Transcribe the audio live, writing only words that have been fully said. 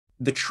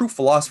the true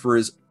philosopher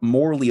is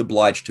morally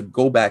obliged to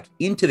go back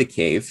into the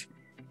cave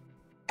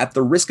at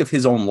the risk of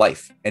his own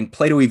life. And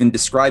Plato even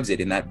describes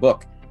it in that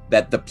book,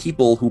 that the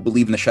people who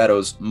believe in the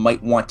shadows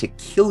might want to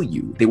kill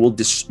you. They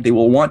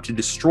will want to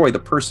destroy the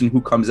person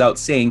who comes out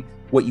saying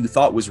what you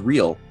thought was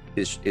real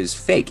is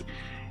fake.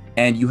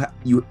 And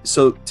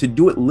so to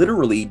do it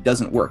literally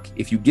doesn't work.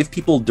 If you give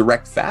people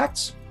direct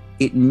facts,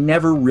 it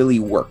never really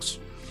works,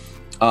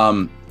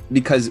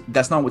 because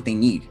that's not what they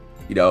need.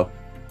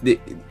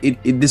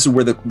 This is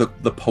where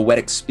the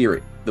poetic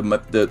spirit,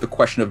 the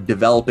question of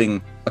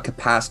developing a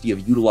capacity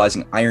of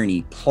utilizing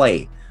irony,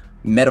 play,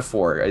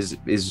 metaphor is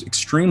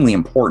extremely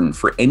important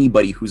for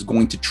anybody who's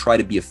going to try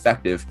to be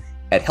effective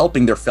at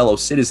helping their fellow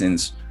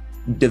citizens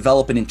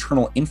develop an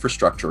internal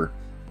infrastructure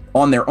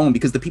on their own,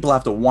 because the people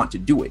have to want to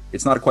do it.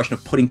 It's not a question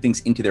of putting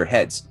things into their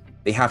heads.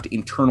 They have to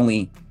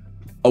internally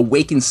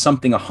awaken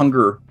something, a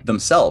hunger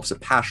themselves, a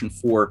passion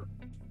for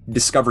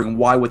discovering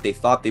why what they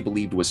thought they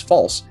believed was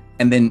false,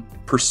 and then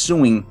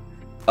pursuing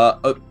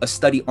a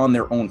study on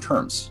their own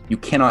terms. You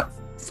cannot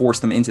force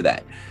them into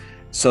that.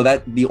 So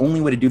that the only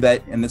way to do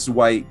that, and this is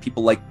why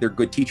people like their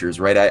good teachers,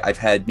 right? I've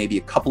had maybe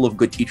a couple of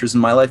good teachers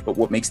in my life, but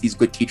what makes these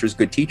good teachers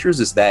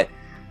is that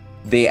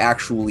they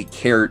actually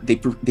cared. They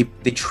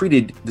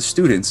treated the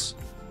students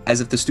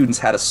as if the students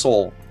had a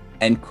soul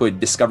and could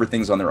discover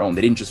things on their own.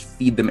 They didn't just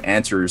feed them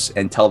answers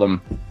and tell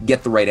them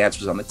get the right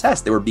answers on the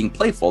test. They were being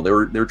playful. They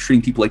were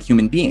treating people like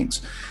human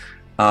beings.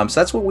 So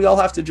that's what we all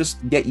have to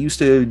just get used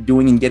to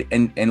doing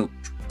and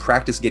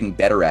practice getting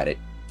better at it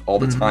all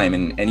the time,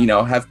 and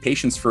have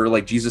patience for,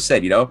 like Jesus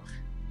said,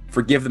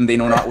 forgive them, they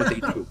know not what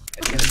they do.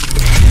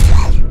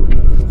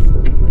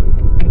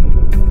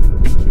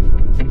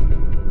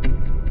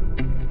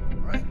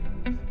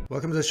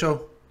 Welcome to the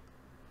show,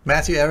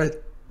 Matthew Ehret.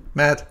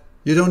 Matt,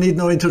 you don't need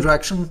no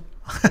introduction.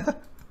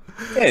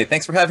 Hey,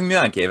 thanks for having me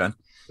on, Kevin.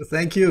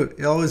 Thank you.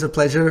 It's always a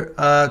pleasure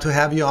to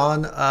have you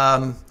on.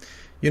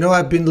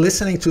 I've been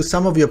listening to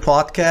some of your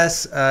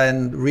podcasts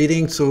and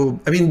reading.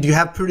 You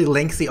have pretty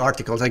lengthy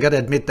articles. I got to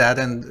admit that.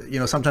 And,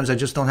 sometimes I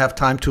just don't have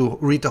time to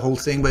read the whole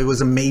thing, but it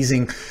was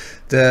amazing.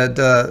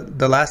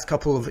 The last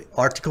couple of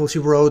articles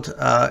you wrote,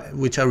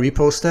 which I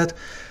reposted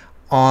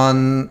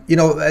on,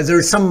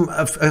 there's some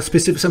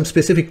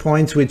specific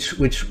points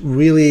which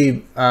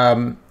really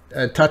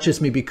touches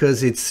me,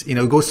 because it's,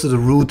 it goes to the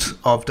root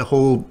of the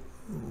whole,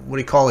 what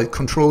do you call it,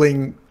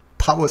 controlling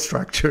power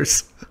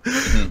structures.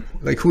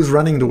 Like who's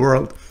running the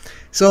world.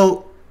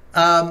 So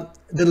the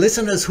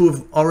listeners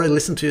who've already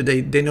listened to you,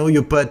 they know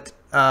you, but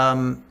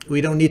we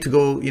don't need to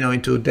go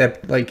into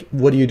depth, like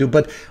what do you do.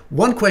 But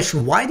one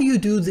question, why do you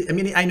do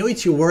I know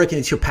it's your work and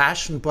it's your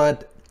passion,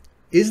 but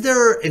is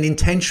there an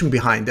intention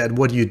behind that?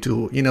 What do you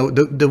do?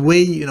 The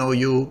way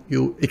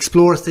you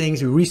explore things,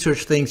 you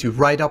research things, you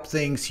write up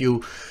things,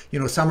 you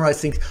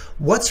summarize things.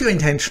 What's your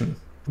intention?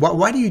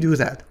 Why do you do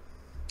that?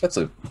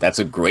 That's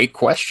a great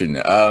question.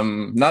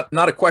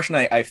 Not a question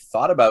I've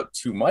thought about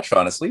too much,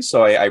 honestly.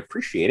 So I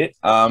appreciate it.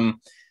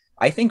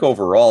 I think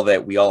overall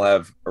that we all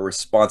have a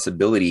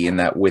responsibility in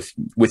that with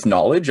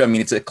knowledge.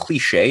 It's a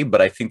cliche,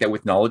 but I think that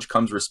with knowledge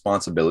comes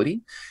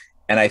responsibility.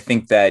 And I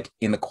think that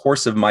in the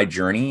course of my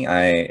journey,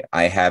 I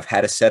have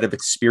had a set of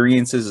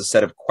experiences, a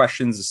set of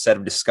questions, a set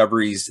of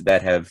discoveries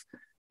that have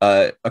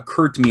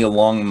occurred to me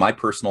along my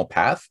personal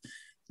path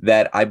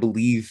that I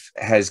believe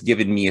has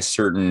given me a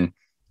certain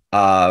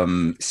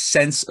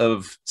sense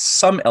of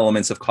some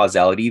elements of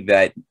causality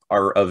that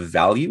are of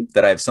value,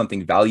 that I have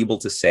something valuable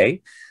to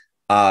say,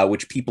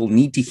 which people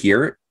need to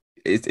hear.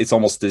 It's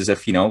almost as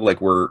if,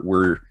 like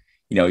we're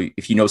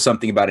if you know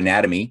something about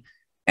anatomy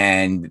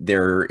and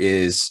there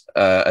is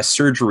a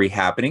surgery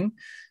happening,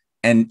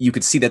 and you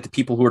could see that the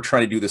people who are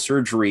trying to do the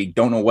surgery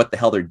don't know what the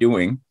hell they're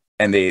doing,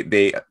 and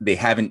they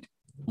haven't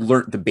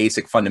learned the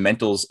basic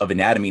fundamentals of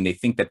anatomy, and they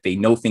think that they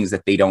know things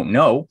that they don't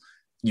know.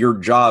 Your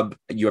job,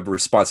 you have a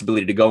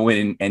responsibility to go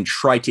in and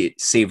try to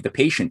save the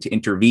patient, to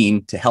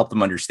intervene, to help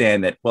them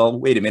understand that, well,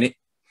 wait a minute,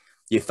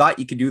 you thought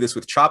you could do this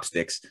with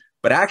chopsticks,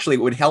 but actually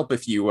it would help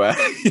if you,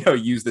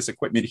 use this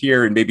equipment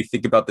here and maybe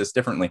think about this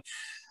differently.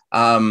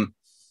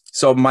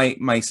 So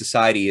my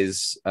society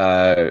is,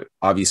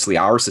 obviously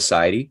our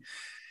society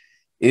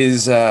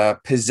is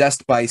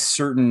possessed by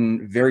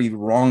certain very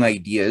wrong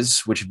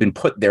ideas, which have been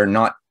put there,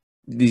 not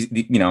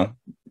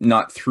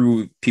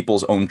through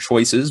people's own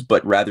choices,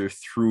 but rather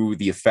through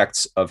the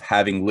effects of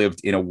having lived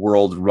in a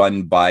world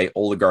run by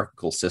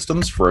oligarchical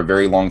systems for a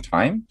very long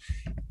time.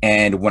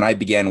 And when I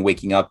began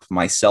waking up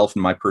myself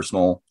and my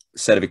personal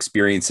set of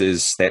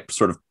experiences that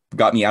sort of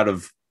got me out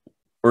of,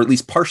 or at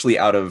least partially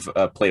out of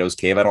Plato's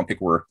cave, I don't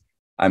think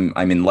I'm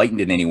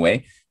enlightened in any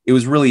way. It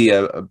was really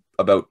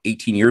about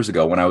 18 years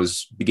ago when I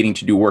was beginning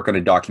to do work on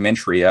a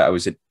documentary. I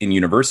was in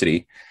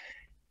university,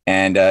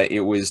 and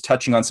it was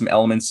touching on some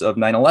elements of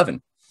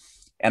 9/11.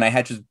 And I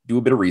had to do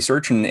a bit of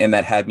research, and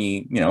that had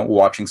me,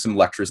 watching some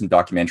lectures and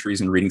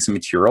documentaries and reading some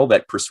material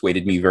that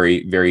persuaded me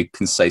very, very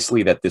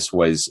concisely that this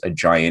was a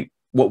giant,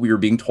 what we were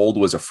being told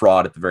was a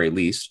fraud at the very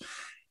least.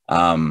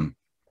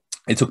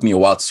 It took me a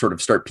while to sort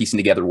of start piecing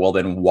together, well,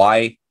 then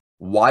why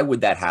why would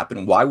that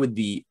happen? Why would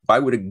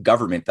a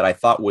government that I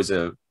thought was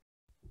a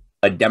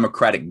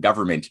democratic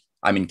government,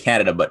 I'm in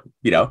Canada, but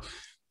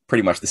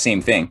pretty much the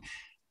same thing,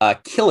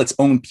 kill its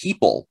own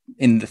people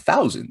in the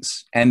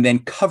thousands and then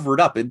cover it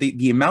up?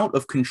 The amount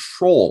of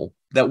control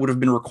that would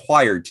have been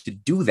required to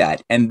do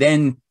that and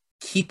then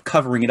keep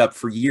covering it up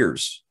for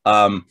years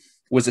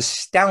was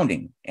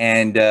astounding.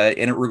 And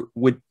it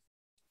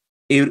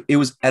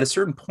was at a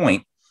certain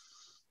point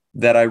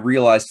that I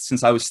realized,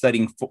 since I was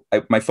studying,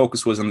 my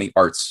focus was on the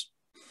arts.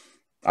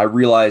 I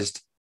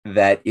realized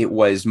that it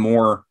was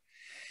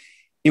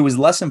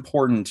less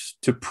important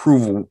to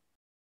prove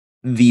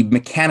the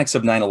mechanics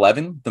of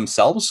 9/11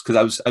 themselves,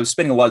 because I was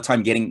spending a lot of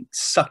time getting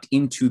sucked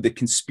into the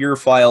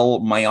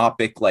conspiraphile,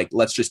 myopic, like,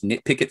 let's just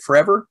nitpick it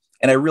forever.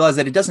 And I realized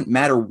that it doesn't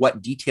matter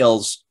what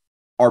details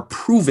are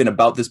proven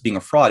about this being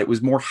a fraud. It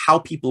was more how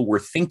people were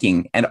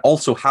thinking and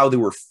also how they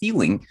were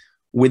feeling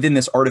within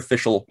this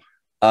artificial,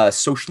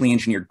 socially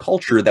engineered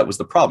culture that was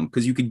the problem.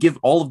 Because you could give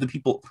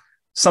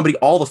somebody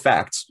all the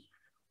facts,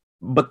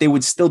 but they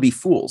would still be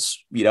fools.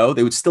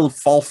 They would still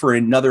fall for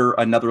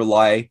another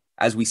lie,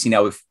 as we see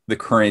now with the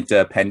current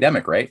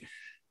pandemic, right?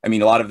 I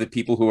mean, a lot of the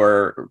people who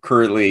are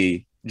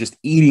currently just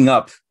eating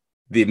up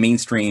the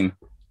mainstream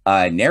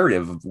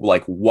narrative of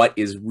like what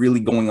is really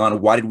going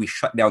on. Why did we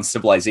shut down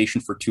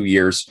civilization for 2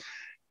 years?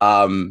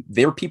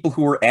 They were people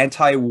who were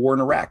anti-war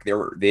in Iraq.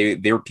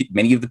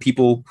 Many of the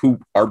people who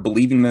are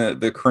believing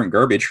the current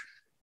garbage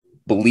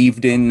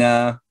believed in,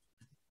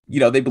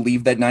 they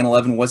believed that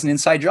 9/11 was an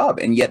inside job,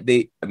 and yet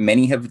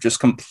many have just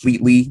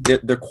completely,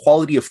 their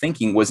quality of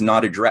thinking was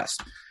not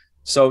addressed.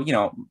 So,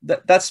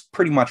 that's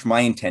pretty much my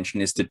intention,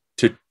 is to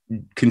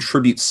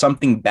contribute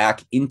something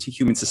back into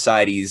human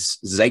society's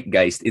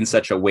zeitgeist in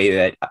such a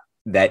way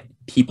that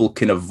people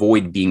can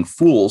avoid being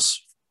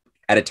fools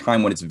at a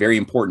time when it's very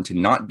important to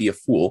not be a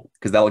fool,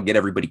 because that'll get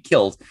everybody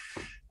killed.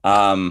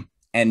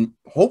 And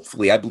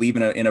hopefully, I believe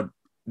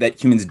that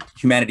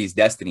humanity's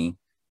destiny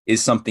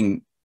is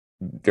something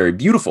very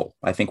beautiful.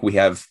 I think we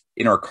have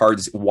in our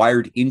cards,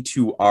 wired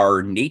into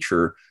our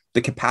nature,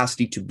 the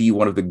capacity to be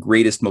one of the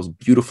greatest, most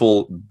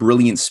beautiful,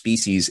 brilliant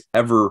species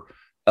ever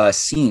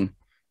seen,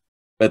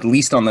 at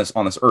least on this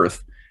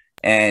earth.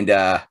 And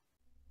to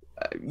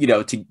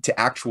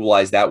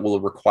actualize that will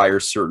require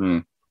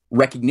certain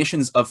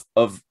recognitions of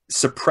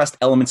suppressed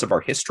elements of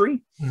our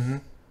history,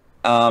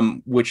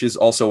 which is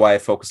also why I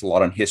focus a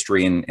lot on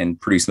history and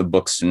producing the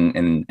books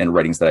and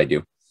writings that I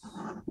do.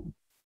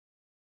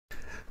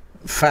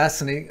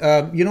 Fascinating.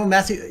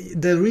 Matthew,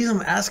 the reason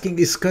I'm asking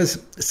is because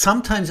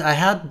sometimes I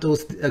had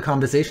those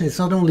conversations. It's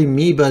not only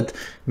me, but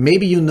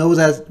maybe know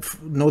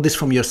this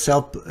from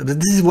yourself.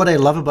 This is what I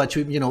love about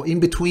you.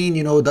 In between,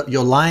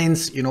 your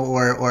lines,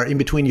 or in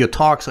between your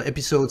talks or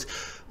episodes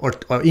or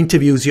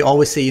interviews, you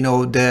always say,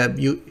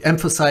 you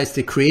emphasize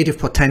the creative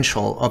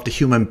potential of the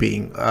human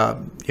being.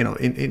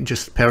 In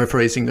just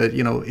paraphrasing,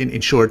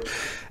 in short.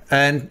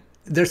 And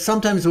there's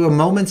sometimes there were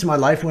moments in my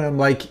life when I'm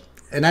like.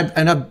 And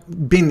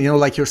I've been,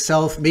 like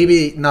yourself,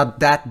 maybe not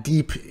that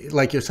deep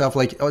like yourself,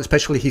 like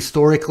especially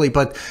historically,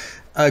 but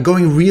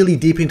going really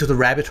deep into the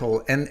rabbit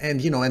hole. And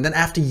then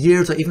after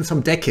years or even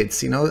some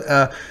decades, you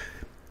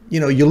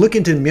look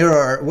into the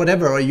mirror or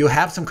whatever, or you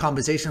have some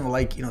conversation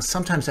like,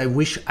 sometimes I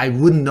wish I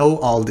wouldn't know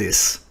all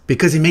this,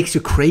 because it makes you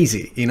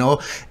crazy,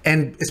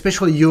 and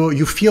especially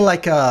you feel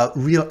like a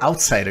real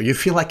outsider. You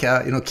feel like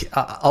a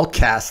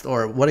outcast,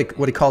 or what do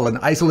you call an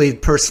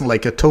isolated person,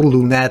 like a total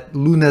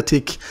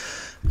lunatic.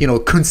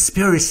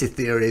 Conspiracy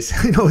theories,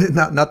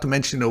 not to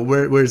mention,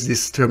 where's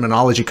this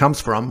terminology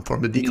comes from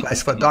the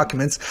declassified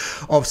documents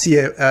of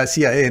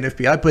CIA and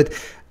FBI. But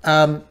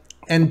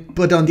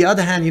on the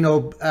other hand,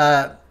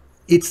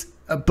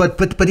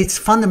 but it's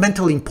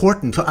fundamentally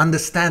important to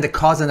understand the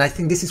cause. And I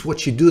think this is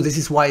what you do. This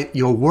is why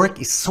your work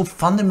is so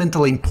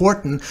fundamentally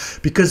important,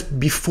 because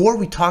before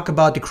we talk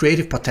about the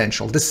creative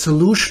potential, the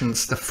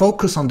solutions, the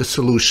focus on the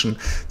solution,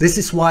 this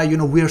is why,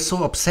 we are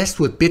so obsessed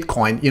with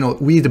Bitcoin,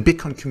 we, the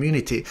Bitcoin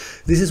community.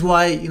 This is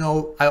why,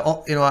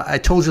 I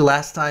told you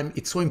last time,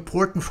 it's so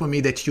important for me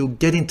that you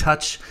get in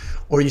touch,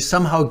 or you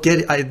somehow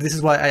this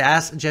is why I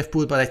asked Jeff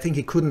Booth, but I think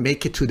he couldn't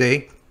make it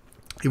today,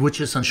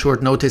 which is on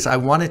short notice. I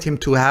wanted him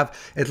to have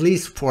at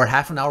least for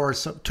half an hour or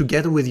so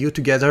together with you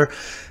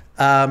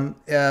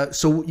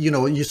so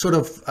you sort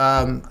of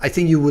I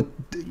think you would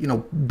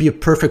be a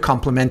perfect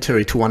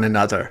complementary to one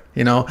another,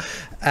 but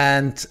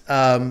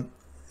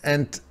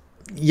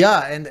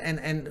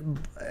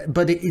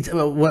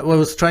what I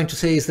was trying to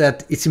say is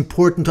that it's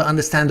important to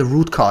understand the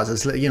root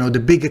causes,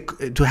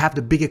 to have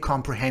the bigger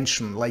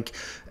comprehension, like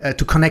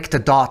to connect the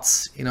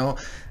dots,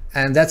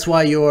 And that's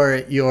why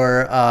your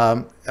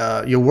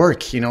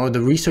work,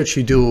 the research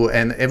you do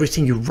and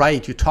everything you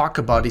write, you talk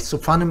about is so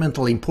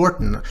fundamentally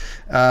important.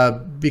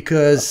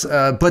 Because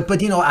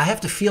I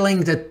have the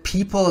feeling that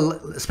people,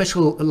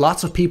 especially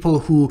lots of people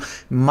who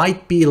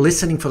might be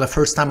listening for the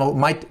first time, or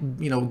might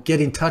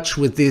get in touch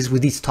with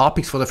these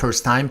topics for the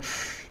first time,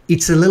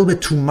 it's a little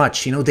bit too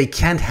much. They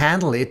can't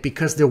handle it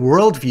because their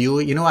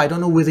worldview, I don't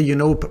know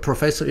whether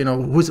Professor,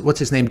 what's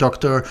his name,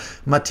 Dr.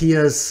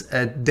 Matthias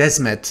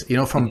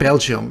Desmet, from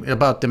Belgium,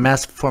 about the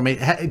mass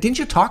formation. Didn't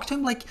you talk to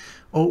him?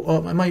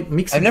 Am I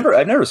mixing?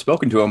 I've never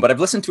spoken to him, but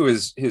I've listened to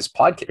his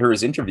podcast or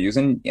his interviews,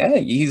 and yeah,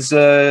 he's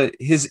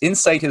his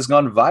insight has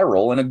gone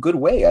viral in a good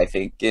way, I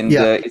think, and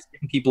it's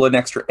giving people an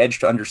extra edge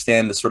to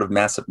understand the sort of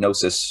mass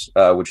hypnosis,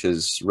 which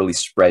has really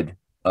spread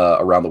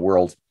around the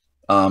world.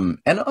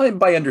 And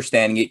by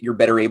understanding it, you're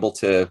better able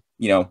to,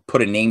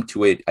 put a name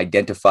to it,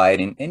 identify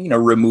it,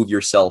 and remove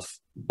yourself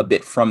a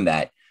bit from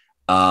that.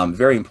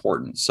 Very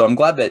important. So I'm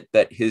glad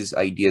that his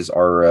ideas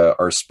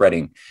are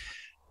spreading.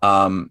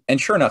 And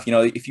sure enough,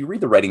 if you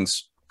read the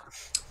writings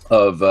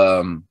of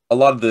a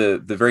lot of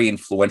the very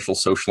influential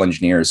social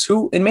engineers,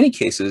 who in many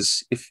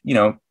cases, if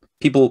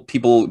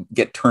people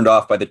get turned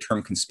off by the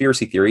term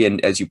conspiracy theory,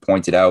 and as you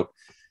pointed out,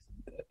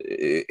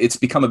 it's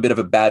become a bit of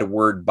a bad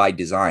word by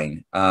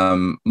design.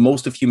 All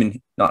of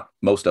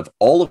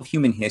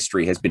human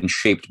history has been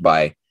shaped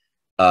by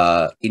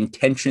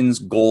intentions,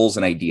 goals,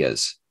 and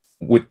ideas,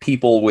 with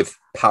people with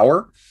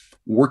power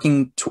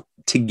working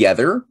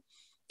together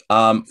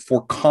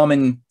for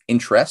common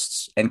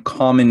interests and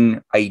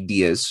common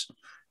ideas,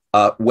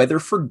 whether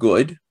for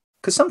good,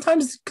 because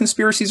sometimes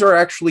conspiracies are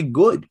actually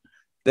good.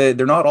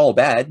 They're not all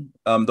bad,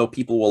 though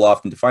people will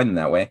often define them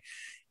that way.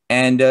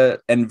 And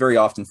very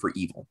often for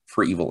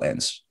evil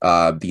ends,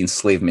 the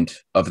enslavement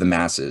of the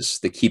masses,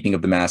 the keeping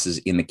of the masses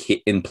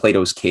in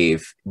Plato's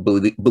cave,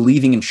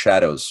 believing in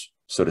shadows,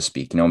 so to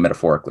speak,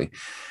 metaphorically.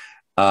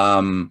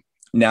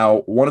 Now,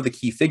 one of the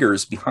key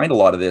figures behind a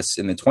lot of this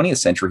in the 20th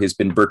century has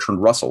been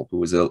Bertrand Russell, who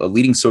was a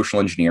leading social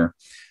engineer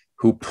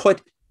who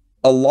put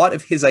a lot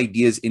of his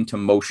ideas into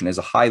motion as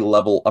a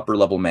upper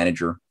level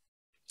manager.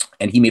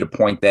 And he made a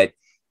point that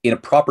in a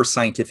proper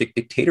scientific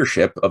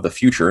dictatorship of the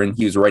future, and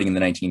he was writing in the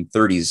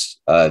 1930s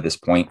at this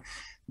point,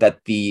 that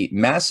the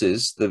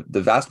masses, the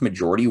vast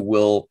majority,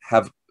 will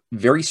have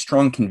very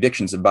strong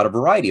convictions about a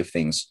variety of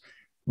things,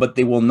 but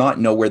they will not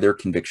know where their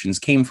convictions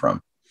came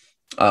from,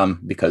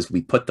 because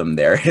we put them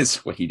there, is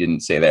what he didn't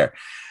say there.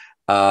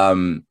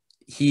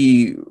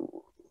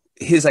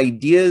 His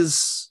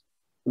ideas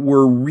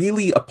were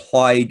really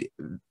applied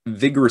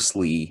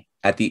vigorously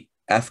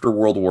after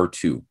World War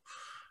II.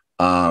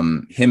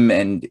 Him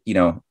and,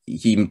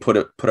 he even put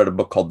out a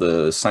book called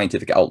The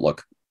Scientific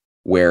Outlook,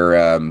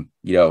 where,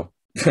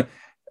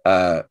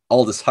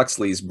 Aldous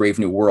Huxley's Brave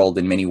New World,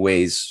 in many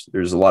ways,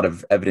 there's a lot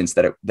of evidence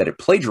that it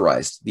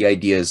plagiarized the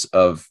ideas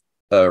of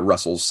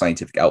Russell's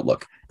Scientific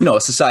Outlook. A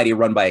society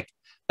run by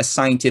a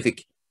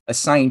scientific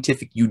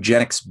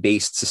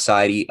eugenics-based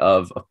society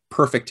of a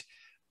perfect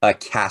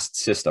caste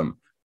system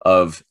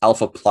of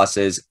alpha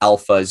pluses,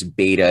 alphas,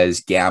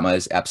 betas,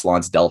 gammas,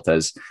 epsilons,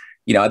 deltas,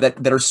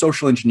 that are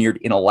social engineered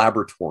in a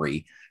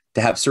laboratory to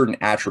have certain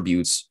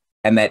attributes,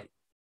 and that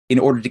in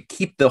order to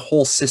keep the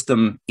whole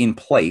system in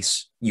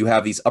place, you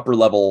have these upper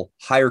level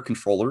higher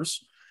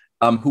controllers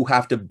who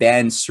have to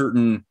ban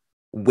certain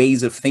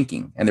ways of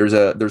thinking. And there's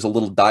a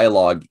little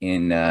dialogue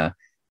in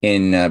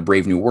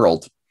Brave New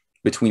World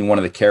between one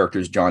of the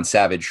characters, John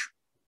Savage,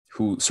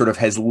 who sort of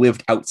has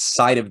lived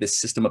outside of this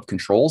system of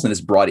controls and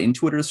is brought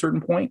into it at a certain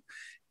point,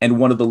 and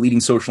one of the leading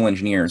social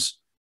engineers,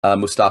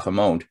 Mustafa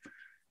Mond,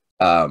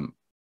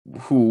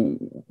 who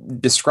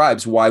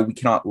describes why we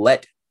cannot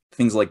let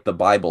things like the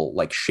Bible,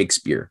 like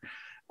Shakespeare,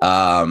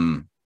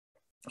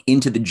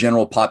 into the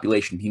general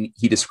population.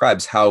 He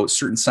describes how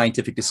certain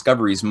scientific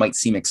discoveries might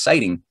seem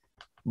exciting,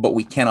 but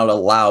we cannot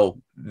allow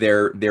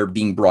their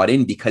being brought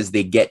in because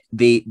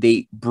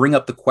they bring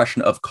up the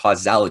question of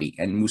causality.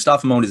 And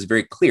Mustafa Mond is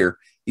very clear.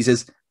 He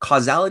says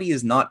causality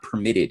is not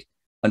permitted,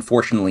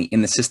 unfortunately,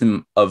 in the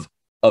system of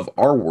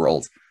our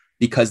world,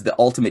 because the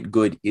ultimate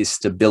good is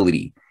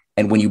stability.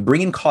 And when you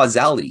bring in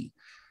causality,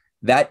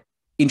 that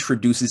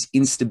introduces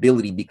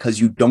instability because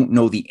you don't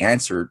know the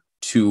answer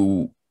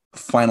to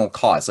final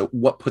cause. So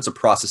what puts a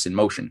process in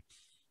motion?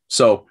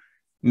 So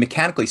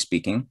mechanically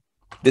speaking,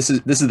 this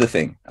is the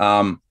thing.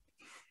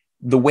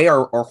 The way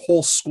our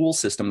whole school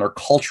system, our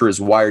culture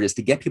is wired, is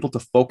to get people to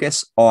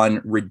focus on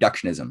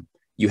reductionism.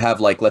 You have,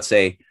 like, let's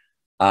say,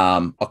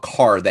 a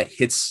car that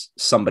hits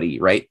somebody,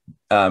 right?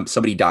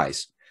 Somebody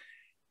dies.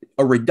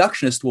 A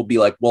reductionist will be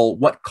like, well,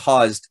 what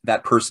caused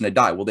that person to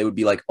die? Well, they would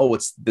be like, oh,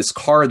 it's this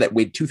car that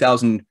weighed 2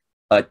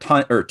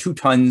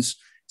 tons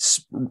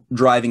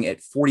driving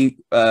at 40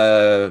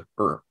 or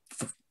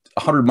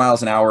 100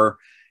 miles an hour.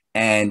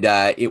 And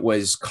it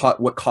was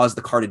what caused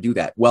the car to do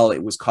that? Well,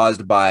 it was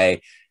caused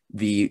by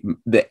the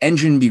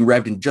engine being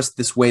revved in just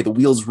this way, the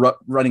wheels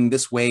running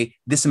this way,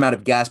 this amount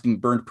of gas being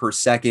burned per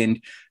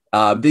second,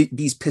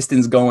 these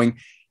pistons going.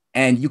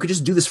 And you could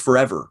just do this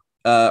forever,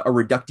 a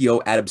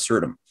reductio ad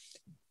absurdum.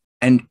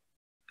 And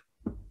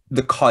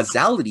the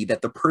causality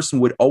that the person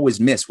would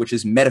always miss, which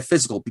is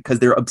metaphysical, because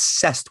they're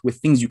obsessed with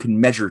things you can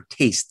measure,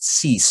 taste,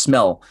 see,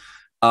 smell.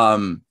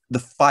 The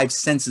five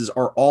senses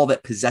are all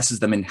that possesses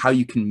them, and how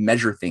you can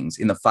measure things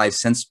in the five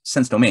sense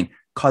domain.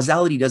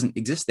 Causality doesn't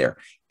exist there.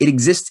 It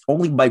exists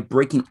only by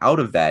breaking out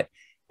of that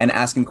and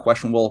asking the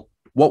question, well,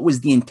 what was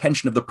the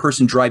intention of the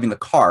person driving the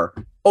car?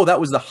 Oh, that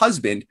was the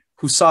husband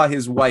who saw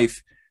his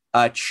wife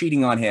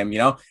cheating on him,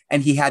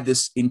 and he had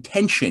this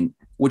intention,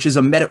 which is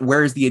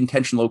where is the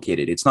intention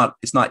located? It's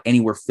not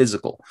anywhere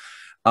physical.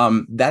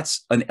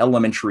 That's an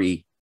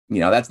elementary,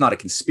 that's not a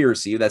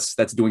conspiracy.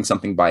 That's doing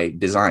something by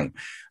design.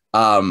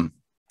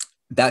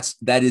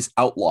 That is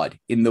outlawed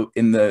in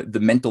the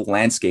mental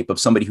landscape of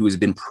somebody who has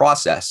been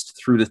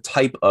processed through the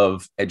type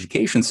of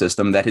education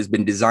system that has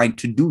been designed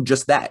to do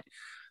just that.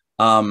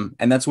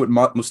 And that's what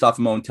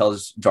Mustafa Moen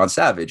tells John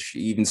Savage.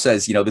 He even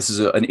says, this is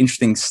an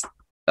interesting,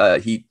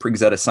 he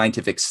brings out a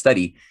scientific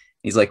study.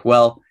 He's like,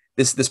 well,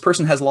 this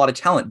person has a lot of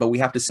talent, but we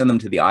have to send them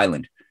to the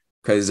island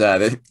because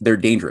they're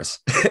dangerous.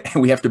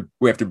 And we have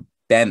to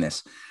ban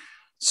this.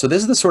 So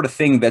this is the sort of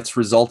thing that's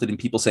resulted in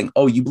people saying,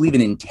 oh, you believe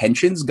in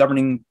intentions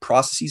governing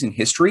processes in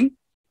history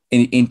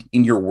in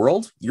your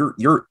world? You're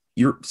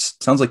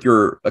sounds like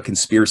you're a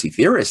conspiracy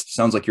theorist.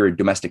 Sounds like you're a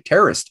domestic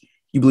terrorist.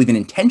 You believe in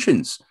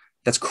intentions.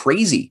 That's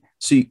crazy.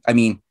 So,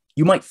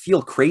 you might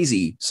feel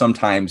crazy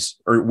sometimes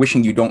or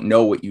wishing you don't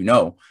know what you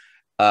know.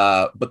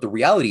 But the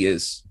reality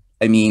is,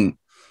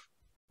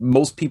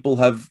 most people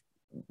have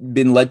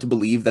been led to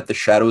believe that the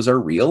shadows are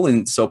real.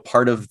 And so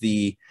part of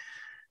the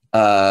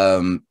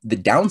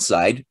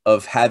downside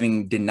of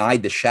having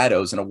denied the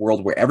shadows in a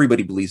world where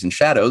everybody believes in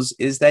shadows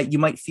is that you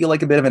might feel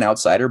like a bit of an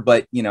outsider,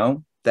 but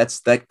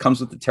that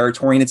comes with the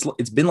territory. And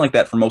it's been like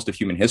that for most of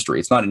human history.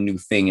 It's not a new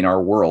thing in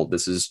our world.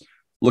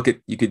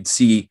 You could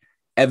see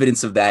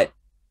evidence of that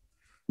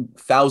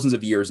thousands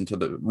of years into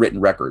the written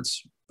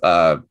records.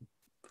 Human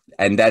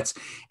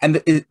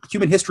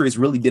history has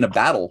really been a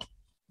battle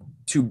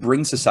to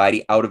bring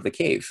society out of the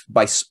cave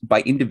by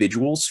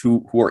individuals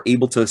who are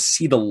able to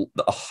see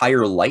a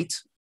higher light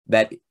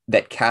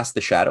that casts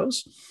the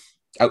shadows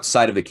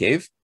outside of the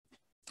cave,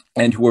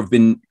 and who have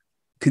been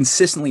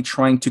consistently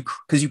trying to,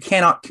 because you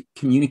cannot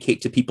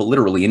communicate to people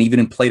literally. And even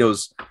in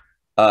Plato's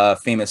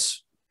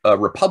famous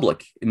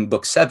Republic in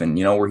book 7,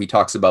 where he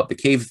talks about the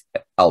cave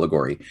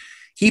allegory,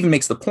 he even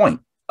makes the point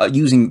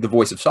using the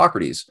voice of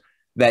Socrates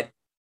that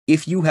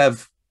if you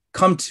have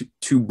come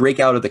to break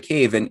out of the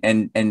cave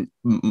and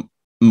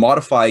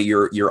modify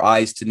your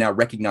eyes to now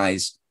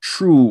recognize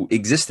true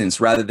existence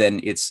rather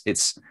than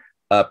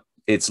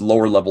its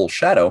lower level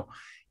shadow,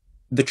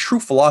 the true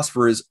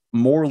philosopher is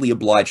morally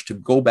obliged to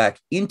go back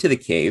into the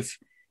cave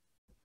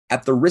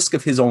at the risk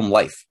of his own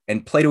life.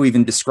 And Plato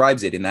even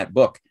describes it in that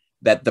book,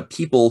 that the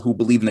people who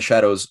believe in the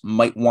shadows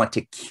might want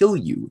to kill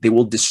you. They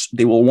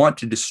will want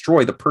to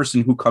destroy the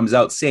person who comes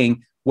out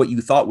saying what you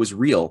thought was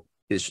real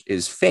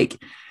is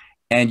fake.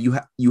 And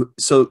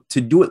so to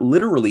do it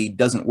literally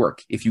doesn't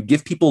work. If you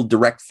give people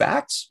direct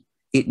facts,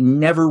 it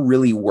never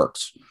really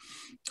works,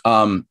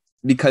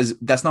 because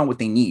that's not what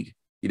they need.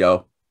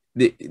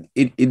 This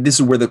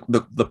is where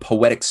the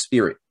poetic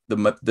spirit,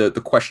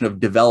 the question of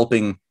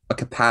developing a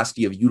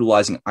capacity of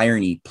utilizing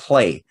irony,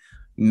 play,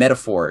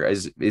 metaphor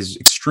is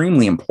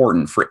extremely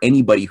important for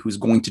anybody who's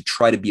going to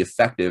try to be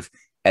effective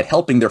at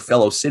helping their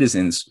fellow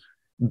citizens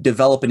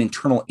develop an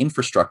internal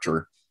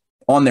infrastructure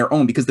on their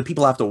own, because the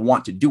people have to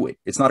want to do it.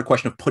 It's not a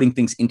question of putting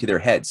things into their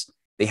heads.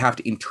 They have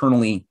to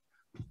internally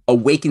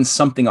awaken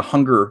something, a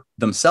hunger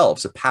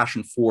themselves, a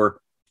passion for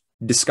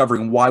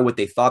discovering why what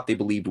they thought they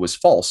believed was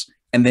false,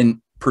 and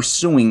then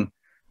pursuing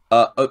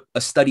a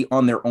study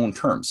on their own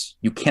terms.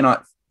 You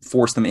cannot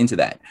force them into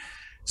that.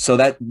 So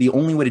that the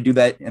only way to do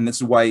that, and this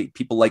is why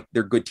people like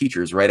they're good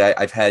teachers, right?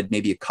 I've had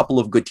maybe a couple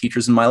of good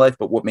teachers in my life,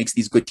 but what makes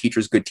these good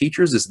teachers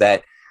is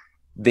that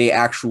they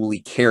actually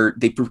cared.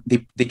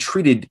 They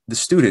treated the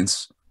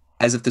students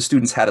as if the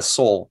students had a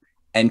soul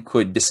and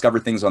could discover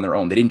things on their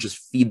own. They didn't just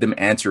feed them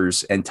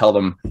answers and tell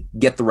them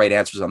get the right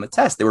answers on the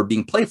test. They were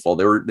being playful.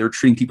 They were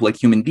treating people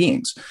like human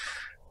beings.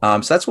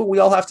 So that's what we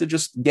all have to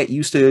just get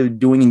used to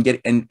doing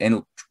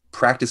and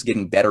practice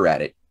getting better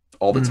at it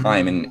all the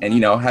time.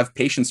 And have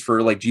patience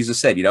for, like Jesus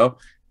said,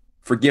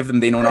 forgive them,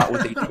 they know not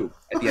what they do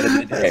at the end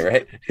of the day,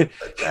 right?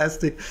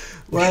 Fantastic.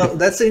 Well,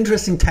 that's an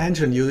interesting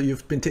tangent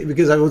you've been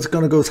because I was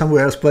going to go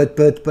somewhere else, but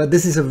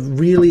this is a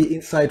really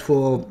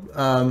insightful.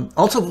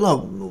 Also,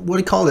 well, what do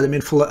you call it?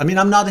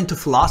 I'm not into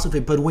philosophy,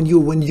 but when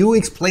you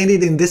explain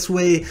it in this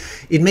way,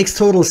 it makes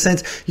total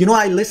sense.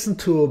 I listened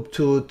to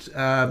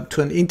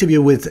an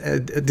interview with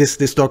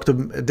this Dr.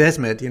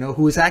 Desmet,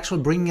 who is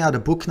actually bringing out a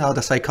book now,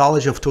 The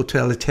Psychology of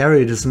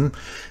Totalitarianism.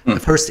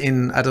 First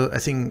in I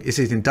think is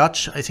it in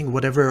Dutch? I think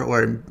whatever,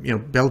 or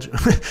Belgium.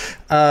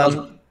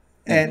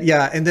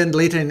 And then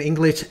later in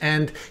English.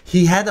 And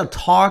he had a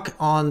talk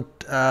on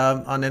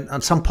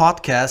some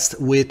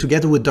podcast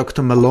together with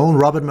Dr. Malone,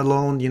 Robert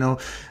Malone,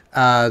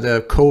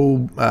 the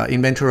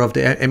co-inventor of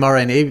the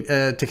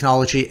mRNA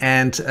technology,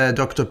 and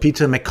Dr.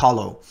 Peter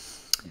McCullough.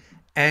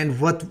 And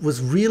what was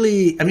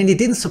really, I mean, it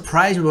didn't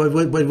surprise me,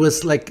 but it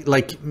was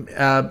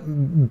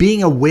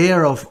being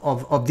aware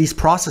of these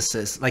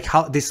processes, like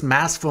how this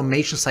mass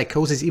formation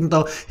psychosis, even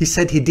though he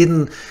said he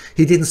didn't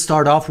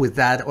start off with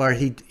that, or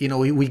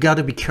we got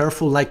to be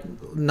careful, like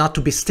not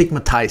to be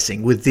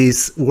stigmatizing with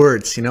these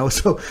words,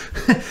 so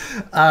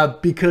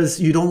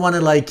because you don't want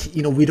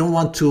to we don't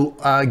want to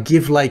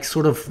give like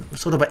sort of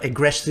an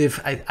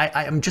aggressive,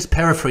 I'm just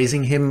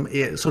paraphrasing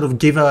him, sort of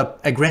give a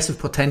aggressive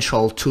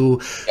potential to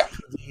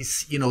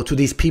these, to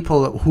these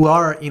people who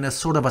are in a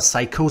sort of a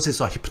psychosis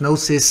or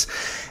hypnosis.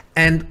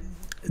 And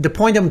the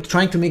point I'm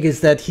trying to make is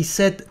that he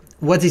said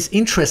what is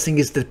interesting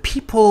is that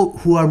people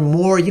who are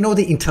more,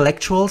 the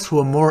intellectuals who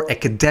are more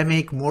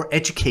academic, more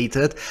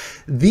educated,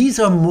 these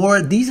are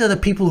the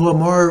people who are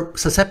more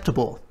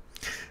susceptible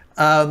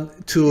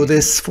to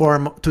this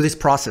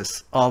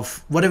process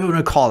of whatever we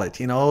want to call it,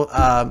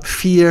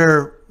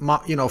 fear,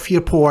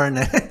 fear porn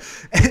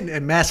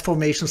and mass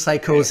formation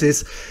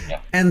psychosis. Yeah.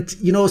 And,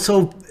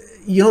 so,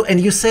 and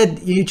I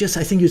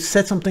think you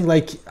said something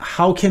like,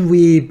 how can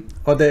we,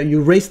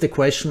 you raised the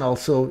question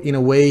also in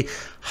a way,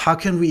 how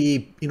can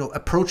we,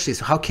 approach this?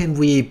 How can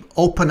we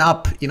open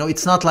up?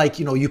 It's not like,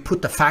 you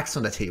put the facts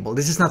on the table.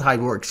 This is not how it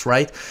works,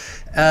 right?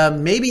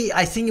 Maybe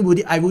I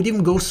think I would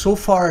even go so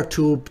far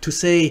to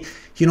say,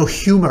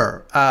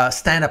 humor,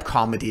 stand-up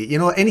comedy,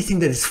 anything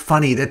that is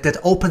funny, that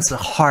opens the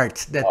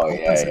heart, that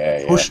opens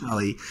it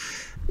emotionally.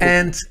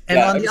 And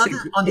on the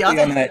other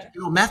hand,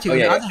 Matthew, on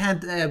the other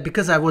hand,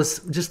 because I was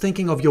just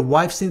thinking of your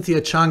wife, Cynthia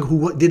Chung,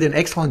 who did an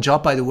excellent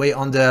job, by the way,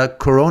 on the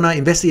Corona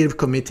Investigative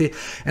Committee.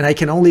 And I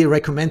can only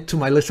recommend to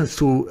my listeners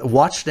to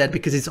watch that,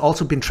 because it's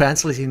also been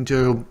translated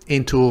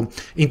into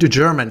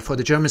German for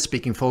the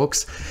German-speaking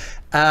folks.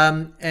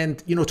 And,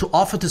 to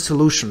offer the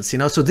solutions,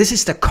 so this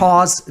is the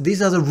cause,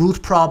 these are the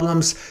root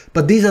problems,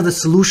 but these are the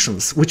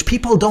solutions, which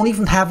people don't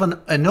even have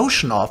a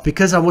notion of,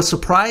 because I was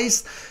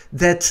surprised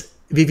that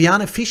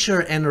Viviane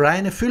Fischer and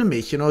Rainer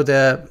Füllmich,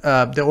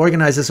 the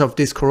organizers of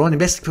this Corona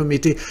Investigative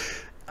Committee,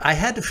 I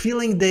had the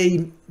feeling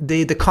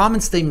the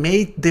comments they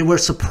made, they were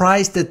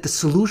surprised that the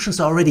solutions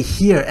are already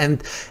here,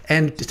 and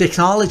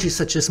technology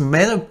such as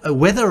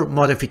weather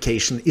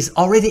modification is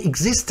already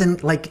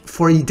existent like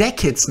for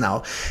decades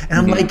now. And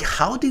I'm like,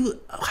 how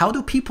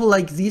do people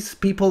like these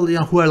people,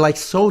 who are like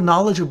so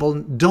knowledgeable,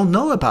 don't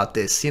know about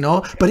this,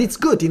 But it's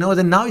good,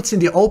 then now it's in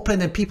the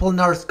open and people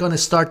are going to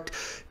start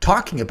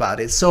talking about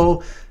it.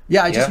 So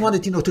yeah, I just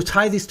wanted, to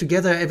tie this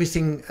together,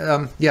 everything.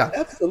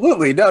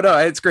 Absolutely. No,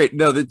 it's great.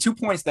 No, the 2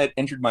 points that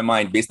entered my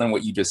mind based on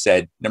what you just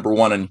said. Number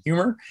one, on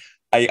humor.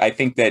 I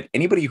think that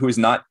anybody who has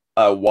not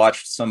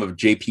watched some of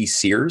JP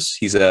Sears,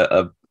 he's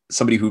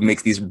somebody who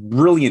makes these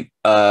brilliant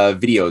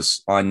videos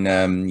on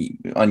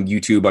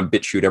YouTube, on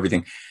BitChute,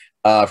 everything,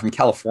 from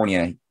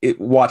California.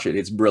 Watch it.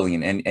 It's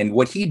brilliant. And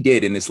what he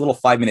did in this little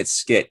 5-minute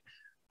skit,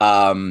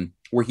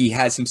 where he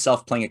has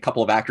himself playing a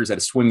couple of actors at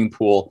a swimming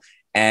pool,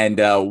 and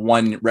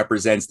one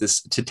represents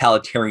this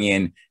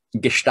totalitarian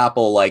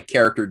Gestapo-like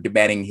character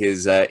demanding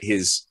his what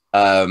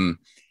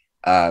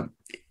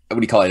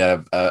do you call it,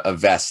 a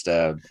vest,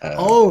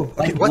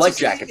 life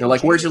jacket. They're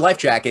like, "Where's your life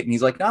jacket?" And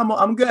he's like, "No,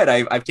 I'm good.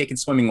 I've taken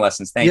swimming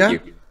lessons. Thank you."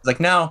 He's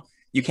like, "No,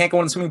 you can't go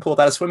in the swimming pool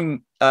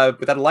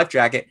without a life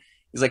jacket."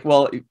 He's like,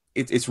 "Well,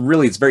 it's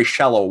very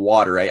shallow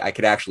water. I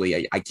could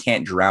actually, I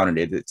can't drown in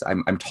it.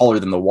 I'm taller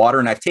than the water,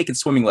 and I've taken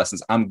swimming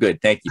lessons. I'm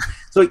good. Thank you."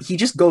 So he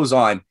just goes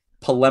on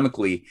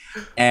polemically,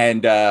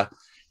 and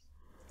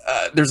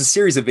there's a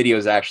series of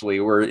videos actually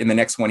where in the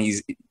next one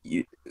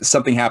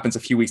something happens a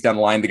few weeks down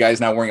the line. The guy's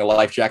now wearing a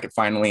life jacket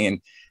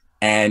finally,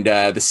 and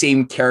the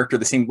same character,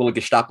 the same little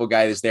Gestapo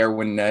guy is there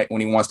when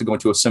he wants to go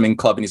into a swimming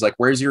club, and he's like,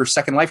 "Where's your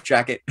second life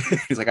jacket?"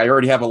 He's like, "I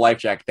already have a life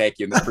jacket, thank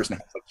you." And this person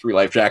has like 3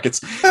 life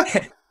jackets.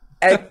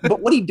 But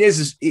what he does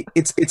is it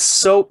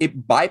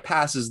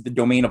bypasses the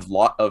domain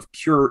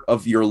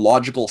of your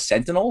logical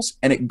sentinels,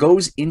 and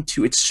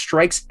it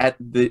strikes at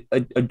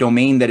a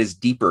domain that is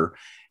deeper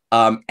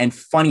and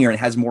funnier and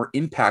has more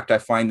impact, I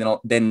find,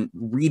 than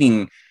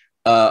reading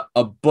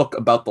a book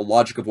about the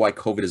logic of why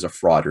COVID is a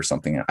fraud or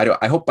something.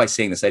 I hope by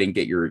saying this I didn't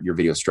get your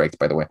video striked,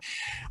 by the way.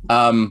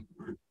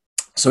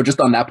 So just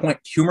on that point,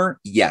 humor,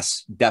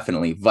 yes,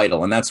 definitely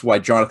vital, and that's why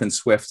Jonathan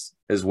Swift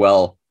as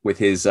well, with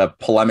his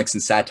polemics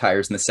and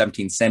satires in the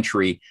 17th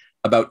century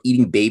about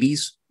eating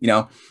babies.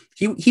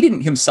 He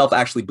didn't himself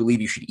actually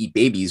believe you should eat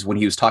babies when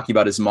he was talking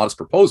about his modest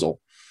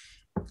proposal.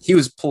 He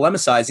was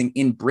polemicizing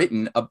in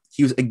Britain.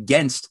 He was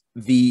against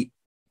the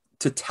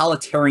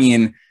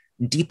totalitarian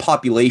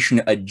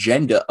depopulation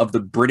agenda of the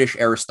British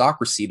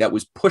aristocracy that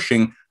was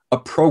pushing a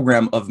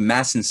program of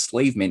mass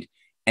enslavement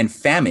and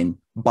famine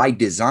by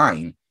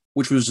design,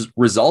 which was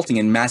resulting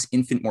in mass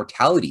infant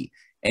mortality.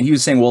 And he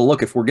was saying, well,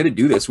 look, if we're going to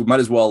do this, we might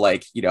as well,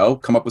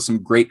 come up with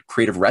some great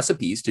creative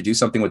recipes to do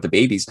something with the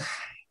babies.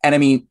 And I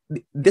mean,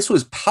 this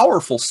was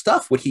powerful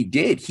stuff. What he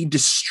did, he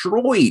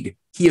eviscerated,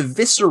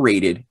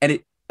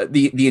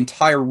 the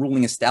entire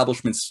ruling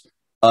establishment's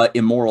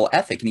immoral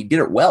ethic, and he did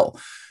it well.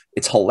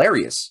 It's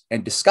hilarious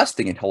and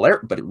disgusting and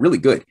hilarious, but really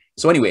good.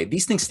 So anyway,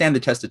 these things stand the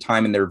test of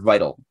time, and they're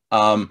vital.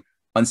 On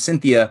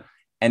Cynthia,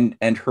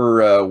 and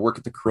her work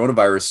at the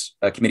coronavirus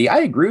committee, I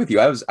agree with you.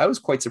 I was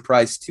quite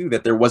surprised too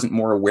that there wasn't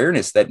more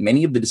awareness that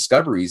many of the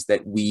discoveries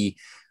that we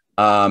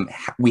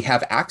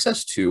have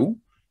access to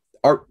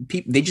are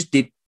they just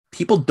did.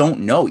 People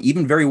don't know.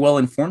 Even very well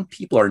informed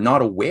people are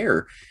not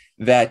aware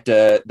that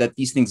that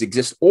these things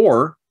exist,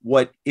 or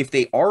what if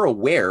they are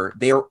aware,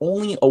 they are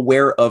only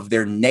aware of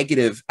their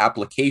negative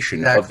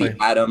application of the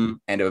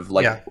atom and of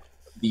like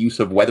the use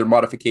of weather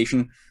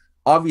modification.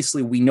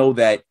 Obviously, we know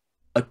that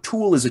a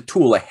tool is a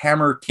tool. A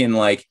hammer can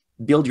like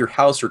build your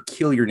house or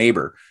kill your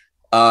neighbor.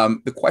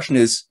 The question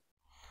is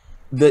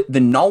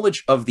the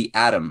knowledge of the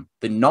atom,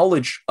 the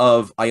knowledge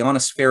of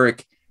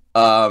ionospheric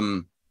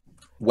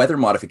weather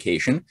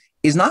modification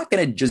is not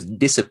going to just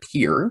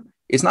disappear.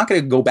 It's not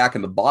going to go back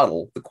in the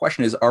bottle. The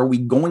question is, are we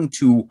going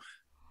to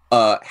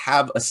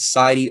have a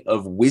society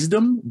of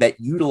wisdom that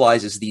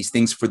utilizes these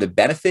things for the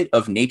benefit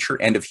of nature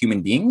and of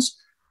human beings?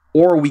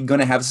 Or are we going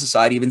to have a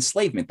society of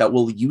enslavement that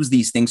will use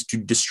these things to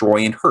destroy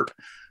and hurt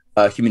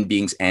human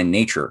beings and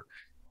nature?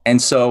 And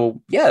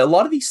so, yeah, a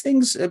lot of these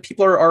things,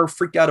 people are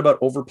freaked out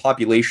about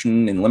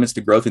overpopulation and limits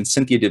to growth. And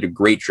Cynthia did a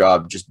great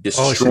job just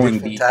destroying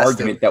the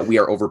argument that we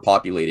are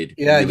overpopulated.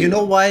 Yeah, really. You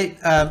know why?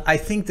 I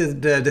think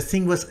that the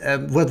thing was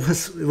what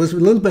was a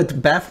little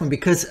bit baffling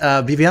because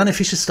Viviane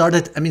Fischer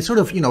started, I mean, sort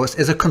of, you know,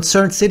 as a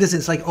concerned citizen,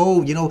 it's like,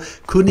 oh, you know,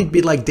 couldn't it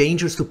be like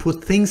dangerous to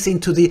put things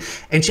into the,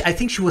 and I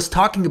think she was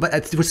talking about,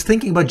 was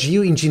thinking about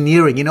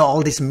geoengineering, you know,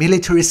 all this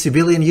military,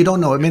 civilian, you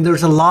don't know. I mean,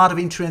 there's a lot of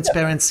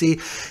intransparency,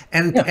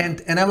 and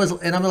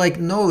I'm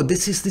like, no,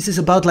 this is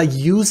about like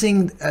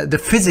using the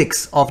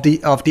physics of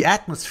the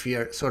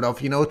atmosphere, sort of,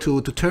 you know, to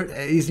turn.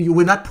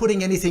 We're not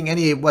putting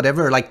any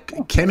whatever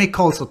like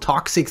chemicals or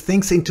toxic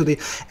things into the.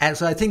 And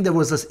so I think there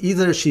was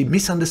either she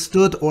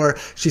misunderstood or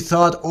she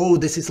thought, oh,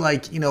 this is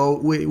like, you know,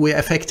 we're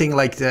affecting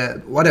like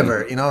the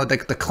whatever, you know, the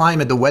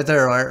climate, the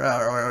weather,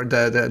 or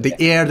the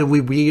air that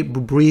we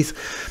breathe.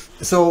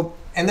 So.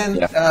 And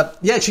then,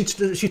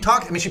 she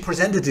talked, I mean, she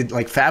presented it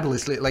like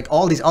fabulously, like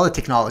all these other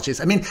technologies.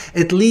 I mean,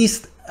 at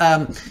least,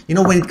 you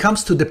know, when it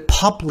comes to the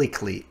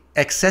publicly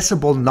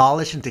accessible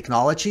knowledge and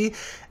technology,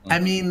 I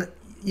mean,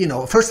 you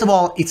know, first of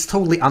all, it's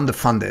totally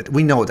underfunded.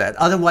 We know that.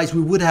 Otherwise,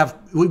 we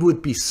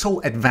would be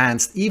so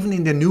advanced, even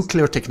in the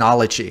nuclear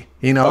technology,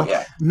 you know,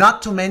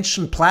 not to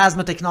mention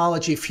plasma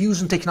technology,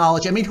 fusion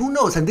technology. I mean, who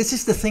knows? And this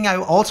is the thing I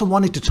also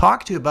wanted to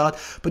talk to you about,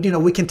 but, you know,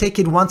 we can take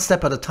it one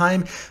step at a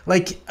time.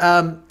 Like,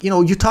 you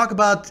know, you talked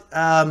about,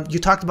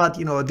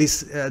 you know,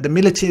 this, the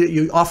military,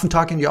 you often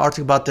talk in your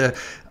article about the,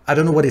 I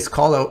don't know what it's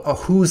called,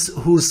 whose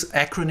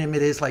acronym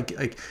it is,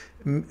 like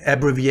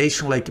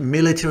abbreviation, like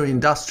military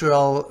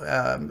industrial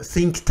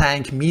think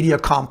tank media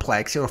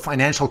complex or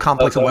financial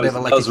complex or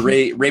whatever. That was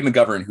Ray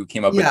McGovern who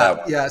came up with that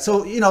one. Yeah.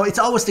 So, you know, it's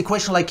always the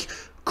question like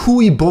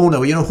cui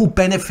bono, you know, who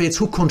benefits,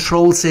 who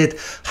controls it,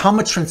 how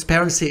much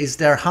transparency is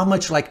there, how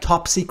much like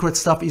top secret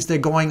stuff is there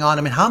going on?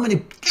 I mean, how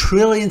many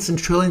trillions and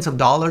trillions of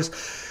dollars?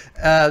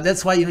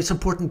 That's why, you know, it's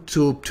important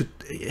to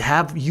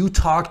have you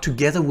talk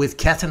together with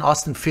Catherine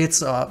Austin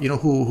Fitz, you know,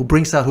 who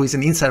is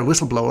an insider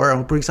whistleblower,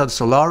 who brings out the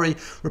Solari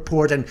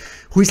report, and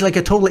who is like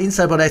a total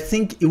insider. But I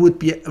think it would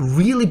be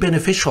really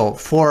beneficial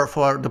for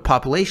the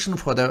population,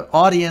 for the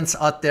audience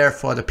out there,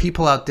 for the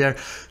people out there,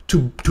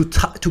 to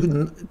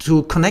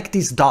connect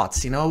these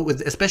dots, you know,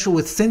 especially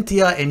with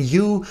Cynthia and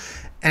you.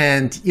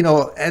 And, you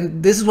know,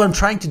 and this is what I'm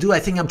trying to do. I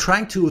think I'm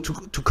trying to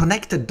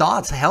connect the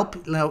dots, help,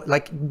 you know,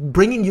 like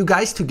bringing you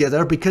guys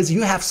together, because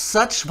you have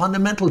such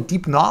fundamental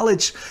deep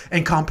knowledge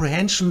and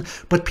comprehension.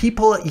 But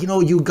people, you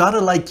know, you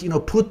gotta like, you know,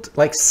 put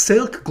like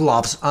silk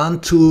gloves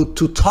on to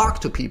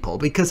talk to people,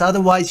 because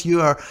otherwise you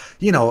are,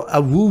 you know,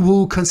 a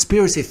woo-woo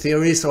conspiracy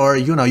theorist, or,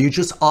 you know, you're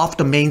just off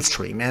the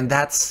mainstream. And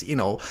that's, you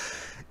know,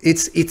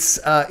 it's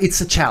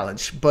a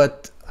challenge,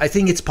 but I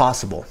think it's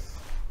possible.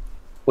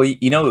 Well,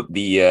 you know,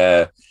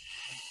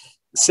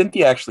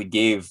 Cynthia actually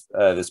gave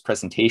this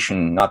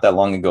presentation not that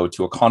long ago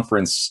to a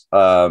conference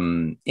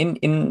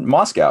in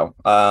Moscow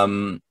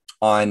and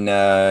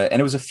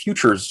it was a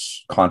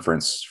futures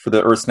conference for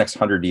the Earth's next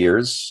 100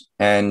 years.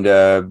 And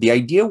the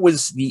idea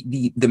was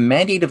the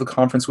mandate of the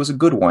conference was a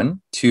good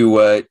one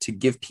to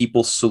give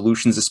people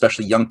solutions,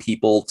 especially young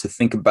people, to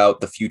think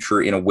about the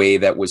future in a way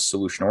that was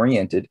solution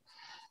oriented.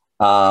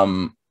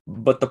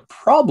 But the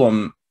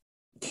problem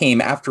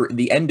came after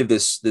the end of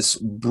this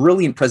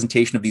brilliant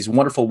presentation of these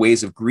wonderful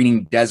ways of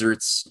greening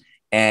deserts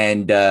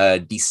and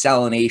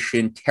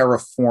desalination,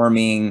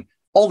 terraforming,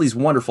 all these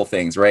wonderful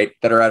things, right,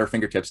 that are at our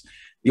fingertips.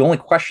 The only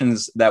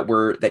questions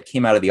that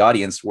came out of the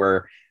audience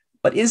were,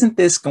 but isn't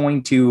this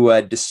going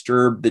to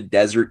disturb the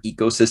desert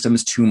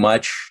ecosystems too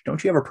much?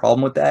 Don't you have a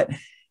problem with that? And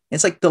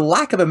it's like the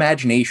lack of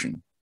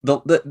imagination.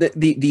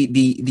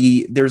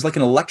 There's like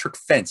an electric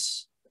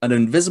fence, an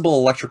invisible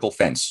electrical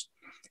fence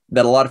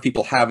that a lot of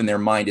people have in their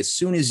mind. As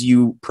soon as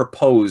you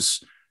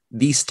propose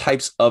these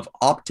types of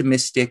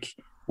optimistic,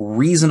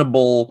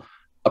 reasonable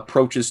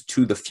approaches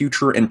to the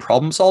future and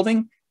problem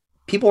solving,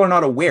 people are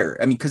not aware.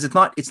 I mean, because it's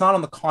not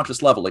on the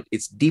conscious level.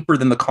 It's deeper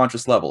than the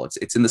conscious level.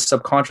 It's in the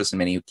subconscious in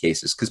many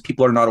cases, because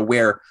people are not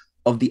aware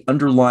of the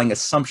underlying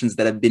assumptions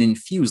that have been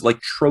infused like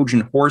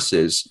Trojan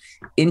horses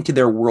into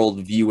their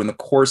worldview in the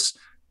course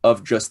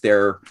of just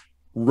their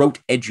rote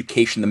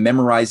education, the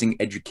memorizing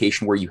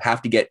education, where you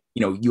have to get,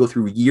 you go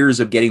through years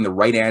of getting the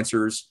right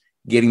answers,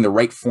 getting the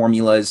right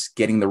formulas,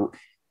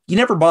 you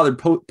never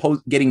bothered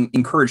getting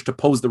encouraged to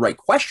pose the right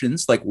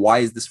questions, like, why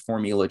is this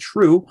formula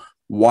true?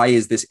 Why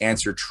is this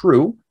answer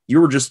true?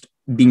 You were just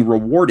being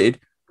rewarded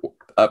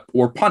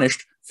or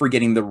punished for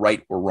getting the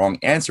right or wrong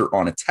answer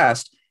on a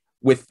test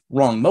with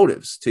wrong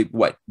motives, to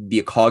be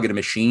a cog in a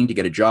machine, to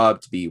get a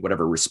job, to be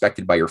whatever,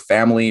 respected by your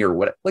family or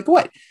what,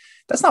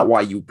 That's not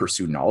why you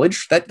pursue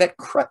knowledge. That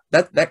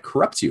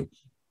corrupts you.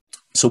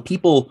 So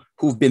people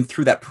who've been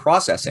through that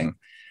processing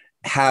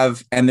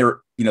have, and they're,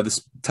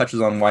 this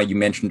touches on why you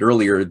mentioned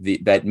earlier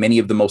that many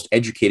of the most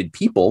educated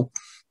people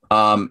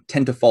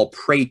tend to fall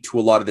prey to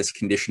a lot of this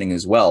conditioning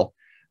as well.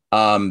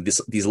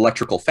 These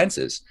electrical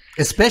fences,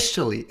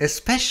 especially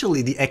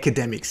the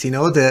academics,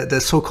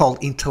 the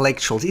so-called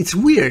intellectuals. It's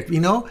weird,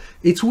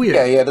 it's weird.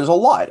 Yeah. There's a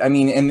lot. I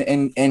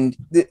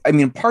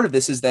mean, part of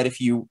this is that if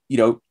you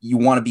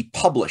want to be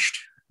published,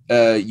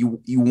 you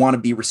want to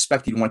be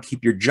respected, you want to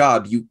keep your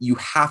job, you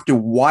have to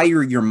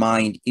wire your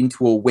mind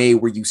into a way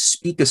where you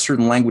speak a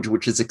certain language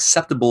which is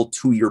acceptable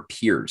to your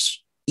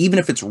peers, even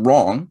if it's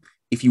wrong.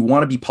 If you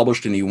want to be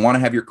published and you want to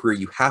have your career,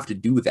 you have to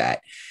do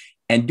that.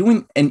 And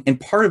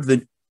part of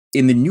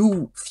in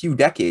the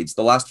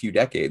last few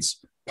decades,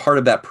 part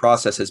of that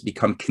process has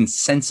become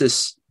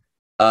consensus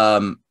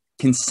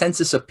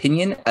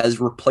opinion as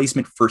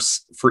replacement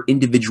for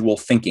individual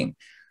thinking.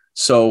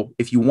 So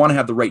if you want to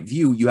have the right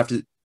view, you have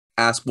to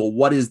ask, well,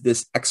 what is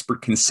this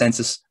expert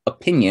consensus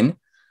opinion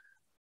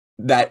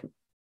that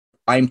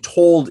I'm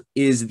told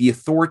is the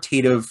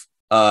authoritative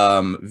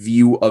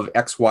view of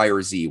X, Y,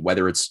 or Z,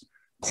 whether it's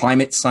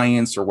climate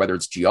science or whether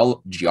it's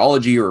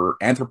geology or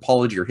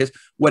anthropology or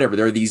whatever.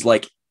 There are these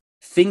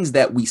things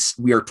that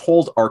we are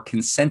told are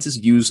consensus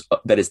views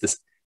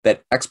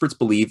that experts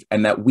believe,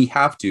 and that we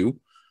have to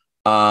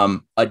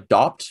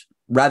adopt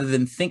rather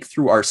than think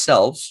through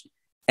ourselves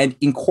and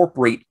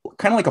incorporate,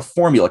 kind of like a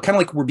formula, kind of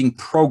like we're being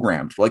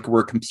programmed, like we're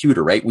a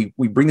computer, right?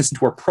 We bring this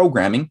into our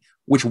programming,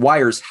 which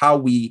wires how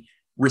we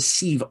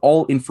receive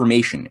all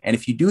information. And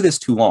if you do this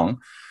too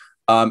long,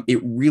 it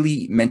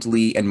really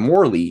mentally and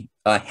morally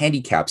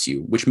handicaps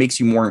you, which makes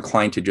you more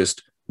inclined to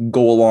just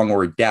go along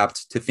or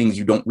adapt to things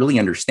you don't really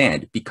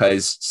understand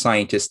because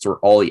scientists or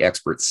all the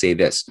experts say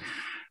this.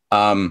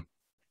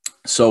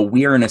 So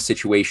we are in a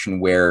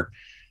situation where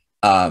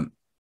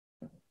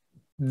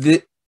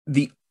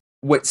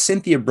what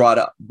Cynthia brought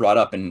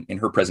up in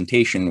her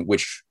presentation,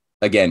 which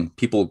again,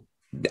 people,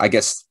 I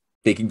guess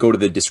they could go to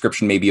the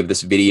description maybe of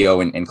this video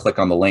and click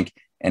on the link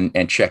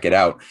and check it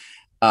out.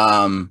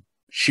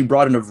 She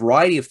brought in a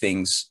variety of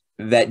things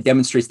that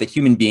demonstrates that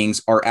human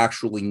beings are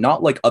actually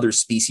not like other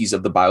species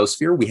of the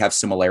biosphere. We have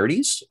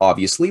similarities,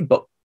 obviously,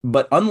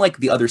 but unlike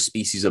the other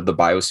species of the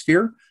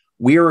biosphere,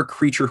 we are a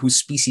creature whose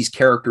species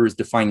character is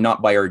defined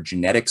not by our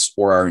genetics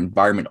or our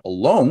environment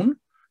alone.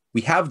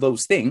 We have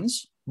those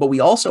things, but we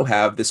also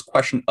have this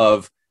question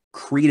of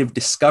creative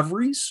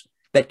discoveries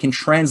that can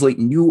translate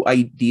new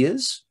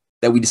ideas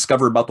that we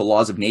discover about the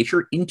laws of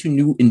nature into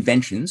new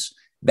inventions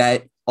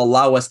that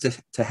allow us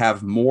to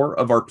have more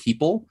of our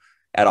people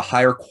at a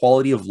higher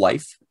quality of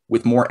life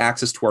with more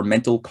access to our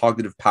mental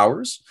cognitive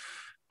powers.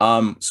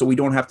 So we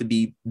don't have to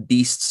be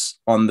beasts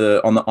on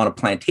a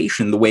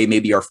plantation the way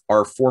maybe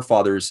our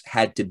forefathers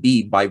had to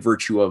be by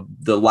virtue of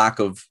the lack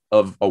of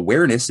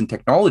awareness and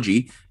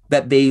technology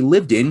that they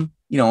lived in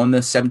the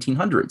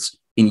 1700s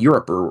in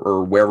Europe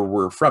or wherever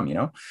we're from,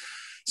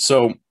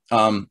 So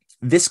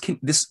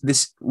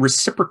this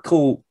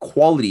reciprocal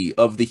quality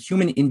of the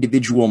human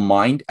individual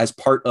mind as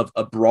part of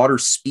a broader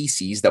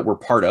species that we're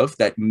part of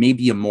that may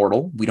be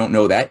immortal. We don't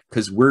know that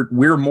because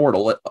we're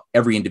mortal,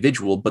 every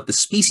individual, but the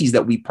species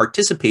that we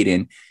participate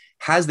in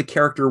has the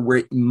character where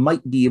it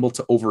might be able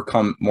to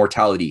overcome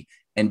mortality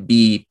and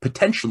be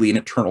potentially an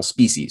eternal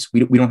species. We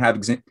don't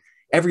have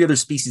every other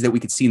species that we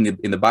could see in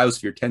the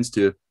biosphere tends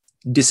to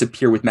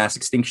disappear with mass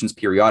extinctions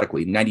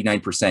periodically.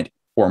 99%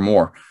 or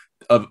more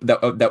of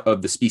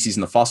the species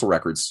in the fossil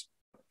records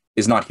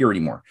is not here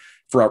anymore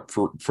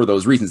for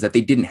those reasons, that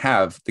they didn't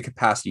have the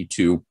capacity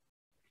to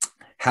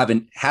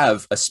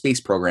have a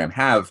space program,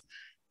 have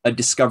a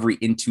discovery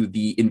into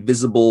the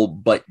invisible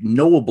but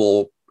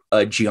knowable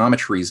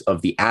geometries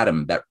of the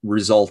atom that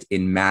result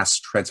in mass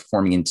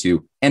transforming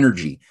into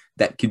energy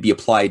that could be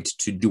applied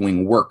to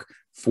doing work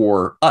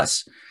for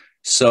us.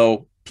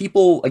 So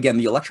people, again,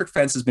 the electric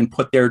fence has been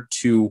put there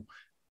to,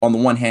 on the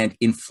one hand,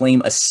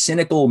 inflame a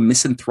cynical,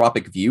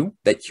 misanthropic view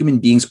that human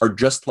beings are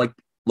just like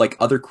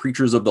other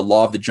creatures of the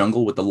law of the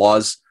jungle, with the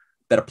laws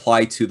that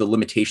apply to the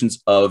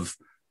limitations of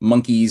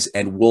monkeys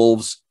and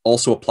wolves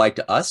also apply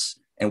to us.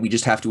 And we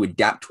just have to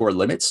adapt to our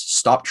limits,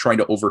 stop trying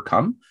to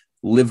overcome,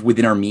 live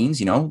within our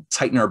means,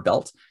 tighten our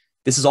belt.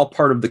 This is all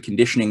part of the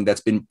conditioning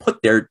that's been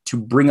put there to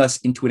bring us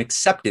into an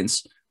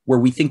acceptance where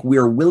we think we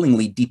are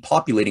willingly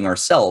depopulating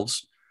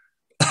ourselves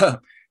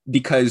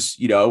because,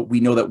 we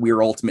know that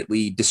we're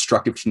ultimately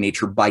destructive to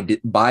nature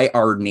by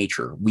our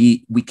nature.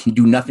 We can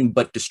do nothing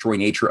but destroy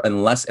nature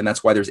and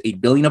that's why there's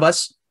 8 billion of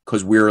us,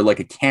 because we're like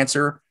a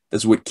cancer.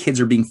 That's what kids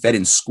are being fed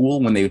in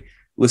school when they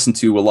listen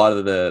to a lot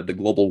of the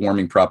global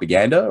warming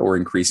propaganda, or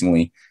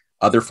increasingly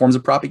other forms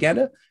of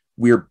propaganda.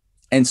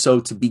 And so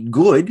to be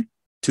good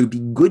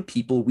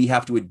people, we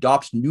have to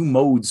adopt new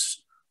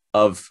modes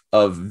of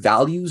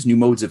values, new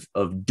modes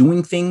of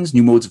doing things,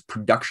 new modes of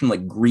production,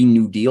 like Green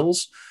New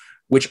Deals,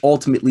 which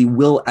ultimately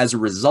will, as a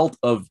result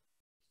of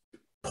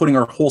putting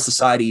our whole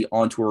society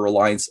onto a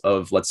reliance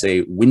of, let's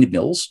say,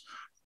 windmills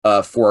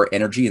for our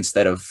energy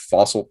instead of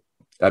fossil,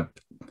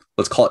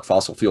 let's call it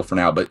fossil fuel for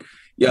now, but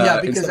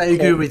yeah, because I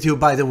agree with you.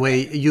 By the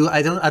way,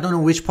 I don't know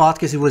which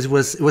podcast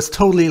it was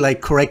totally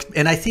like correct,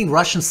 and I think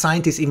Russian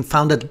scientists even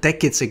found that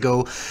decades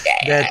ago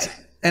that.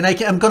 And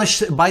I'm gonna.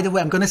 By the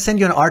way, I'm gonna send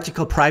you an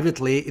article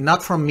privately,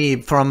 not from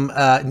me, from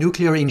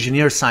nuclear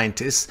engineer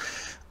scientists,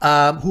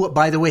 who,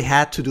 by the way,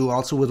 had to do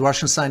also with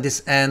Russian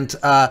scientists, and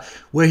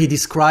where he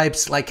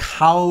describes like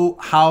how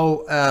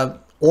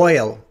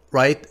oil,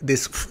 right,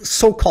 this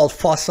so-called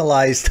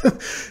fossilized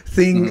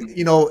thing,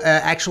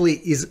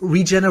 actually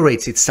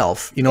regenerates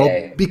itself,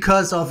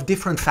 because of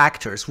different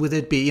factors, with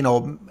it be,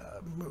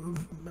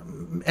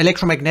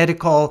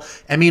 electromagnetical,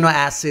 amino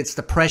acids,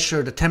 the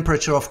pressure, the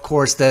temperature, of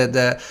course,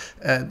 the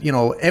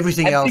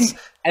everything else.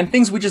 And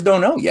things we just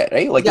don't know yet,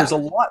 eh? Like there's a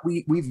lot,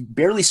 we've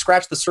barely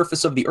scratched the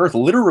surface of the earth,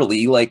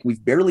 literally, like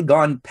we've barely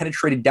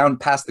penetrated down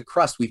past the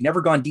crust. We've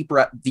never gone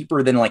deeper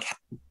than like,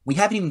 we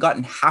haven't even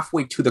gotten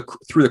halfway through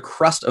the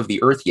crust of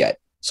the earth yet.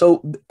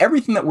 So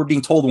everything that we're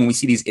being told when we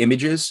see these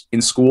images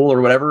in school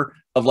or whatever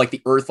of like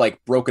the earth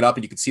like broken up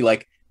and you can see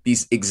like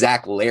these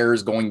exact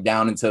layers going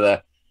down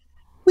into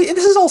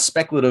this is all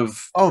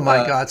speculative. Oh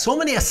my God, so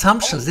many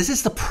assumptions. This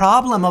is the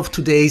problem of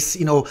today's,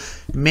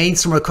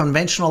 mainstream or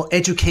conventional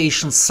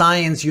education,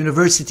 science,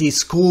 university,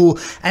 school.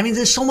 I mean,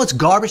 there's so much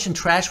garbage and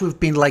trash we've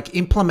been like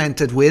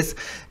implemented with,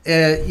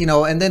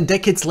 and then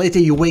decades later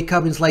you wake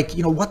up and it's like,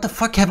 what the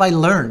fuck have I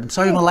learned?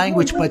 Sorry my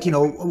language, but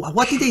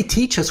what did they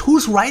teach us?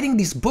 Who's writing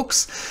these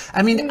books?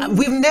 I mean,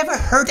 we've never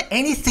heard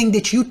anything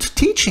that you're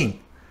teaching.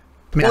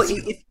 Well,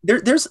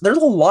 there's a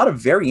lot of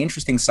very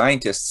interesting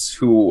scientists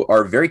who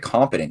are very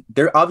competent.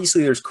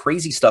 There's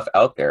crazy stuff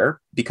out there,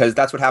 because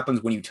that's what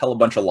happens when you tell a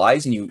bunch of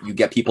lies and you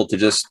get people to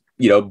just,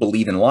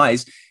 believe in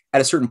lies.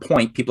 At a certain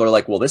point, people are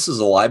like, well, this is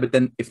a lie. But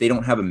then if they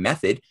don't have a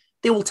method,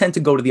 they will tend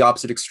to go to the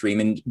opposite extreme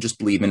and just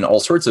believe in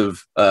all sorts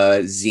of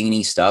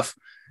zany stuff,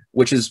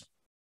 which is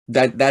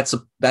that's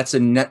a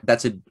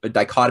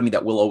dichotomy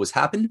that will always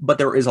happen. But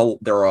there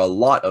are a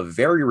lot of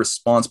very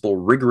responsible,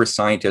 rigorous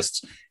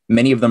scientists.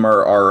 Many of them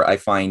are I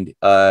find,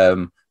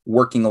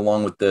 working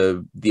along with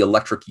the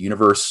Electric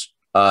Universe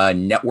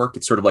network.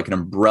 It's sort of like a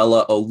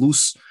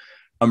loose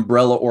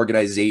umbrella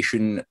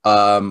organization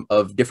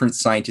of different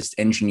scientists,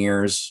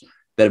 engineers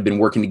that have been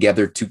working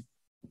together to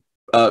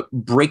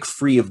break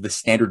free of the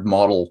standard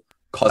model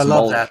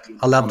cosmology.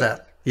 I love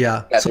that.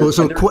 Yeah. So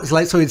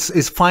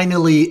it's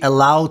finally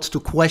allowed to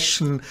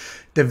question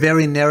the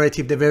very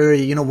narrative, the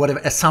very, whatever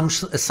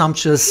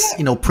assumptions,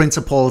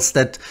 principles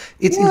that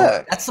it's,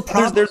 that's the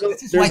problem.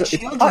 This is why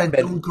children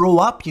don't grow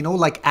up,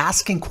 like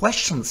asking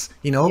questions,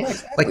 Yeah,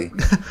 exactly.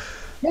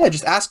 Like,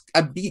 just ask,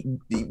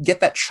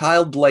 get that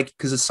childlike,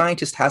 because a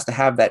scientist has to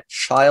have that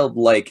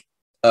childlike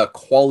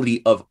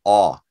quality of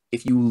awe.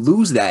 If you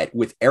lose that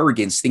with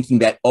arrogance, thinking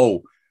that,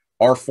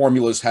 our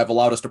formulas have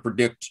allowed us to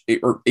predict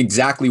or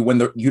exactly when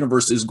the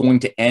universe is going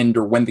to end,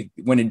 or when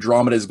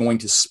Andromeda is going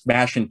to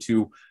smash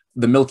into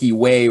the Milky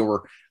Way,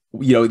 or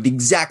the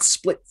exact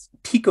split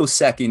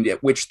picosecond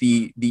at which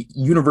the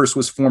universe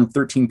was formed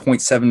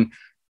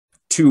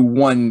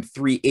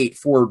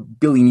 13.72138.4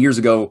 billion years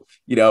ago.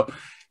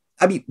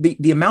 I mean,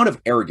 the amount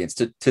of arrogance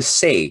to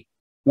say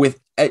with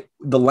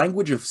the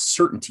language of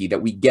certainty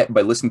that we get by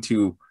listening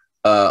to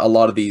a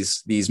lot of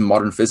these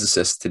modern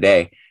physicists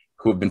today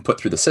who have been put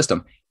through the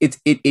system,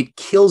 it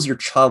kills your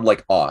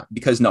childlike awe.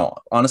 Because no,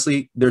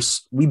 honestly,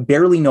 we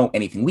barely know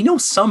anything. We know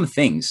some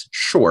things,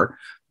 sure,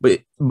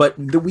 but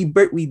we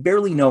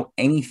barely know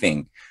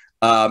anything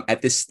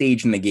at this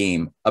stage in the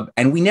game,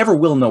 and we never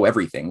will know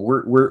everything.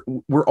 We're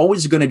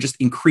always going to just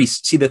increase.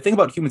 See, the thing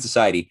about human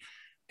society,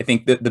 I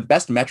think that the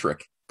best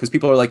metric, because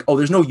people are like,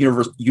 there's no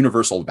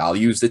universal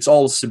values. It's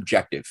all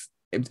subjective.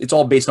 It's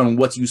all based on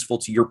what's useful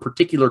to your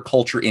particular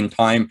culture in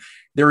time.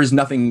 There is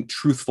nothing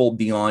truthful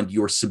beyond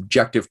your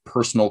subjective,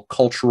 personal,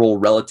 cultural,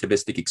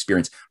 relativistic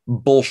experience.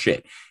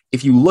 Bullshit.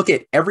 If you look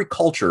at every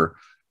culture,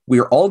 we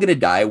are all going to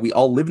die. We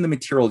all live in the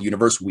material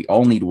universe. We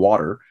all need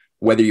water.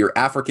 Whether you're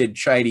African,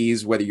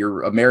 Chinese, whether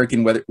you're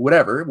American, whether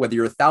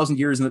you're 1,000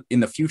 years in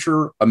the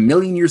future,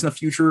 1,000,000 years in the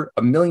future,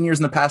 1,000,000 years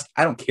in the past,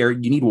 I don't care.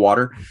 You need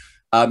water.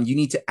 You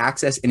need to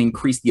access and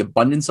increase the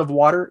abundance of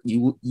water.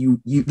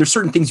 There's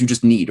certain things you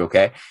just need.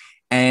 Okay.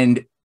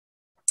 And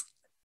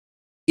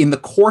in the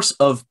course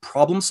of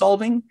problem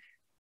solving,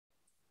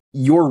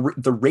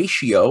 the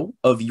ratio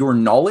of your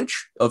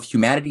knowledge, of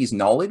humanity's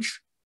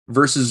knowledge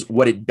versus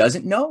what it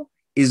doesn't know,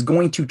 is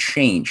going to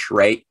change,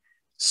 right?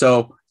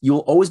 So You'll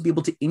always be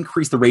able to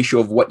increase the ratio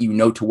of what you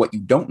know to what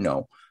you don't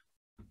know.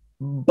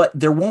 But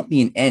there won't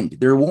be an end.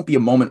 There won't be a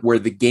moment where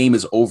the game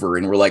is over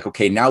and we're like,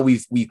 okay, now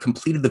we've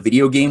completed the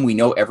video game. We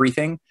know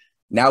everything.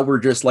 Now we're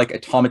just like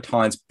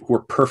automatons who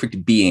are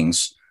perfect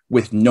beings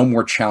with no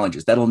more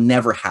challenges. That'll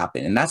never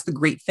happen. And that's the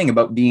great thing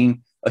about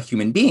being a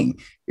human being,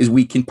 is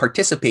we can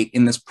participate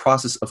in this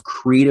process of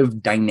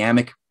creative,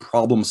 dynamic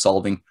problem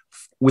solving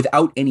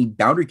without any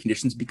boundary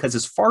conditions, because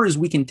as far as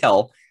we can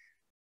tell,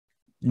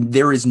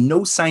 there is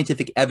no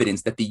scientific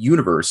evidence that the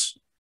universe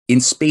in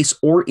space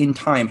or in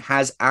time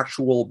has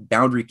actual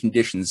boundary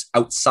conditions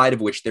outside of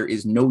which there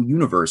is no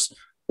universe,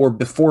 or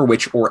before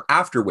which or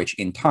after which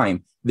in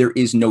time there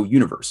is no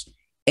universe.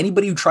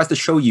 Anybody who tries to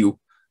show you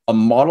a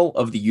model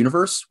of the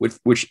universe,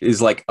 which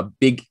is like a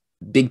big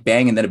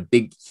bang and then a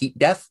big heat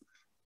death,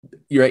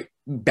 you're right,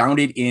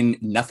 bounded in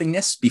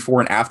nothingness before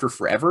and after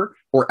forever,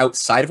 or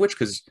outside of which,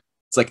 because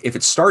it's like if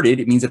it started,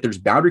 it means that there's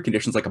boundary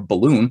conditions like a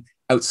balloon,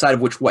 outside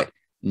of which what?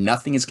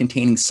 Nothing is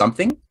containing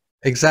something.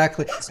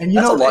 Exactly. And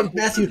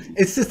Matthew,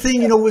 it's the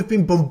thing, we've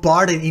been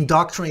bombarded,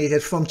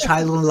 indoctrinated from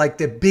childhood, like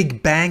the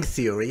Big Bang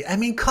Theory. I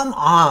mean, come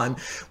on.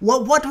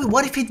 What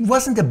if it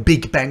wasn't a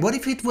Big Bang? What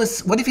if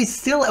it's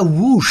still a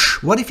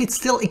whoosh? What if it's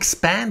still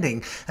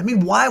expanding? I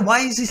mean, why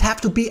does it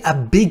have to be a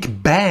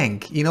Big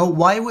Bang?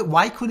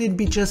 Why couldn't it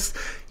be just,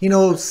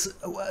 this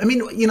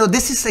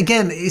is,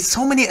 again, it's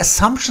so many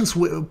assumptions,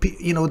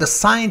 the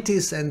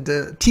scientists and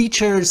the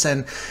teachers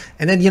and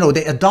then,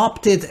 they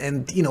adopt it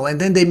and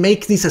then they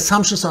make these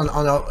assumptions on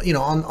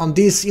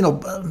these,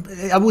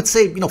 I would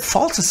say,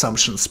 false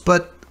assumptions,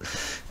 but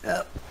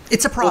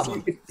it's a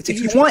problem. Well, if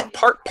you want,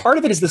 part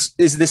of it is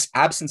this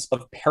absence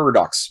of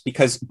paradox,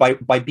 because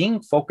by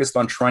being focused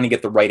on trying to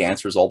get the right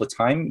answers all the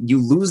time, you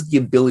lose the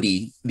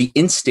ability, the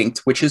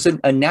instinct, which is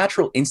a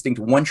natural instinct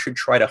one should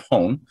try to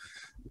hone,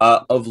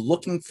 of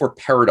looking for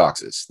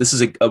paradoxes. This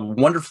is a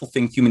wonderful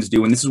thing humans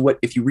do, and this is what,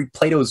 if you read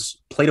Plato's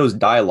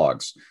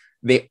dialogues,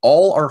 they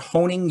all are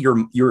honing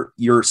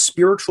your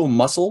spiritual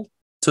muscle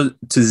to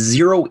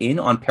zero in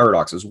on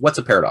paradoxes. What's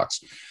a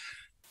paradox?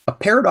 A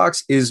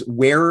paradox is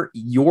where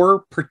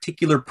your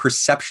particular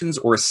perceptions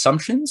or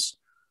assumptions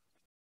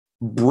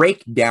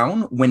break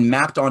down when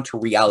mapped onto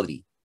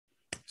reality.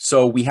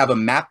 So we have a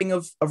mapping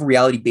of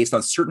reality based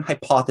on certain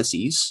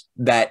hypotheses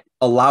that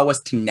allow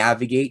us to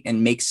navigate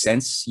and make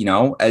sense,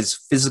 as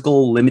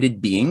physical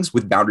limited beings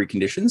with boundary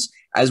conditions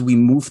as we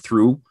move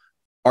through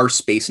our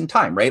space and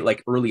time, right?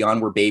 Like early on,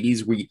 we're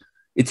babies.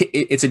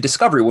 It's a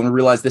discovery when we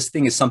realize this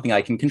thing is something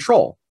I can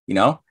control,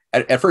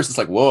 At first, it's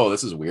like, whoa,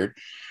 this is weird.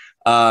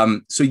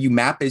 So you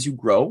map as you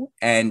grow,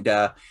 and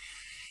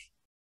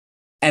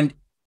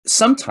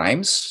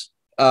sometimes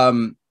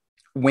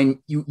when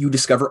you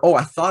discover, oh,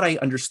 I thought I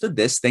understood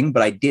this thing,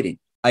 but I didn't.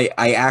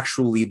 I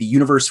actually, the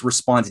universe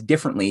responds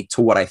differently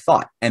to what I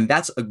thought. And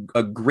that's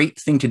a great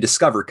thing to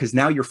discover, because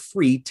now you're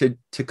free to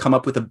come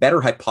up with a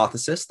better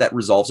hypothesis that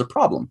resolves a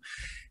problem.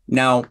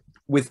 Now,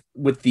 with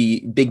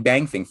the Big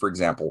Bang thing, for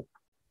example,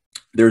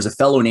 there's a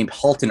fellow named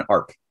Halton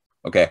Arp.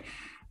 Okay.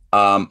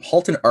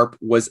 Halton Arp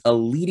was a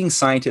leading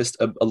scientist,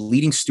 a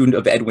leading student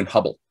of Edwin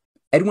Hubble.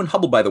 Edwin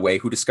Hubble, by the way,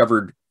 who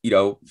discovered,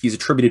 he's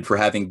attributed for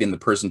having been the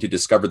person to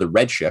discover the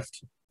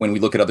redshift. When we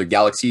look at other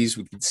galaxies,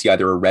 we can see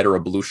either a red or a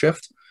blue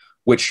shift,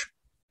 which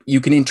you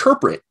can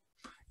interpret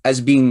as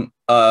being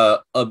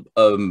an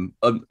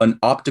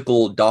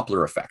optical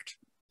Doppler effect.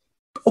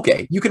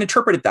 Okay, you can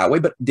interpret it that way,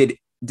 but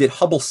did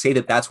Hubble say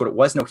that that's what it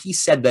was? No, he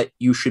said that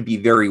you should be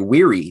very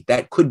wary.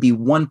 That could be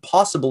one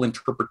possible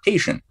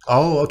interpretation.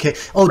 Oh, okay.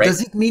 Oh, right?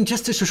 Does it mean,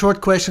 just as a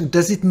short question,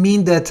 does it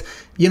mean that,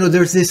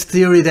 there's this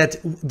theory that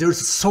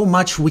there's so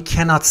much we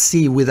cannot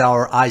see with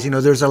our eyes?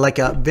 There's like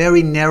a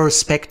very narrow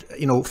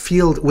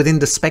field within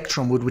the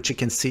spectrum with which you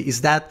can see.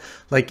 Is that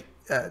like...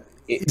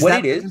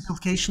 what it is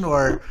implication,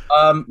 or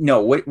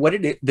no, what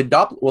it is, the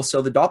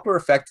Doppler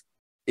effect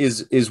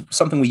is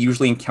something we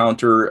usually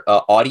encounter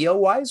audio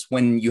wise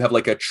when you have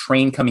like a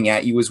train coming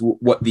at you, is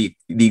what the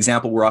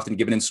example we're often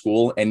given in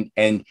school, and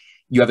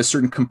you have a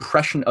certain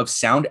compression of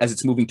sound as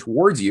it's moving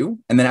towards you,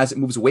 and then as it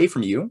moves away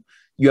from you,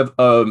 you have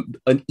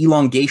an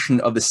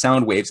elongation of the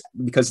sound waves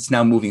because it's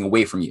now moving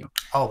away from you.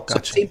 Oh, gotcha. So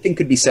the same thing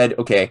could be said.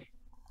 Okay,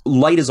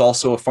 light is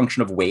also a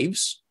function of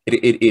waves.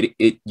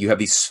 You have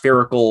these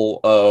spherical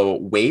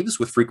waves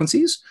with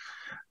frequencies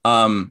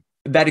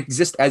that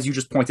exist, as you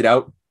just pointed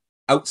out,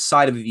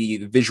 outside of the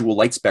visual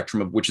light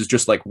spectrum, of which is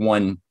just like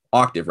one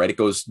octave, right? It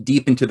goes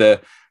deep into the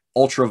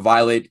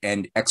ultraviolet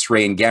and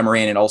X-ray and gamma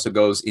ray, and it also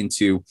goes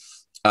into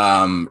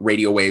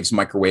radio waves,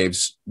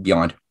 microwaves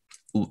beyond,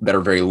 that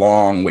are very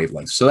long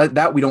wavelengths. So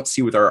that we don't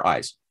see with our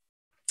eyes.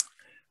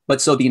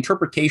 But so the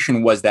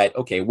interpretation was that,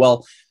 okay,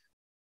 well,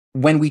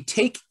 when we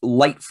take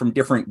light from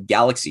different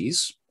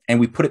galaxies and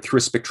we put it through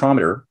a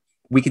spectrometer,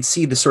 we could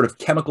see the sort of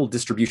chemical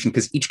distribution,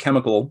 because each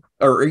chemical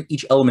or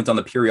each element on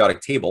the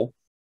periodic table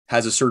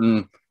has a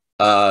certain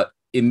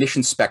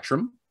emission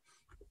spectrum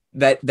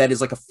that is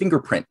like a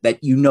fingerprint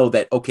that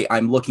that, okay,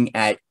 I'm looking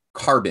at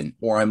carbon,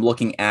 or I'm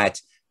looking at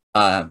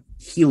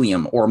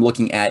helium, or I'm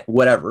looking at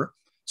whatever.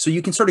 So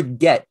you can sort of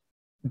get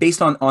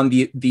based on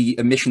the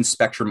emission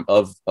spectrum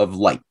of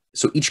light.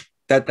 So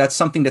that's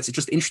something that's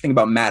just interesting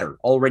about matter.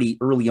 Already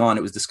early on,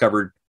 it was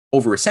discovered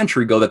over a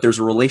century ago that there's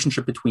a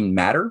relationship between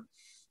matter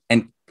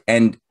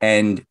and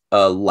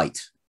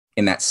light.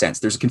 In that sense,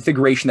 there's a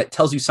configuration that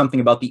tells you something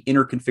about the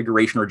inner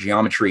configuration or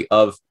geometry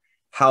of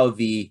how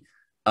the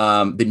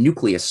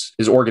nucleus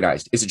is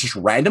organized. Is it just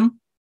random,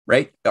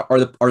 right? Are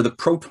the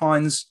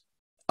protons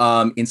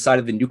inside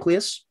of the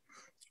nucleus,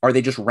 are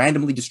they just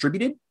randomly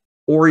distributed,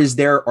 or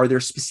are there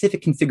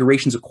specific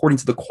configurations according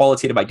to the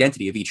qualitative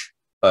identity of each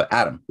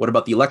atom? What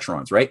about the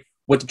electrons, right?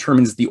 What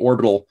determines the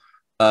orbital,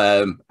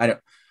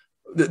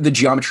 the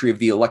geometry of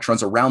the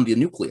electrons around the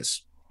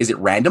nucleus? Is it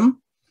random?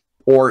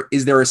 Or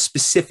is there a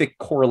specific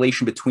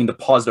correlation between the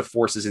positive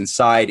forces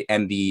inside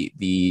and the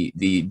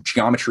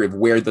geometry of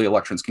where the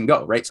electrons can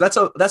go, right?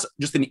 So that's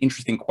just an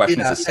interesting question.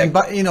 Yeah. And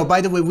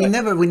by the way, we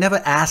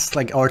never asked,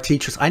 like, our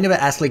teachers. I never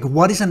asked, like,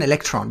 what is an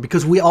electron?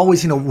 Because we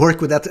always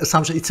work with that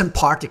assumption. It's a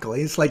particle.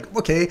 It's like,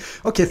 okay,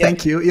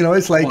 thank you.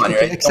 It's like,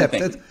 okay, right?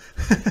 Accepted.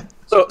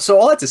 So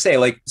all that to say,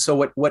 like,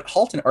 so what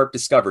Halt and Arp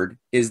discovered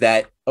is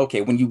that, okay,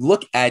 when you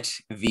look at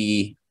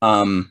the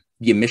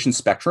emission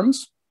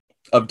spectrums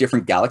of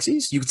different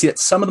galaxies, you can see that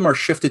some of them are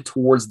shifted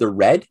towards the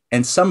red,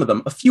 and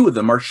a few of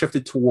them are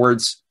shifted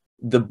towards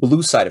the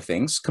blue side of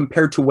things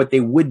compared to what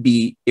they would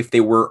be if they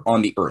were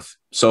on the Earth.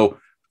 So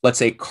let's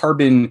say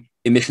carbon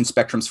emission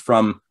spectrums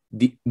from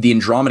the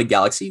Andromeda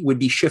galaxy would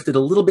be shifted a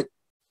little bit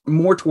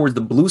more towards the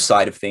blue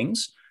side of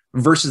things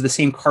versus the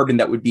same carbon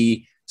that would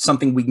be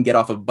something we can get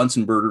off of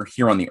Bunsen burner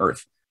here on the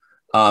Earth.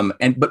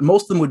 But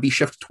most of them would be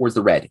shifted towards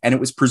the red. And it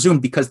was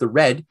presumed because the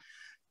red,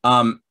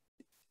 the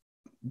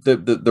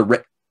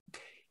red,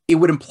 it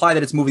would imply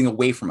that it's moving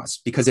away from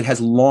us because it has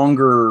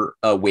longer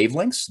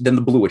wavelengths than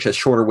the blue, which has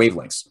shorter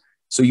wavelengths.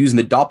 So using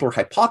the Doppler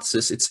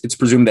hypothesis, it's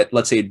presumed that,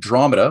 let's say,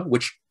 Andromeda,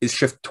 which is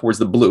shifted towards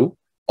the blue,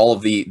 all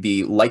of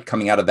the light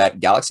coming out of that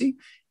galaxy,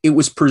 it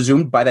was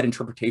presumed by that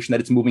interpretation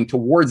that it's moving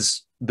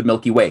towards the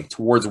Milky Way,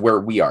 towards where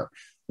we are.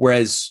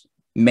 Whereas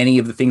many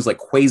of the things like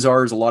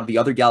quasars, a lot of the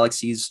other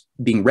galaxies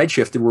being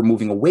redshifted were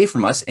moving away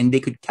from us, and they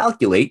could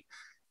calculate,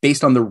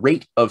 based on the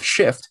rate of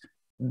shift,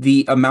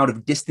 the amount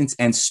of distance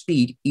and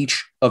speed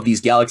each of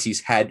these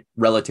galaxies had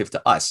relative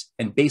to us.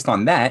 And based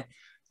on that,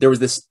 there was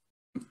this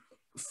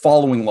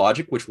following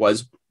logic, which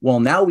was, well,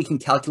 now we can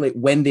calculate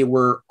when they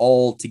were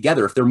all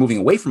together. If they're moving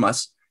away from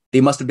us, they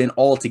must have been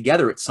all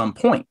together at some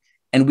point.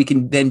 And we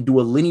can then do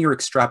a linear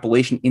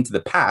extrapolation into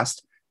the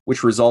past,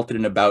 which resulted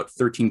in about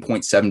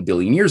 13.7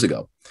 billion years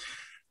ago.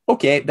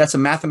 Okay, that's a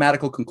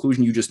mathematical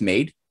conclusion you just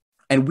made.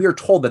 And we are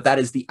told that that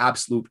is the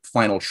absolute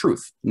final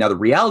truth. Now, the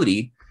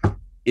reality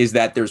is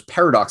that there's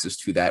paradoxes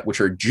to that, which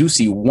are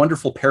juicy,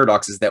 wonderful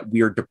paradoxes that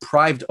we are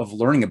deprived of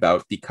learning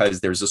about because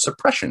there's a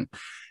suppression.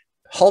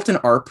 Halt and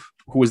Arp,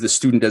 who was the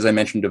student, as I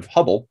mentioned, of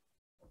Hubble,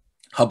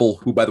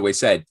 who, by the way,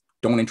 said,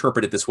 don't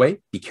interpret it this way,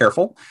 be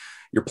careful,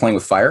 you're playing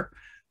with fire.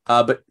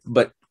 But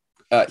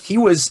he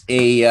was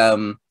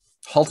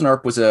Halt and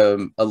Arp was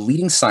a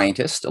leading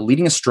scientist, a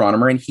leading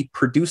astronomer, and he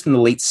produced in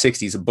the late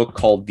 60s a book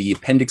called The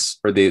Appendix,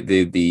 or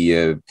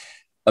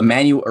a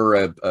manual, or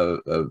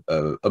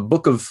a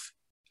book of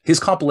his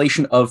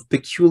compilation of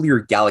peculiar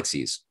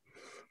galaxies.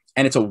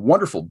 And it's a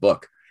wonderful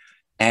book.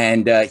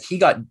 And he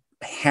got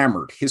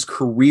hammered. His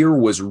career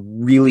was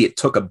really, it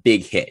took a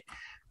big hit.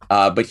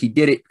 But he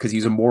did it because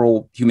he's a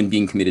moral human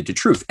being committed to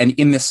truth. And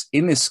in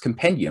this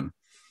compendium,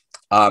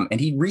 and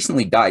he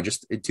recently died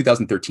just in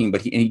 2013, but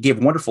he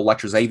gave wonderful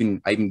lectures. I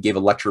even gave a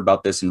lecture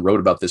about this and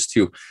wrote about this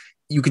too.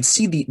 You could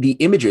see the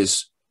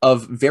images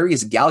of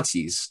various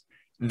galaxies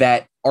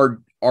that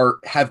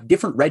have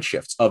different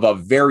redshifts of a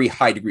very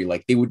high degree.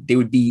 Like they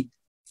would be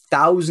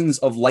thousands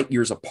of light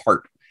years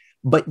apart,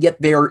 but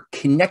yet they are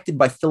connected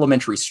by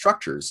filamentary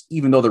structures,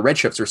 even though the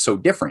redshifts are so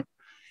different.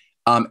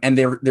 And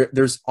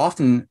there's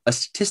often a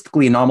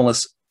statistically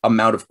anomalous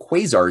amount of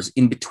quasars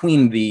in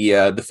between the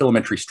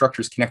filamentary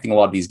structures connecting a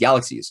lot of these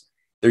galaxies.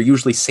 They're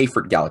usually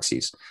Seyfert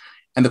galaxies.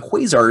 And the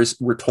quasars,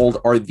 we're told,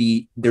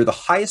 they're the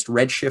highest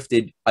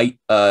redshifted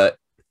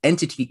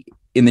entity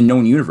in the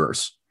known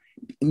universe,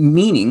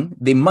 meaning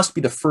they must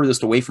be the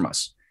furthest away from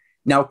us.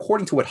 Now,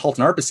 according to what Halt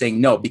and Arp is saying,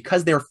 no,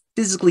 because they're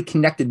physically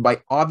connected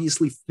by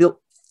obviously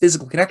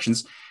physical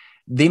connections,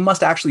 they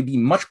must actually be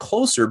much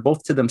closer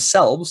both to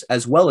themselves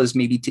as well as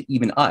maybe to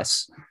even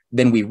us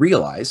than we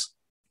realize.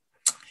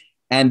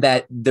 And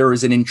that there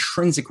is an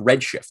intrinsic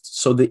redshift.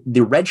 So the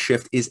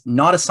redshift is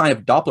not a sign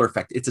of Doppler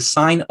effect. It's a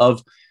sign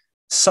of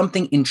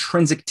something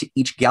intrinsic to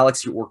each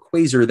galaxy or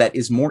quasar that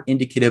is more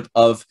indicative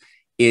of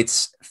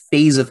its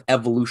phase of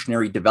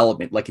evolutionary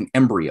development, like an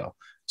embryo.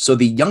 So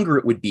the younger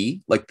it would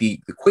be, like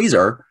the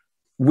quasar,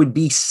 would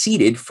be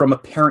seeded from a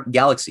parent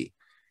galaxy.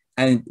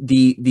 And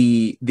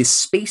the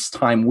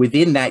space-time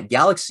within that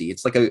galaxy,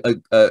 it's like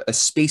a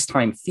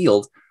space-time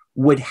field,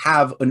 would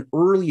have an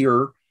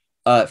earlier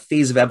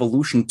phase of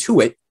evolution to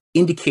it,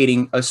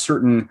 indicating a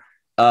certain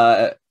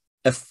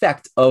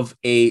effect of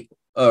a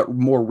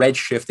more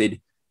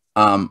redshifted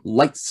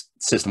light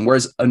system,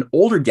 whereas an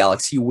older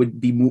galaxy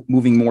would be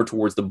moving more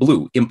towards the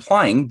blue,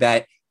 implying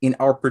that in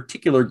our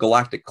particular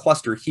galactic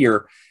cluster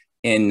here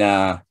in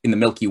the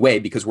Milky Way,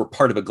 because we're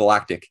part of a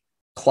galactic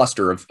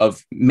cluster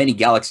of many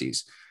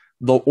galaxies,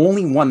 the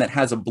only one that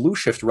has a blue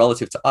shift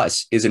relative to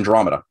us is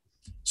Andromeda.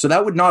 So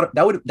that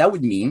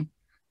would mean,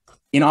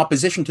 in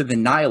opposition to the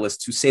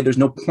nihilists who say there's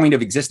no point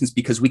of existence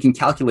because we can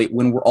calculate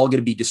when we're all going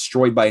to be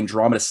destroyed by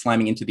Andromeda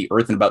slamming into the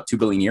Earth in about 2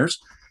 billion years.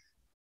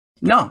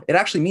 No, it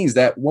actually means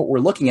that what we're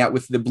looking at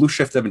with the blue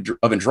shift of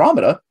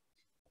Andromeda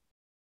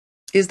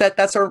is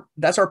that's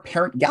our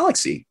parent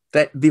galaxy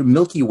that the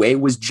Milky Way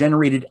was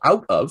generated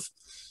out of,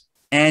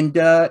 and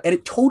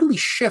it totally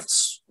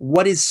shifts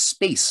what is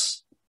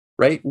space,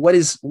 right? What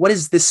is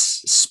this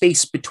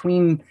space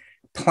between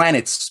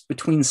planets,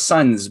 between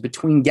suns,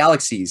 between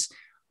galaxies?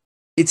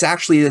 It's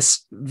actually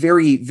this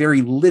very,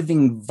 very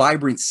living,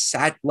 vibrant,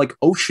 like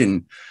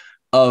ocean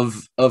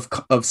of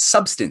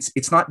substance.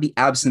 It's not the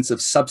absence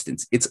of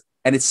substance. It's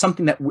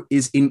something that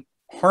is in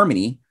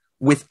harmony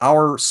with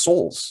our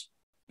souls,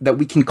 that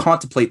we can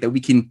contemplate, that we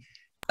can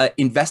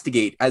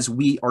investigate as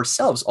we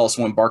ourselves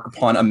also embark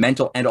upon a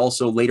mental and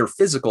also later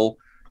physical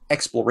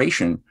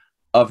exploration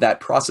of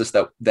that process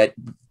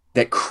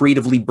that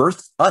creatively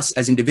birthed us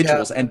as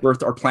individuals, and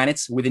birthed our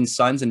planets within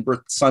suns, and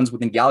birthed suns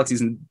within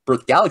galaxies, and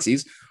birthed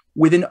galaxies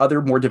within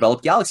other more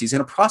developed galaxies,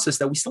 in a process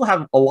that we still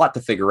have a lot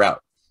to figure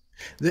out.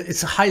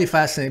 It's highly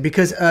fascinating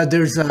because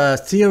there's a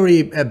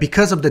theory,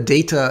 because of the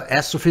data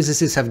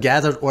astrophysicists have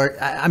gathered, or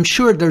I'm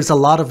sure there's a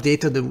lot of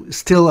data that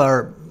still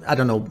are, I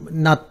don't know,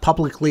 not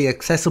publicly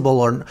accessible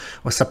or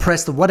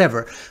suppressed or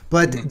whatever.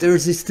 But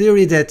there's this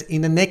theory that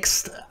in the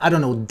next, I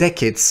don't know,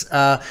 decades,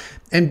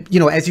 and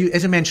as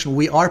you mentioned,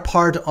 we are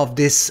part of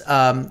this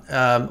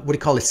what do you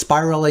call it,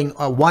 spiraling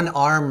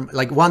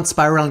one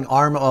spiraling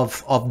arm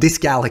of this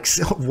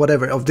galaxy,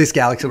 of this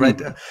galaxy, right?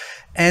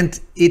 And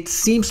it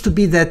seems to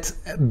be that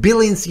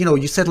billions,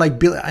 you said like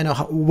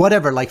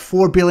whatever, like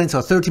 4 billion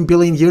or 13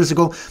 billion years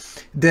ago,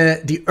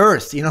 the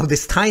Earth,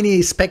 this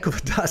tiny speck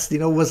of dust,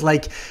 was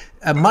like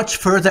much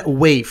further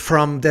away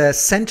from the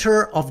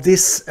center of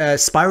this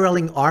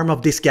spiraling arm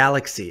of this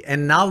galaxy.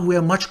 And now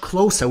we're much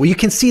closer. Well, you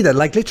can see that,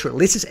 like literally,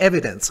 this is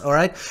evidence, all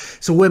right?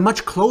 So we're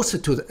much closer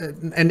to,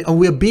 and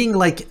we're being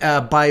like,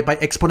 by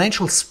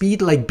exponential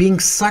speed, like being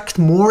sucked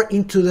more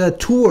into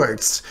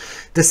towards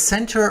the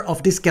center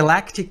of this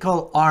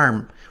galactical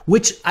arm,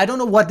 which I don't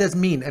know what does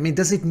mean. I mean,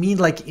 does it mean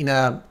like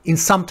in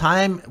some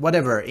time,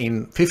 whatever,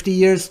 in 50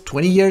 years,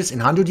 20 years, in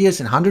 100 years,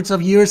 in hundreds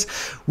of years,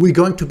 we're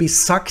going to be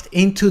sucked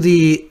into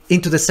the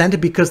center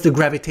because the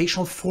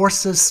gravitational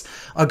forces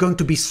are going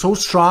to be so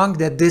strong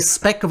that this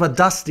speck of a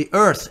dust, the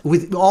Earth,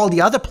 with all the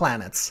other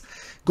planets,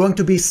 going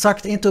to be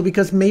sucked into,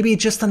 because maybe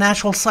it's just a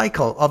natural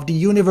cycle of the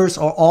universe,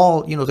 or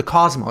all, the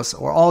cosmos,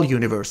 or all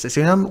universes.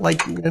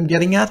 Like what I'm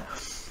getting at?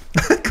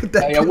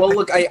 Yeah, well,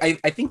 look, I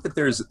think that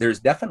there's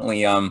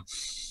definitely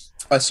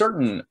a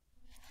certain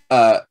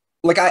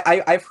like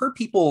I've heard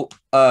people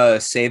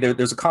say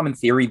there's a common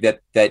theory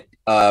that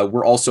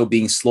we're also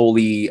being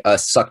slowly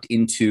sucked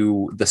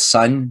into the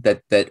sun,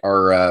 that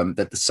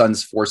the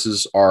sun's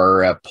forces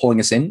are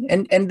pulling us in,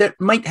 and that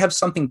might have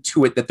something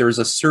to it, that there's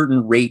a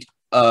certain rate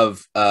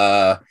of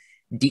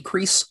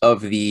decrease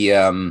of the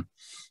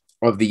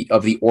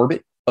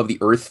orbit of the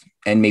Earth,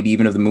 and maybe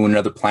even of the moon and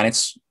other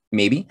planets,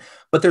 maybe.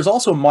 But there's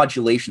also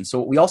modulation. So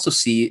what we also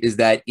see is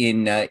that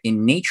in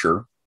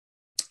nature,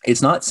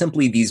 it's not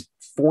simply these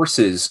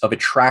forces of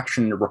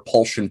attraction and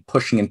repulsion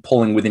pushing and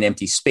pulling within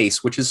empty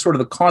space, which is sort of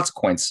the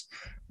consequence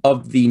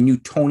of the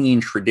Newtonian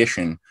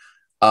tradition,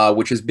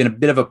 which has been a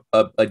bit of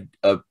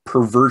a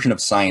perversion of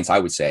science, I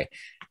would say,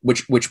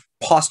 which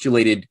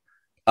postulated,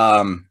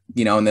 in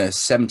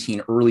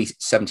the early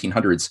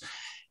 1700s,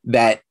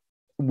 that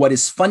what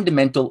is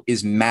fundamental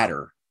is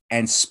matter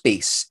and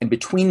space, and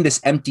between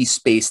this empty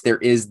space there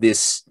is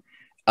this.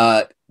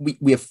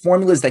 We have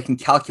formulas that can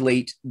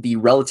calculate the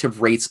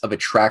relative rates of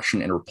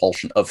attraction and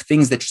repulsion of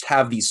things that just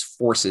have these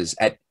forces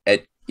at.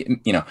 But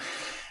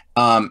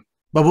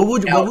what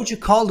would you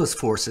call those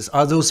forces?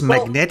 Are those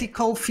magnetic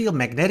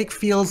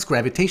fields,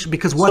 gravitation?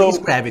 Because what is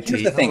gravity?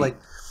 Here's the thing.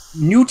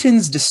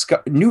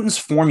 Newton's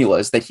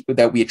formulas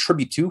that we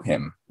attribute to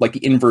him, like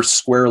the inverse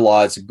square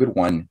law is a good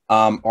one,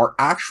 are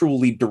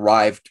actually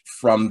derived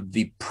from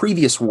the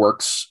previous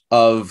works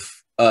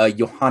of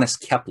Johannes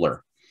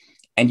Kepler.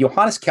 And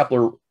Johannes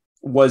Kepler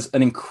was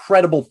an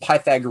incredible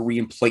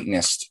Pythagorean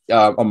Platonist,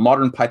 a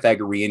modern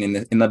Pythagorean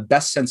in the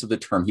best sense of the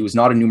term. He was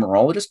not a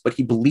numerologist, but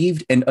he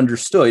believed and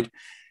understood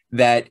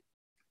that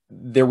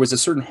there was a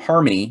certain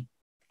harmony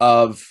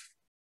of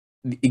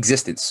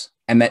existence,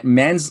 and that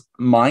man's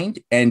mind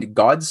and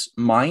God's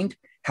mind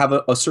have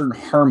a certain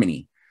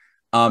harmony.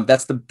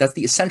 That's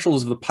the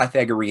essentials of the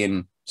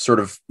Pythagorean sort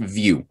of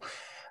view.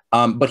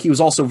 But he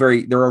was also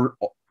there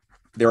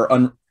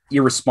are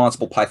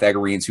irresponsible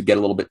Pythagoreans who get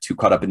a little bit too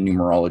caught up in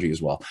numerology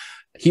as well.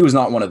 He was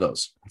not one of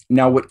those.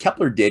 Now, what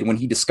Kepler did when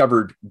he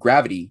discovered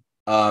gravity,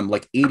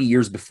 like 80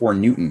 years before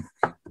Newton,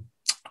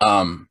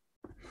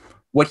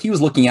 what he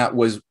was looking at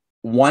was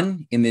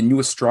one, in the New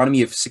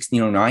Astronomy of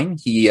 1609,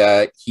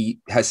 he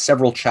has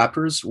several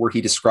chapters where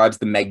he describes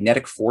the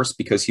magnetic force,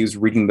 because he was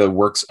reading the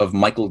works of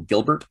Michael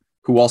Gilbert,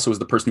 who also is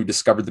the person who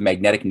discovered the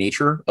magnetic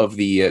nature of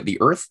the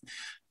Earth,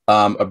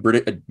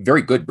 a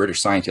very good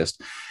British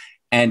scientist.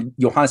 And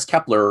Johannes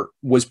Kepler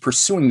was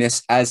pursuing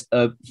this as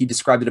he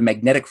described it, a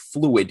magnetic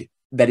fluid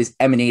that is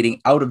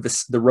emanating out of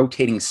the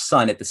rotating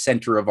sun at the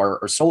center of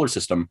our solar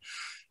system.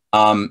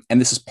 And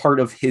this is part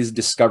of his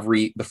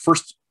discovery. The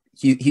first,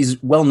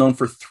 he's well known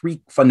for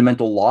three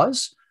fundamental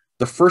laws.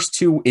 The first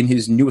two in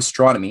his New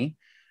Astronomy,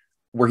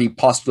 where he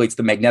postulates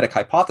the magnetic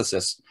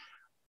hypothesis,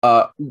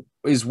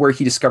 is where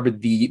he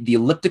discovered the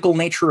elliptical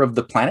nature of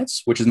the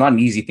planets, which is not an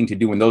easy thing to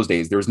do in those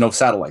days. There was no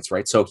satellites,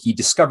 right? So he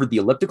discovered the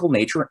elliptical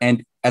nature,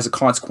 and as a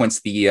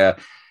consequence, the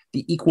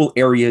equal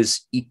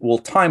areas, equal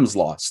times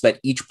law, so that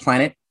each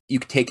planet, you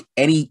could take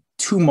any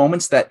two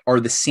moments that are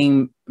the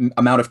same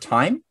amount of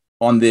time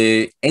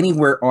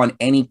anywhere on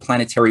any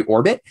planetary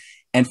orbit,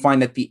 and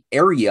find that the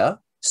area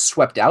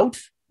swept out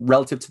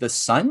relative to the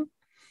sun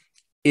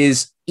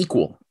is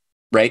equal,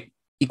 right?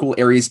 Equal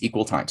areas,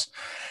 equal times.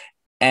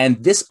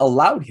 And this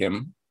allowed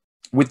him,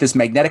 with this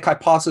magnetic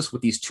hypothesis,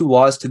 with these two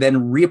laws, to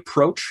then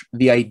reapproach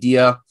the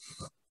idea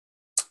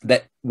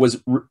that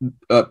was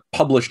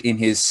published in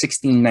his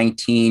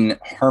 1619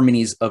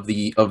 Harmonies of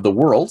the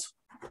World,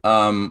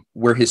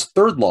 where his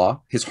third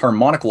law, his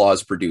harmonic law,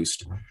 is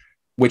produced,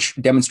 which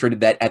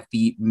demonstrated that at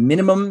the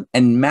minimum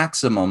and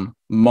maximum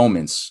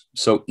moments,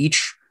 so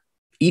each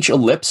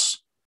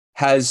ellipse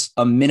has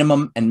a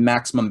minimum and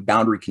maximum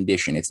boundary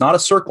condition. It's not a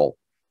circle.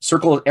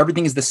 Circle,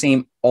 everything is the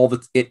same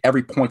at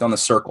every point on the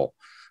circle,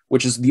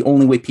 which is the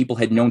only way people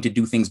had known to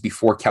do things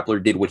before Kepler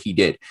did what he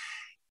did.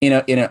 In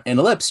an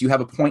ellipse, you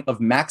have a point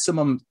of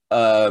maximum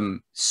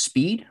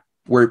speed,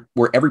 where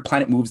every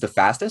planet moves the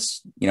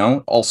fastest.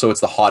 Also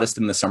it's the hottest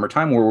in the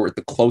summertime, where we're at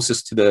the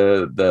closest to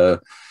the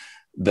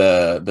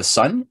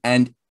sun,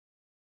 and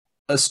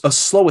a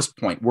slowest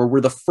point where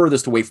we're the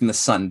furthest away from the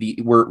sun.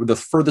 We're the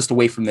furthest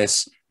away from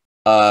this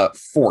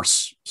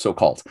force,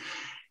 so-called.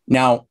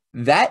 Now,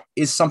 that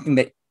is something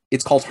that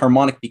it's called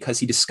harmonic, because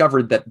he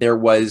discovered that there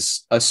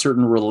was a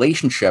certain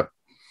relationship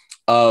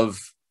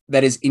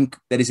that is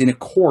in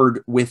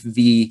accord with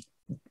the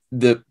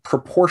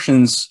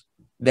proportions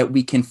that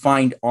we can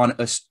find on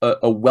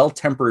a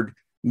well-tempered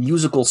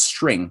musical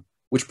string,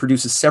 which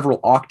produces several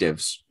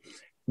octaves,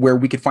 where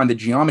we could find the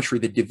geometry,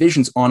 the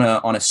divisions on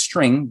a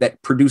string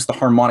that produce the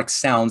harmonic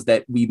sounds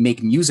that we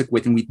make music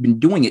with, and we've been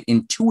doing it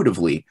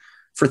intuitively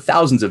for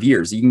thousands of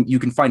years. You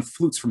can find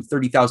flutes from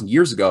 30,000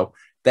 years ago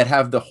that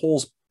have the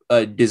holes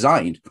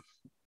designed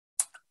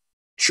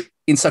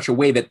in such a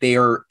way that they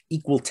are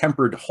equal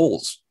tempered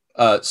holes.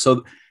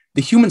 So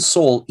the human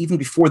soul, even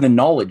before the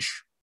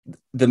knowledge,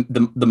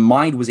 the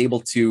mind was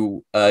able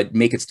to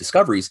make its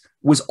discoveries,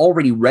 was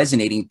already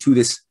resonating to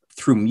this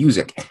through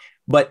music.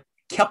 But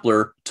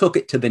Kepler took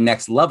it to the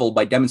next level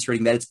by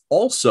demonstrating that it's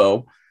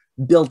also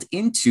built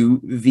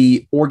into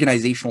the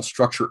organizational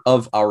structure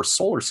of our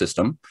solar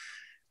system,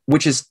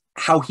 which is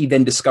how he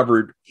then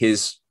discovered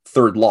his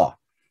third law.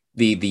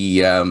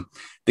 The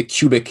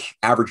cubic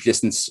average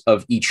distance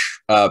of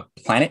each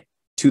planet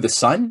to the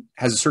sun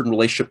has a certain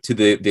relationship to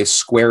the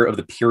square of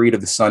the period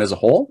of the sun as a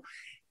whole.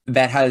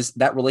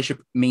 That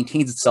relationship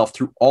maintains itself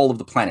through all of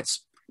the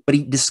planets. But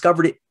he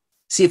discovered it.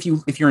 See, if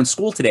you're in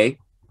school today,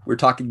 we're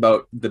talking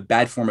about the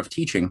bad form of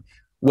teaching.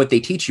 What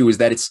they teach you is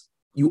that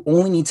you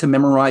only need to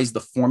memorize the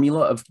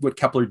formula of what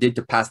Kepler did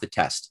to pass the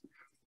test.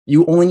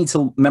 You only need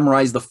to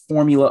memorize the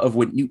formula of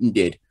what Newton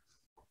did,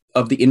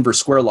 of the inverse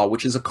square law,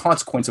 which is a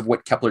consequence of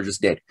what Kepler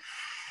just did.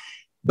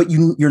 But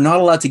you're not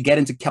allowed to get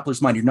into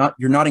Kepler's mind.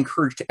 You're not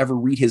encouraged to ever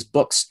read his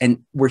books,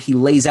 and where he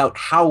lays out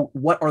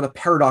what are the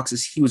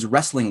paradoxes he was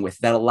wrestling with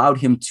that allowed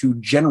him to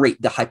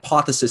generate the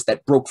hypothesis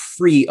that broke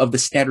free of the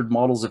standard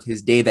models of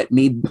his day, that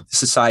made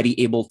society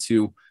able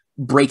to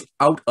break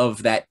out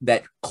of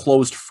that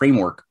closed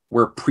framework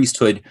where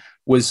priesthood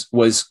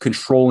was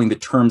controlling the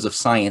terms of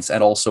science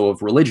and also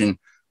of religion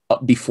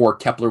before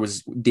Kepler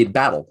did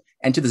battle.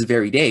 And to this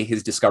very day,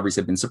 his discoveries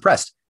have been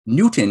suppressed.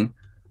 Newton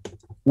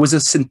was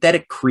a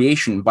synthetic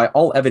creation, by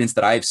all evidence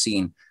that I have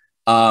seen,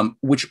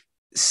 which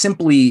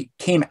simply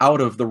came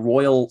out of the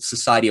Royal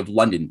Society of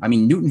London. I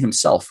mean, Newton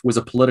himself was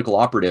a political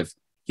operative.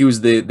 He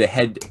was the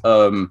head,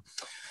 the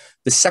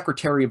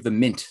secretary of the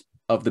Mint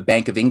of the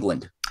Bank of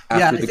England.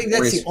 Yeah, I think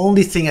that's the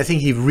only thing I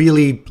think he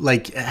really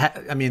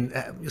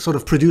sort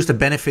of produced a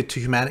benefit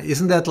to humanity.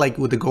 Isn't that like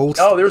with the gold?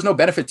 Oh, there was no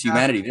benefit to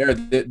humanity there.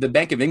 The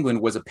Bank of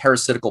England was a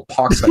parasitical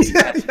pox.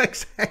 Yeah,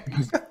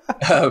 exactly.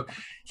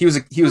 He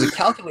was a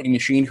calculating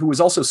machine who was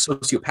also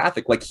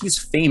sociopathic. Like, he's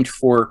famed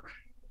for,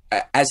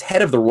 as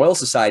head of the Royal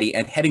Society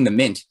and heading the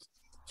Mint,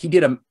 he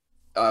did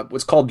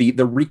what's called the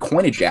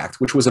Recoinage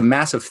Act, which was a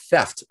massive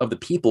theft of the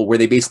people, where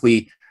they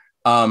basically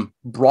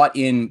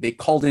they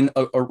called in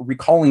a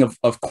recalling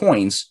of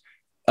coins,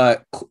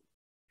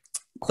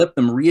 clipped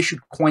them, reissued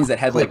coins that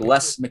had like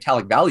less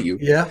metallic value.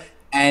 Yeah.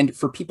 And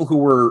for people who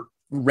were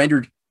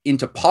rendered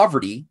into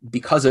poverty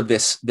because of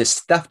this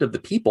theft of the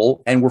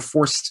people, and were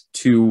forced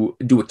to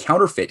do a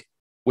counterfeit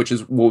which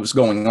is what was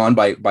going on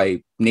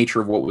by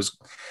nature of what was,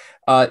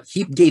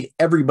 he gave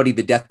everybody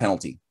the death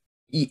penalty.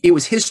 It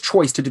was his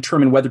choice to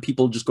determine whether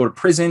people just go to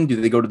prison, do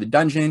they go to the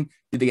dungeon,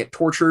 do they get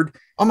tortured.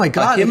 Oh my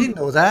God, I didn't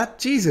know that.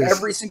 Jesus.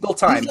 Every single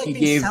time like he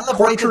gave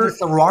celebrated torture.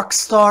 as a rock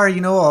star,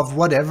 of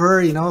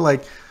whatever,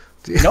 like.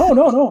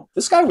 No.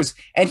 This guy was,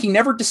 and he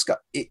never discussed.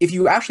 If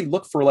you actually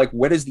look for like,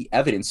 what is the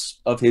evidence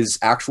of his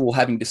actual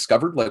having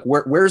discovered? Like,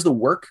 where's the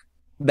work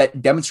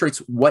that demonstrates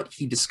what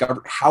he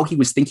discovered, how he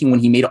was thinking when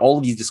he made all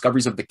of these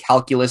discoveries of the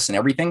calculus and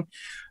everything,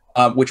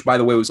 which, by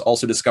the way, was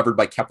also discovered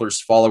by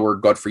Kepler's follower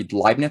Gottfried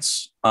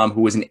Leibniz,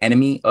 who was an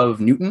enemy of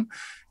Newton.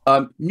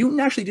 Newton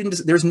actually didn't.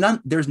 There's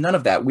none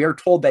of that. We are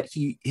told that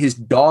his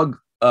dog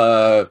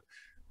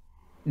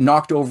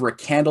knocked over a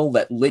candle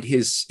that lit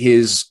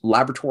his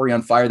laboratory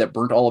on fire, that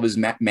burnt all of his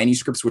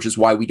manuscripts, which is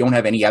why we don't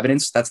have any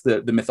evidence. That's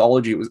the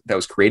mythology that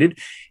was created.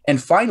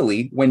 And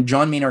finally, when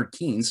John Maynard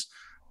Keynes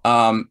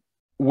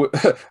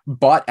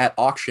bought at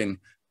auction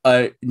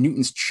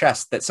Newton's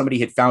chest that somebody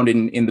had found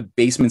in the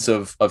basements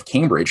of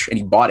Cambridge, and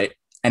he bought it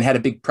and had a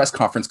big press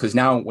conference, because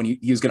now when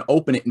he was going to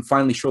open it and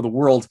finally show the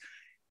world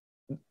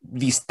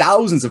these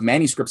thousands of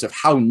manuscripts of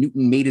how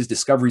Newton made his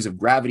discoveries of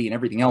gravity and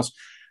everything else,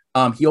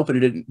 he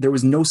opened it and there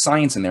was no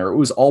science in there. It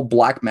was all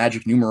black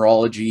magic,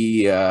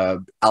 numerology,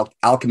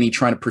 alchemy,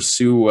 trying to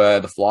pursue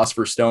the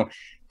Philosopher's Stone.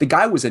 The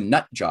guy was a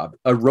nut job,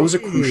 a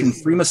Rosicrucian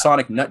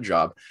Freemasonic nut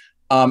job,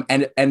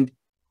 and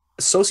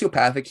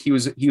sociopathic. He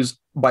was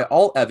by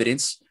all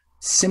evidence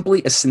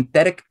simply a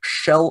synthetic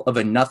shell of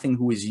a nothing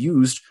who was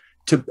used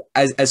to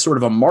as sort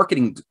of a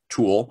marketing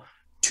tool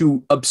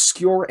to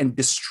obscure and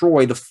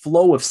destroy the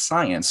flow of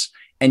science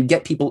and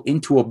get people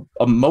into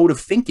a mode of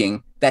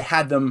thinking that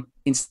had them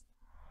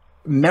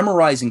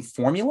memorizing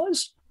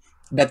formulas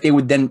that they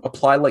would then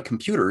apply like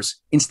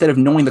computers instead of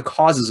knowing the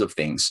causes of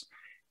things.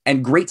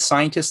 And great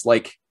scientists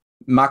like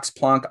Max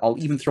Planck, I'll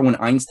even throw in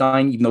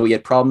Einstein, even though he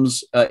had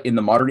problems in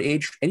the modern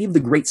age, any of the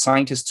great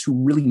scientists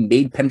who really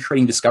made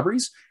penetrating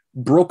discoveries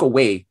broke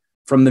away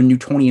from the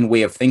Newtonian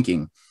way of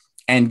thinking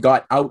and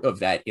got out of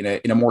that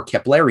in a more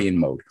Keplerian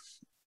mode.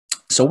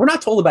 So we're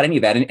not told about any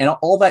of that. And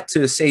all that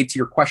to say to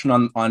your question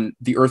on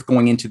the Earth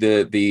going into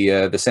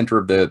the center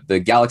of the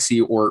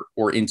galaxy or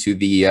into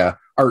the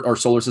our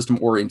solar system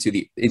or into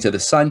the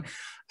sun,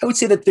 I would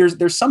say that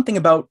there's something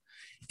about,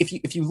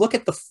 if you look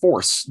at the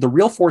force, the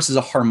real force is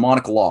a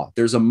harmonic law.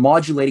 There's a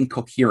modulating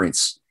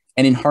coherence,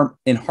 and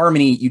in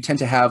harmony, you tend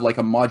to have like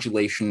a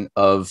modulation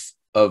of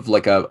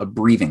like a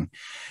breathing.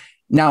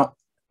 Now,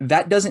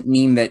 that doesn't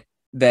mean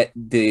that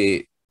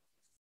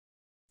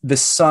the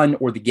sun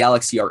or the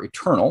galaxy are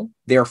eternal.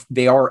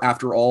 They are,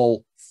 after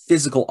all,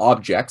 physical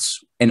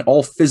objects, and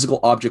all physical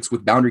objects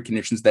with boundary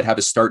conditions that have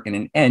a start and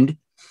an end,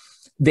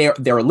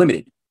 they're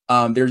limited.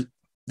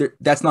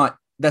 That's not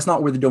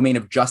where the domain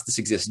of justice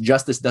exists.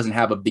 Justice doesn't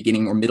have a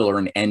beginning or middle or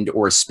an end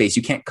or a space.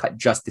 You can't cut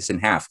justice in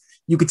half.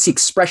 You could see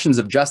expressions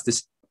of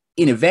justice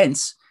in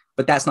events,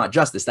 but that's not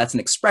justice. That's an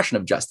expression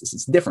of justice.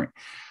 It's different.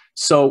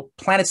 So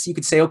planets, you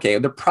could say, okay,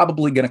 they're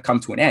probably going to come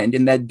to an end.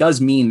 And that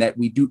does mean that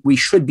we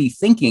should be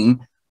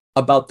thinking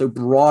about the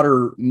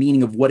broader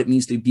meaning of what it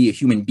means to be a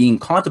human being,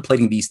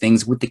 contemplating these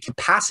things with the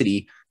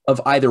capacity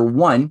of either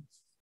one,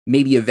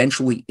 maybe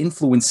eventually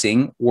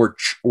influencing or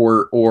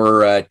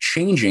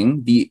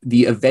changing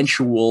the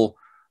eventual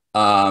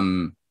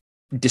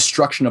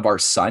destruction of our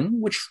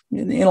sun, which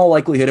in all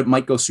likelihood, it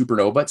might go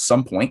supernova at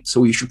some point.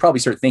 So we should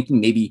probably start thinking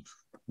maybe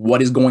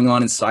what is going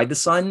on inside the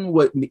sun?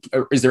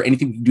 Is there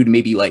anything we can do to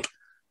maybe like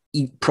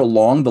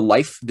prolong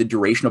the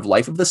duration of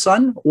life of the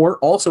sun? Or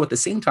also at the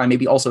same time,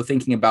 maybe also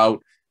thinking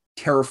about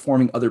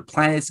terraforming other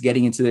planets,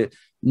 getting into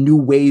new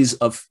ways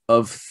of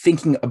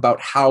thinking about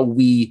how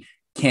we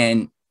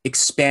can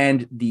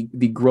expand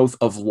the growth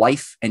of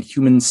life and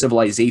human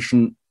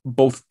civilization,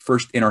 both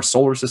first in our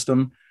solar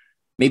system.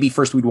 Maybe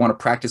first we'd want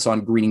to practice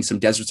on greening some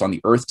deserts on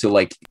the Earth to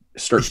like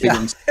start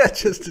figuring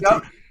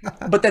out.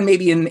 But then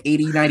maybe in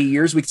 80, 90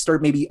 years, we could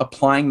start maybe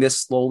applying this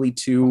slowly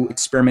to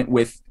experiment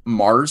with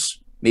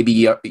Mars,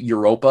 maybe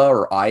Europa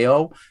or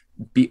Io.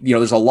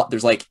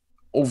 There's like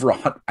over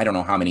 100, I don't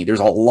know how many. There's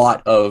a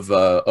lot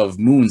of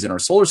moons in our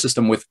solar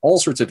system with all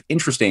sorts of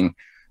interesting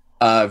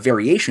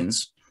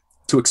variations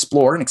to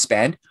explore and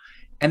expand.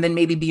 And then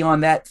maybe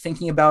beyond that,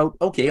 thinking about,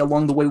 okay,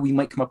 along the way, we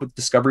might come up with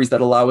discoveries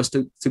that allow us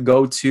to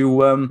go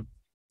to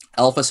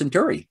Alpha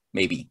Centauri,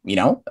 maybe,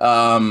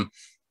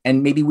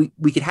 and maybe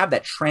we could have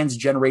that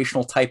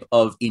transgenerational type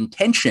of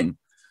intention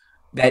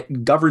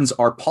that governs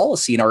our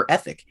policy and our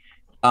ethic.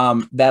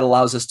 That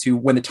allows us to,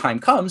 when the time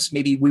comes,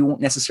 maybe we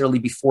won't necessarily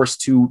be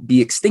forced to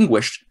be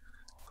extinguished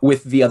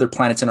with the other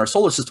planets in our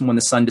solar system when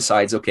the sun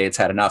decides, okay, it's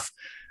had enough.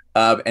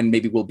 And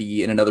maybe we'll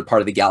be in another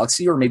part of the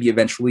galaxy, or maybe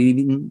eventually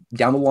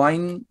down the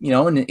line,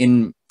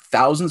 in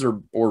thousands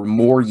or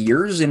more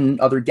years in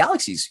other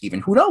galaxies,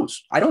 even. Who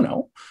knows? I don't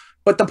know.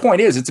 But the point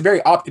is, it's a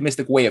very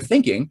optimistic way of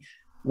thinking,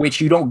 which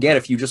you don't get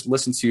if you just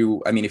listen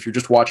to, if you're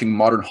just watching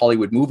modern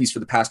Hollywood movies for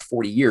the past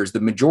 40 years,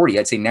 the majority,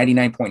 I'd say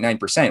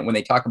 99.9%, when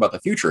they talk about the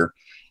future,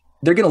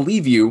 they're going to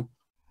leave you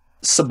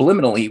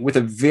subliminally with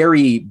a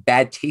very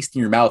bad taste in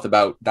your mouth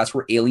about that's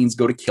where aliens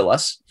go to kill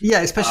us.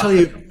 Yeah,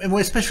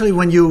 especially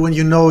when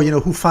you know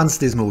who funds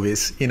these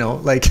movies,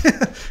 like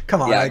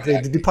come on, Yeah, like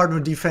exactly. the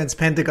Department of Defense,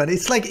 Pentagon.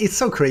 It's like it's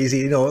so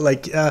crazy,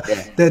 like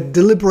the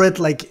deliberate,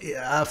 like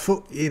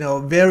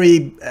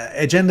very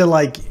agenda,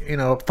 like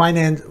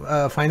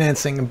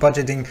financing and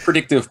budgeting,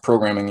 Predictive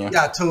programming.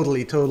 yeah,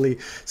 totally.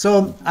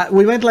 So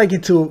we went like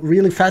into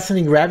really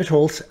fascinating rabbit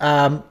holes.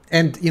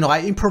 And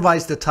I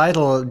improvised the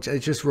title. I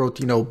just wrote,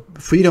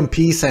 freedom,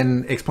 peace,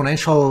 and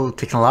exponential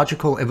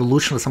technological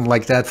evolution, or something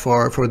like that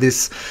for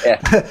this. Yeah.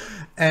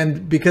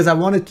 And because I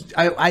wanted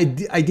to, I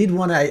did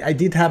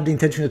have the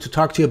intention to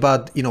talk to you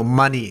about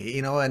money,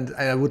 and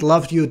I would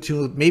love you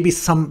to maybe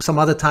some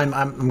other time.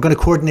 I'm going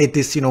to coordinate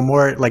this,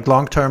 more like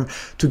long term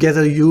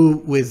together.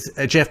 You with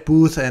Jeff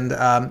Booth, and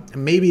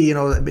maybe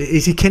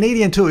is he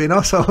Canadian too?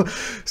 So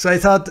I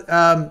thought.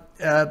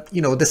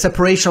 The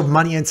separation of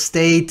money and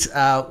state,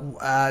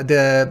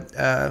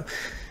 the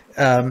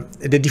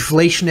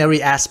deflationary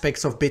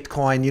aspects of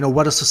Bitcoin,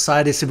 what a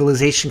society,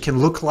 civilization can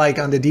look like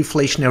under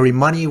deflationary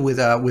money with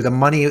a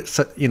money,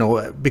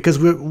 because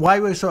why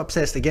we're so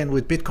obsessed again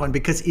with Bitcoin,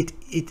 because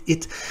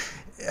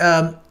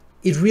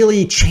it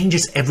really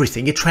changes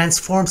everything. It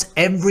transforms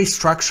every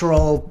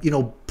structural,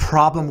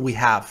 problem we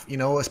have,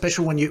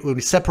 especially when we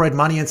separate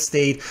money and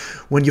state,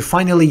 when you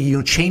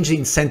finally, change the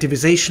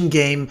incentivization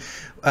game,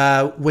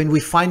 when we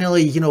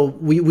finally,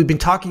 we've been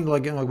talking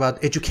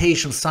about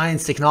education,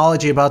 science,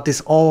 technology, about this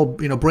all,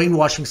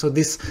 brainwashing. So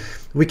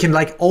we can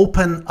like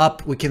open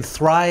up, we can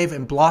thrive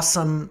and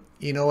blossom,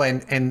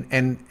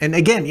 and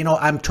again,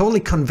 I'm totally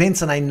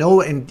convinced, and I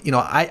know, and,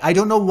 I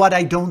don't know what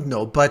I don't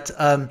know, but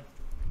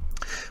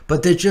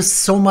there's just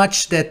so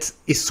much that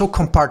is so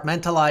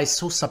compartmentalized,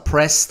 so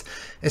suppressed,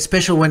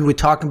 especially when we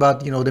talk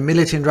about, the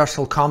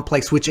military-industrial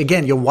complex, which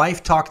again, your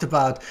wife talked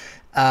about,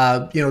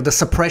 the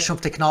suppression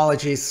of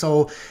technology.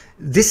 So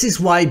this is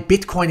why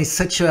Bitcoin is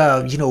such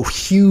a,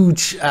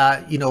 huge,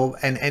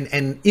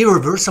 and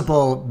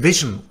irreversible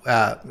vision,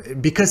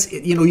 because,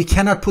 you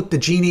cannot put the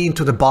genie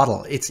into the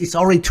bottle. It's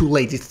already too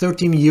late. It's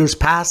 13 years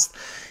past.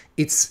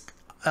 It's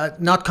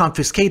not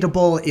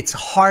confiscatable. It's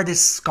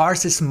hardest,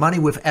 scarcest money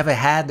we've ever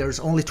had.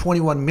 There's only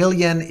 21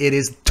 million. It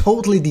is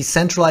totally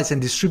decentralized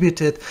and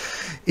distributed.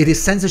 It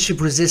is censorship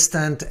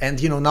resistant.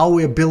 And, now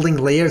we're building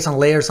layers and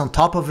layers on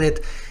top of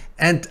it.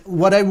 And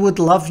what I would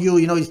love you,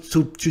 is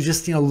to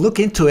just, look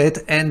into it,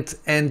 and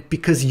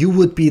because you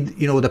would be,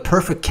 the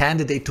perfect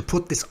candidate to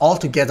put this all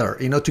together,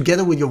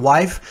 together with your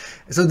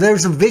wife. So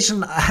there's a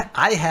vision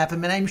I have,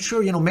 and I'm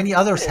sure, many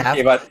others have.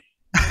 Okay, but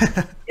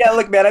yeah,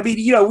 look, man, I mean,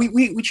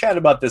 we chatted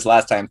about this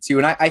last time too.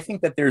 And I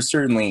think that there's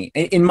certainly,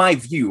 in my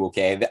view,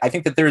 okay, I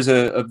think that there's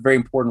a very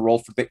important role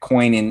for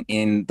Bitcoin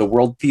in the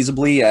world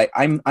feasibly.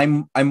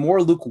 I'm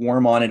more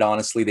lukewarm on it,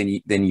 honestly,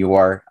 than you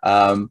are.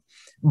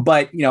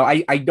 But,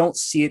 I don't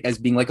see it as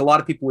being like a lot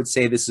of people would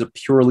say this is a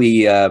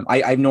purely,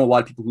 I know a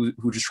lot of people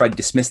who just try to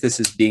dismiss this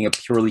as being a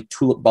purely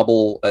tulip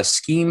bubble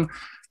scheme.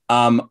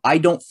 I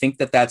don't think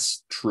that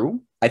that's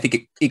true. I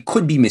think it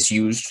could be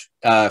misused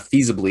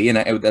feasibly, and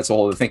that's a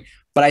whole other thing.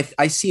 But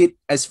I see it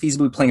as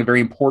feasibly playing a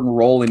very important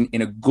role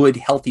in a good,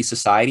 healthy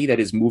society that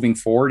is moving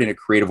forward in a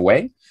creative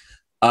way.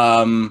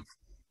 I'm,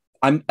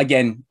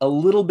 again, a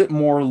little bit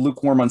more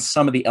lukewarm on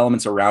some of the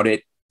elements around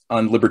it,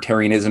 on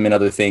libertarianism and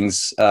other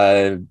things.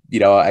 I'm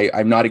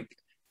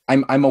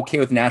okay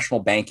with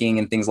national banking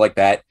and things like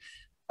that.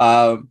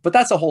 But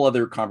that's a whole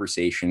other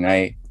conversation.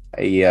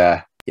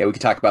 Yeah, we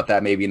could talk about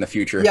that maybe in the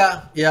future.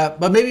 Yeah.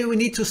 But maybe we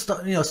need to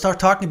start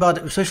talking about,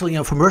 especially,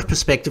 from Earth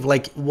perspective,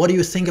 like, what do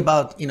you think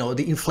about,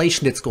 the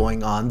inflation that's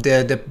going on,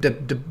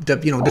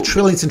 the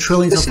trillions and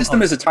trillions. The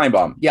system is a time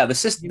bomb. Yeah, the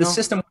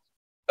system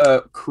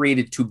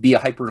created to be a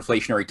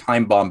hyperinflationary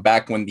time bomb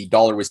back when the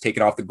dollar was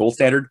taken off the gold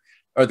standard,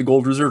 or the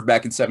gold reserve,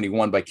 back in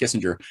 '71 by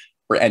Kissinger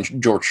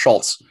and George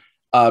Shultz.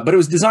 But it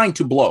was designed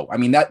to blow. I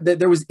mean,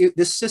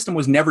 this system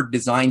was never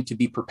designed to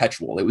be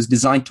perpetual. It was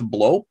designed to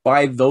blow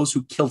by those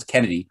who killed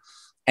Kennedy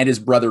and his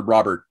brother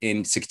Robert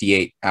in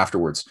 '68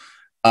 afterwards.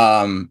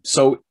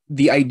 So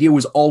the idea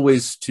was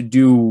always to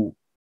do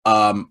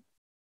a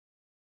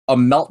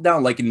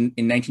meltdown like in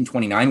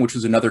 1929, which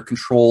was another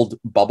controlled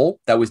bubble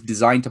that was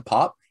designed to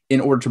pop in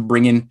order to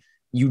bring in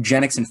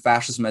eugenics and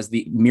fascism as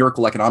the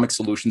miracle economic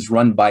solutions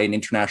run by an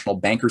international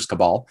bankers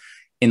cabal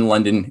in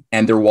London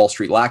and their Wall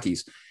Street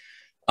lackeys.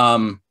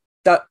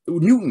 That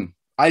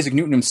Isaac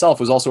Newton himself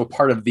was also a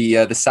part of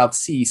the South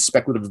Sea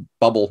speculative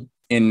bubble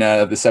in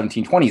the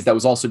 1720s that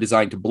was also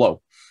designed to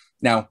blow.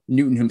 Now,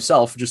 Newton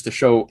himself, just to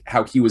show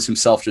how he was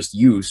himself just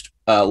used,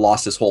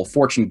 lost his whole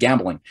fortune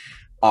gambling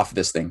off of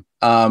this thing.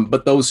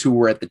 But those who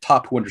were at the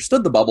top who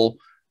understood the bubble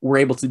were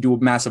able to do a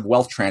massive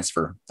wealth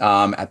transfer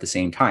at the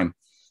same time.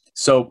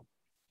 So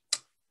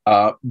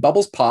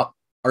bubbles pop.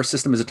 Our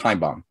system is a time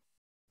bomb.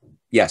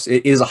 Yes,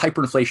 it is a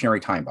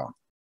hyperinflationary time bomb.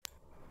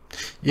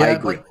 Yeah, I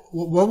agree.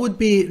 What would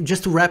be,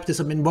 just to wrap this,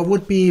 I mean, what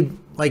would be,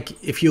 like,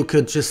 if you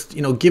could just,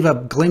 give a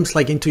glimpse,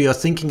 like, into your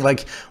thinking,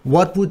 like,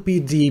 what would be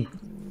the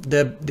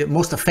the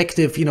most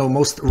effective,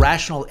 most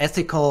rational,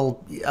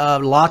 ethical,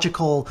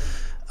 logical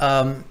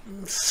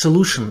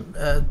solution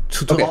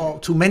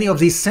to many of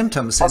these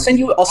symptoms. I'll send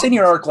you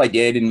an article I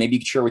did, and maybe you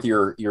can share with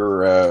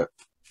your.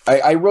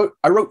 I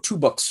wrote 2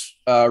 books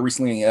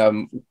recently,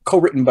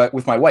 co-written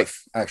with my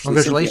wife. Actually,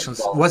 congratulations!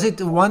 Cynthia. Was it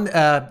the one?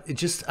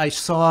 I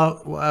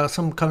saw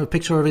some kind of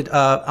picture of it.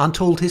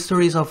 Untold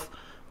Histories of.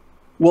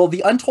 Well,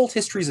 the Untold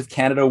Histories of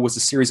Canada was a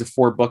series of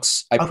 4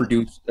 books I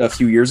produced a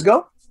few years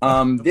ago.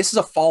 This is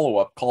a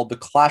follow-up called The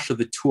Clash of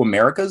the Two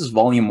Americas,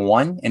 Volume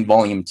 1 and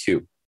Volume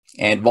 2.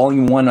 And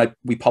Volume 1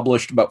 we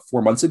published about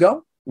 4 months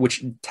ago,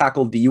 which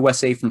tackled the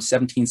USA from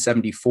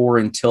 1774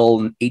 until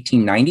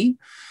 1890.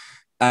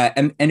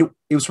 And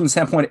it was from the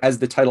standpoint, as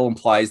the title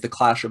implies, the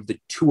clash of the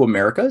two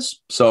Americas.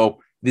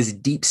 So this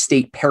deep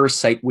state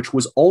parasite, which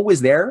was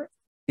always there.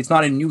 It's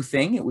not a new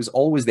thing. It was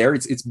always there.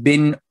 It's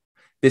been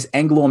this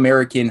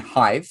Anglo-American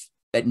hive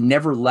that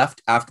never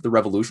left after the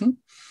revolution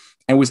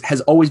and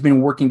has always been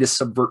working to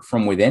subvert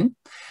from within,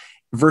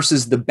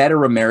 versus the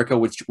better America,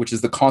 which is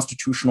the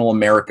constitutional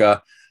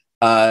America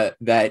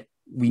that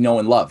we know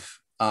and love,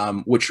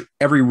 which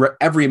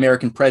every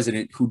American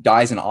president who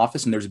dies in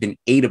office, and there's been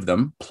 8 of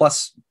them,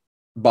 plus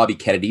Bobby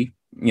Kennedy,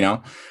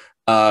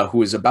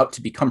 who is about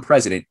to become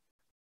president,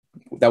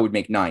 that would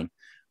make 9.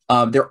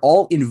 They're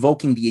all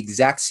invoking the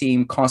exact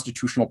same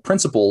constitutional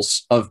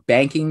principles of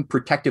banking,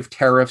 protective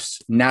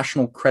tariffs,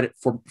 national credit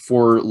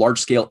for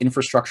large-scale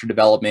infrastructure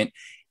development,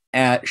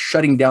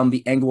 shutting down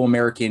the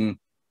Anglo-American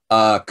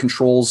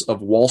controls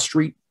of Wall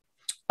Street,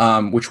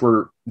 which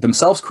were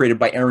themselves created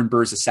by Aaron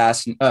Burr's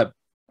assassin,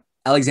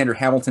 Alexander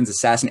Hamilton's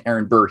assassin,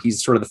 Aaron Burr.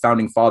 He's sort of the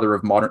founding father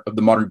of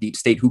the modern deep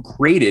state, who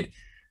created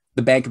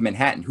the Bank of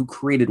Manhattan, who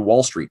created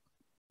Wall Street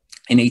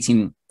in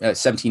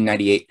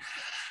 1798.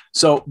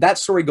 So that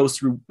story goes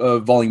through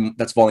volume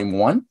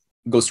 1,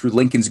 goes through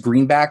Lincoln's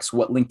greenbacks,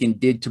 what Lincoln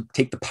did to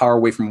take the power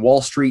away from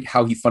Wall Street,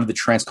 how he funded the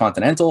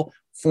transcontinental,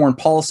 foreign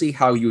policy,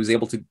 how he was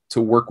able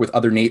to work with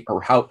other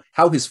or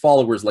how his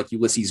followers like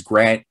Ulysses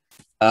Grant,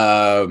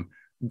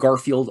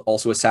 Garfield,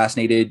 also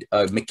assassinated,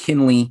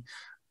 McKinley,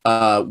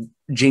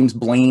 James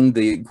Blaine,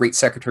 the great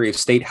Secretary of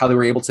State, how they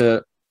were able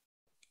to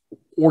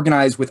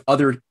organize with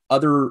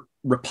other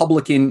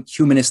Republican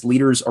humanist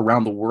leaders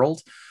around the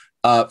world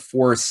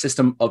for a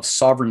system of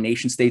sovereign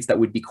nation states that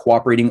would be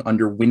cooperating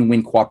under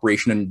win-win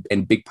cooperation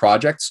and big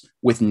projects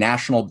with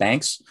national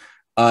banks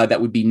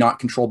that would be not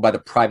controlled by the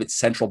private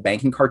central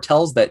banking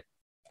cartels. That,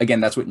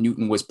 again, that's what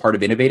Newton was part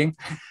of innovating.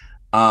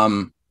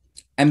 And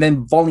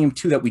then volume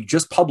 2 that we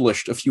just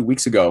published a few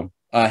weeks ago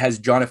has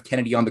John F.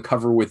 Kennedy on the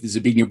cover with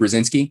Zbigniew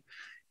Brzezinski,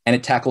 and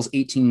it tackles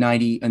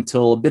 1890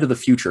 until a bit of the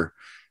future,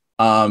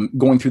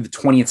 going through the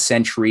 20th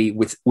century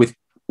with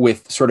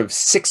sort of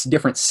 6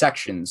 different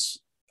sections,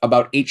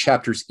 about 8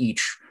 chapters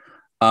each,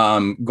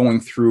 going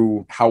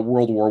through how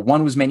World War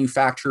I was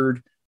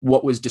manufactured,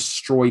 what was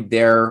destroyed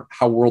there,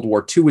 how World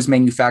War II was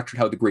manufactured,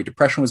 how the Great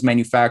Depression was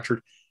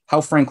manufactured,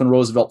 how Franklin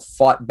Roosevelt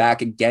fought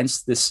back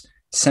against this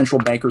central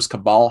bankers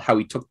cabal, how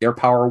he took their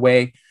power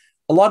away.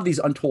 A lot of these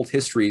untold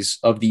histories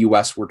of the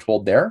US were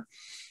told there.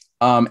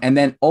 And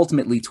then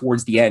ultimately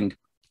towards the end,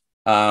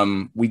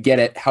 we get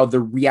at how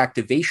the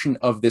reactivation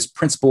of this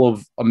principle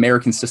of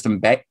American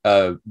system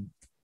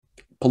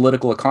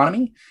political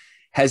economy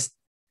has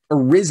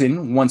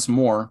arisen once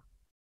more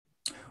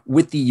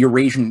with the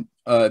Eurasian,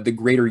 the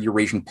greater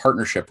Eurasian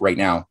partnership right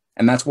now.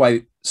 And that's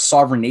why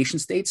sovereign nation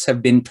states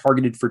have been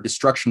targeted for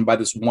destruction by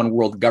this one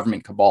world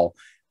government cabal.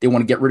 They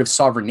want to get rid of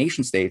sovereign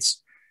nation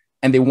states,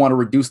 and they want to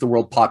reduce the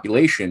world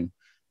population,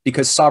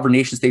 because sovereign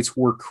nation states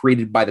were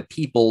created by the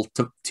people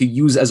to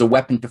use as a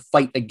weapon to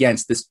fight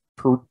against this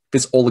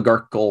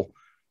oligarchical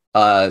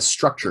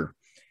structure.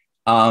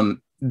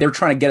 They're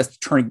trying to get us to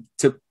turn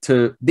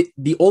to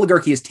the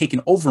oligarchy has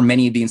taken over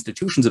many of the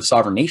institutions of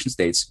sovereign nation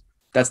states.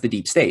 That's the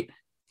deep state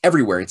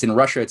everywhere. It's in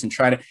Russia, it's in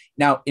China.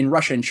 Now, in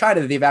Russia and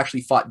China, they've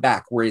actually fought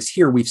back, whereas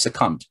here we've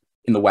succumbed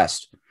in the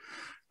West.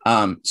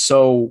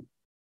 So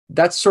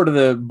that's sort of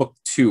the book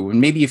 2.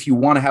 And maybe if you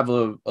want to have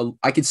I'll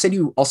send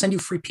you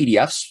free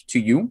PDFs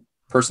to you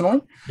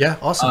personally. Yeah,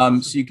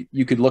 awesome. So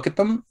you could look at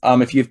them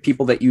if you have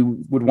people that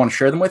you would want to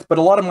share them with. But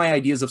a lot of my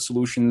ideas of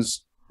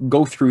solutions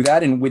go through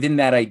that. And within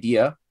that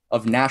idea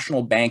of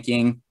national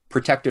banking,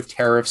 protective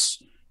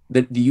tariffs,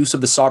 the use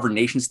of the sovereign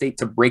nation state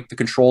to break the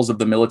controls of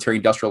the military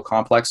industrial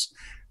complex,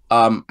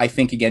 I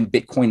think, again,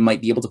 Bitcoin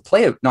might be able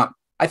to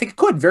I think it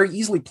could very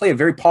easily play a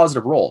very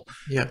positive role.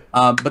 Yeah.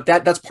 But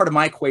that's part of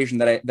my equation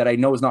that I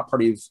know is not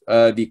part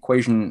of the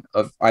equation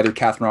of either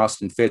Catherine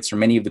Austin Fitts or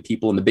many of the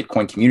people in the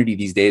Bitcoin community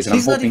these days. And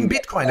she's not even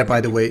Bitcoiner, by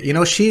the way.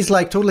 She's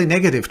like totally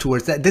negative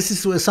towards that. This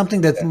is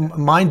something that's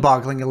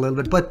mind-boggling a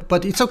little bit,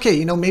 but it's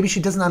okay. Maybe she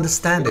doesn't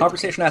understand it.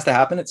 Conversation has to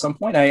happen at some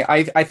point.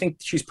 I think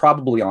she's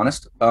probably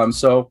honest.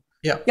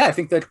 Yeah, I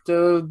think that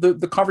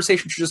the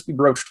conversation should just be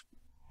broached.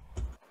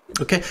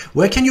 Okay,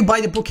 where can you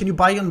buy the book? Can you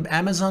buy it on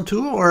Amazon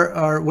too,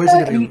 or where's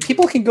it? I mean,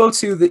 people can go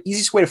to the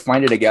easiest way to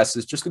find it, I guess,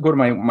 is just to go to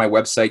my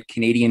website,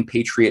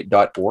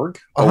 CanadianPatriot.org,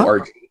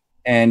 O-R-G.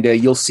 and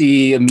you'll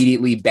see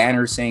immediately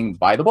banners saying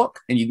buy the book,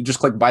 and you can just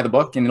click buy the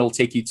book, and it'll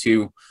take you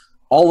to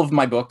all of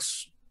my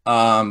books,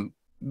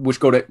 which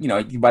go to, you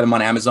can buy them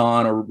on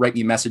Amazon or write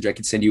me a message. I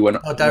can send you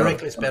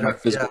directly is better.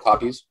 Physical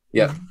copies.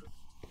 Yeah.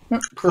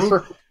 For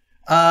sure.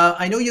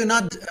 I know you're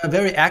not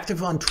very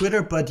active on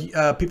Twitter, but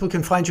people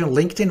can find you on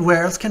LinkedIn.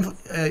 Where else can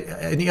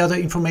any other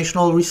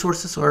informational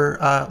resources or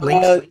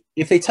links?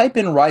 If they type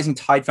in Rising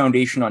Tide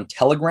Foundation on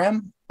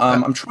Telegram,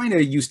 I'm trying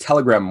to use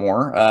Telegram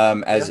more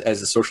as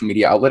a social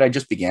media outlet. I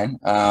just began.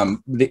 I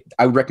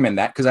would recommend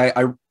that because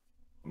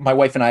my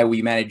wife and I,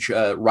 we manage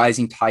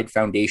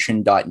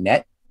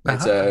risingtidefoundation.net.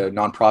 It's a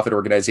nonprofit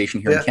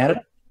organization here in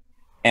Canada.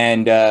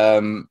 And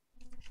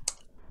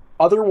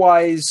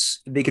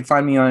otherwise, they could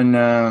find me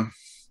on...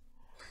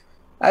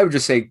 I would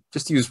just say,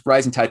 just use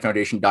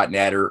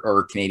risingtidefoundation.net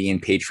or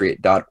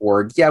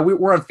canadianpatriot.org. Yeah,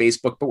 we're on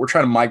Facebook, but we're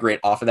trying to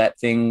migrate off of that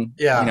thing.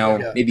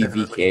 Maybe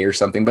definitely. VK or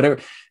something, but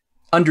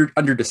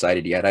under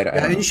decided yet. I don't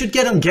know. You should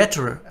get on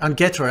Getter. I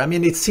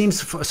mean, it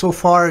seems so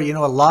far,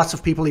 lots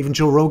of people, even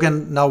Joe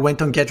Rogan now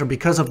went on Getter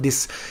because of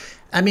this.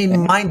 I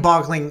mean,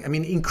 mind-boggling. I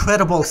mean,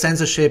 incredible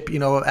censorship.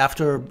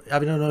 After, I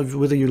don't know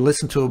whether you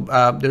listened to.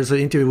 There's an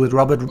interview with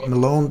Robert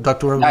Malone,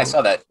 Dr. I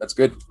saw that. That's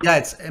good. Yeah,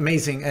 it's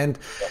amazing. And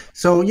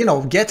so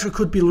Getter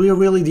could be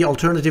really the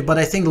alternative. But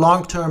I think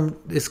long-term,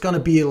 it's going to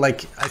be I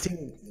think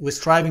we're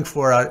striving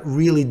for a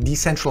really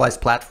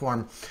decentralized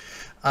platform.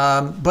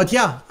 But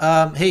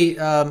hey,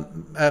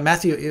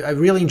 Matthew, I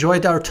really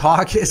enjoyed our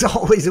talk. As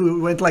always,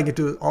 we went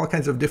into all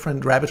kinds of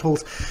different rabbit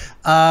holes.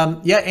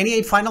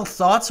 Any final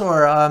thoughts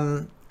or?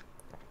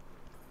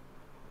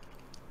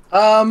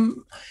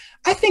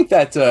 I think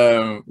that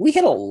we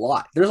hit a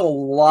lot. There's a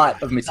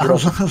lot of material.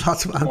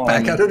 Lots of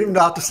unpack. I don't even know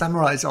how to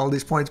summarize all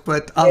these points,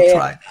 but I'll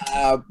try.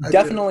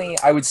 Definitely,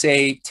 I would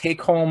say take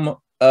home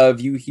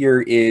view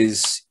here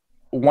is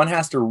one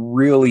has to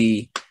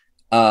really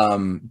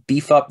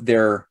beef up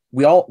their.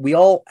 We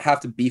all have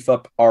to beef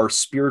up our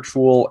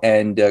spiritual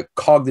and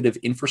cognitive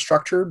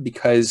infrastructure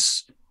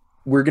because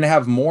we're going to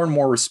have more and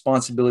more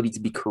responsibility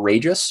to be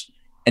courageous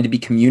and to be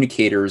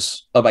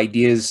communicators of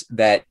ideas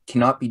that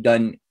cannot be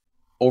done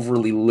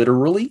overly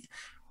literally,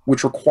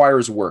 which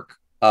requires work.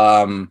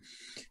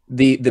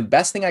 The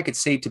best thing I could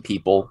say to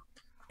people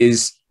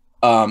is,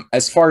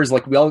 as far as we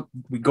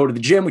go to the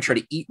gym, we try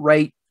to eat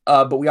right,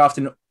 but we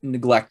often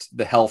neglect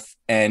the health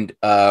and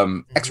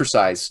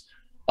exercise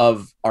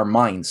of our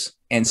minds.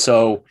 And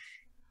so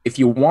if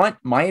you want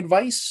my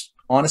advice,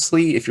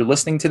 honestly, if you're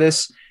listening to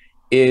this,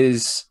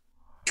 is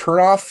turn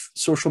off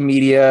social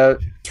media,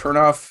 turn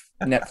off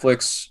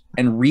Netflix,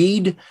 and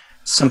read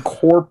some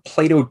core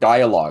Plato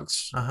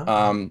dialogues.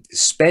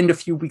 Spend a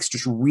few weeks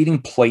just reading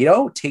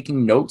Plato,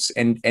 taking notes,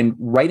 and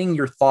writing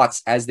your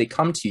thoughts as they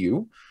come to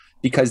you,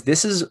 because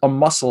this is a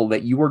muscle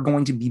that you are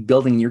going to be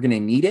building. You're going to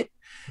need it.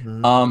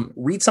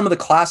 Read some of the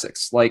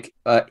classics,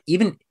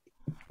 even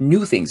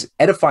new things,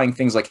 edifying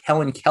things like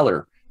Helen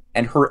Keller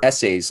and her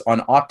essays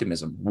on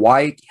optimism.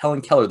 Why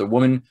Helen Keller, the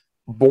woman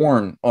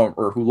born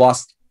or who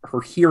lost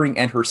her hearing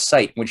and her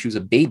sight when she was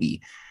a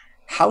baby,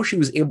 how she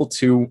was able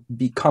to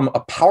become a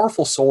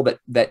powerful soul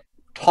that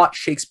taught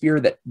Shakespeare,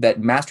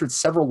 that mastered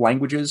several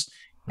languages,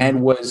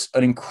 and was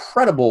an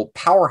incredible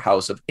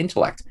powerhouse of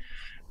intellect.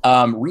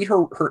 Read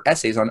her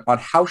essays on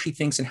how she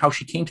thinks and how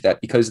she came to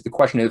that, because the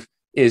question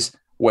is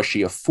was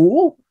she a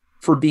fool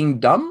for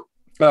being dumb,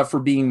 for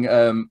being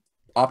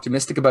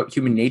optimistic about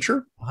human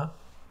nature,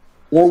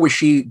 or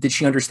did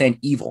she understand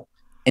evil,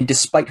 and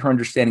despite her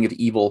understanding of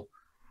evil,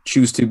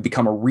 choose to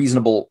become a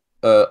reasonable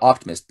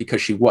optimist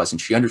because she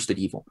understood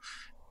evil.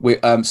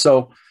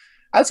 So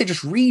I would say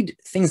just read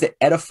things that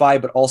edify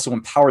but also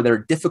empower, that are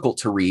difficult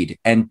to read,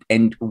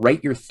 and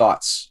write your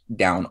thoughts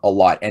down a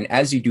lot. And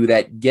as you do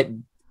that,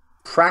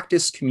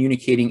 practice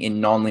communicating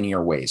in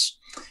nonlinear ways.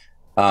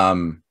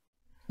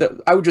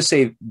 I would just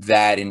say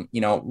that, and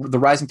the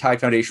Rising Tide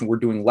Foundation, we're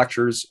doing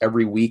lectures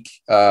every week.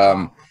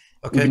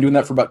 We've been doing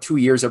that for about 2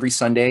 years, every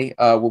Sunday,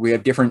 where we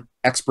have different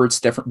experts,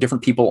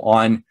 different people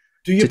on.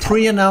 Do you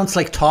pre-announce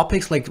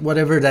topics,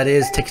 whatever that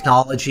is,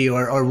 technology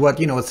or what,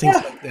 things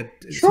like that?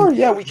 Sure.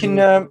 Yeah, we can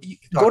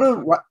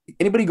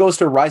anybody goes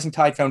to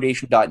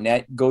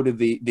risingtidefoundation.net, go to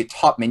the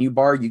top menu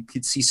bar, you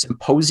could see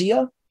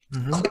symposia,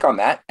 click on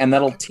that, and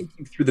that'll take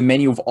you through the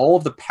menu of all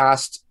of the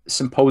past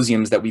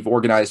symposiums that we've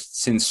organized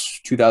since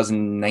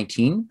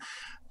 2019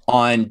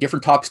 on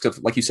different topics of,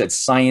 like you said,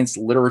 science,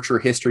 literature,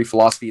 history,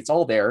 philosophy. It's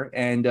all there.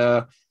 And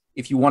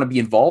if you want to be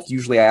involved,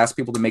 usually I ask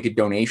people to make a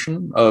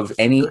donation of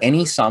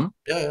any sum,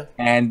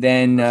 and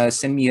then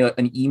send me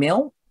an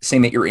email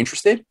saying that you're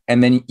interested,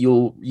 and then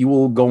you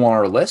will go on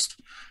our list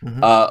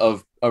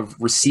of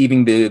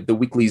receiving the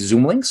weekly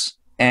Zoom links,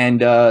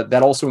 and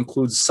that also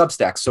includes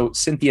Substack. So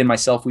Cynthia and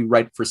myself, we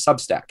write for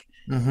Substack.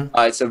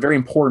 It's a very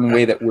important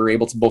way that we're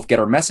able to both get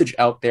our message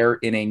out there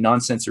in a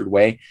non-censored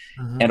way,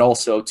 and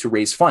also to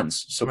raise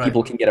funds. So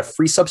people can get a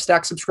free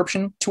Substack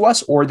subscription to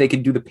us, or they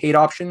can do the paid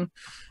option.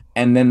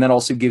 And then that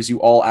also gives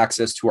you all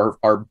access to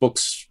our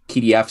books,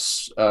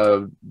 PDFs,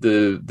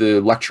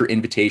 the lecture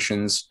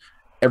invitations,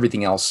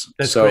 everything else.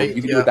 That's so great.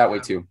 You can do it that way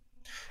too.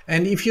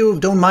 And if you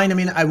don't mind, I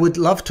mean, I would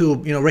love to,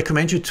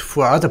 recommend you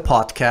for other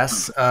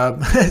podcasts.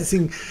 I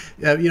think,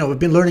 we've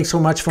been learning so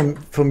much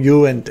from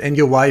you and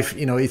your wife.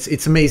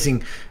 It's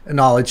amazing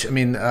knowledge. I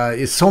mean,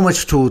 it's so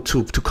much to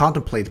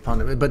contemplate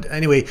upon. But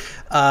anyway,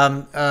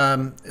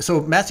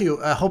 so Matthew,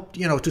 I hope,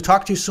 to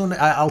talk to you soon.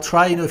 I'll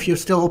try, if you're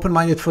still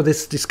open-minded for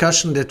this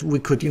discussion, that we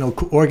could,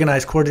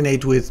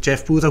 coordinate with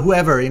Jeff Booth or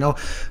whoever,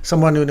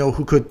 someone,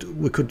 who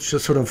we could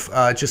just sort of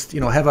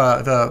have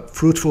a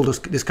fruitful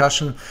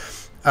discussion.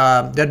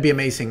 That'd be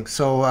amazing.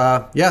 So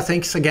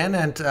thanks again,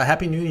 and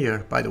Happy New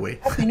Year, by the way.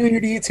 Happy New Year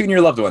to you too and your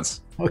loved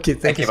ones. Okay,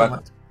 thank you so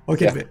much.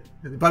 Okay,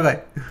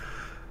 bye-bye.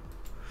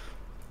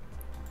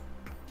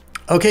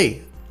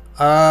 Okay,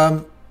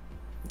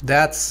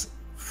 that's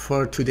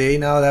for today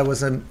now. That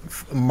was a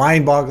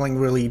mind-boggling,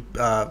 really,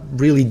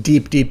 really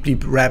deep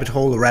rabbit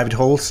hole, or rabbit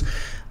holes.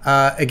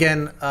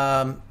 Again,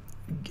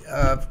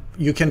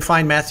 you can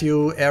find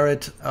Matthew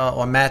Ehret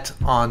or Matt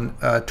on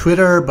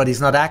Twitter, but he's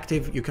not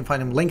active. You can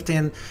find him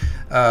LinkedIn,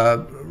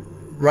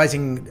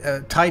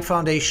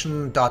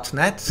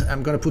 risingtidefoundation.net.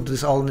 I'm going to put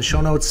this all in the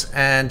show notes.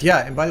 And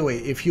by the way,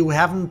 if you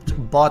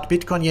haven't bought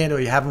Bitcoin yet, or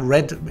you haven't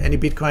read any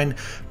Bitcoin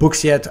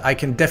books yet, I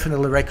can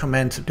definitely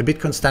recommend The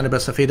Bitcoin Standard by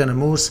Safed and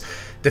Moose,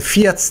 the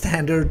Fiat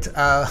Standard,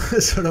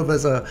 sort of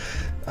as a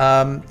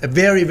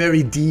very,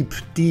 very deep,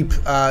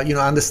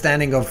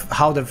 understanding of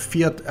how the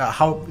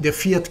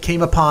fiat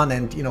came upon,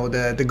 and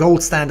the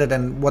gold standard,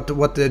 and what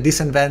the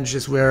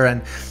disadvantages were,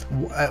 and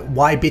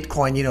why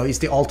Bitcoin is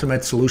the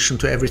ultimate solution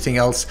to everything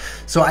else.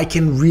 So I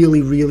can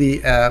really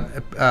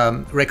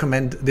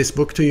recommend this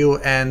book to you,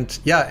 and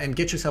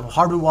get yourself a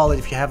hardware wallet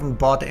if you haven't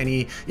bought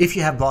any. If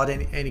you have bought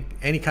any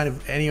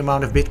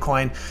amount of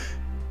Bitcoin,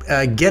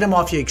 get them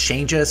off your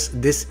exchanges.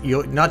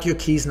 Not your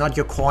keys, not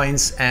your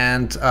coins.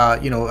 And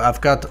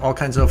I've got all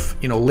kinds of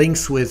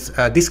links with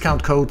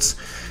discount codes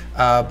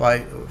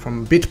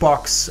from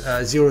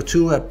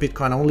Bitbox02, a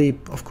Bitcoin only,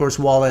 of course,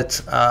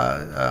 wallet.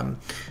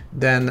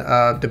 Then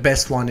the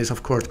best one is,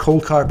 of course,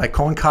 Cold Card by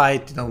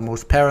CoinKite,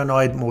 most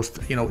paranoid, most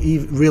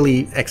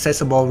really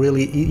accessible,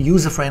 really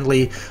user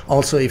friendly.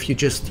 Also, if you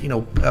just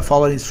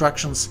follow the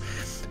instructions.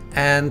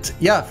 And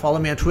follow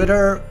me on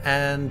Twitter,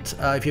 and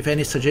if you have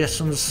any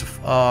suggestions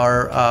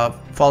or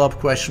follow-up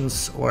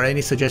questions, or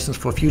any suggestions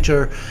for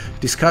future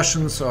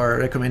discussions or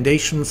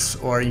recommendations,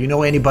 or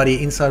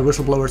anybody, inside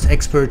whistleblowers,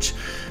 experts,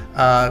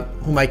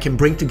 whom I can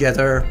bring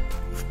together,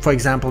 for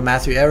example,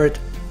 Matthew Ehret,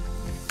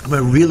 I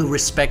really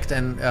respect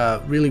and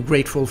really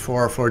grateful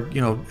for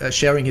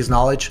sharing his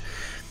knowledge.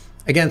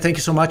 Again, thank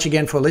you so much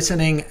again for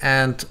listening,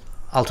 and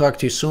I'll talk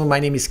to you soon. My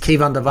name is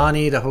Keyvan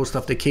Davani, the host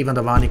of the Keyvan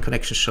Davani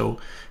Connection Show.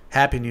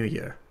 Happy New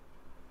Year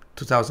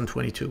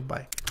 2022.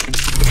 Bye.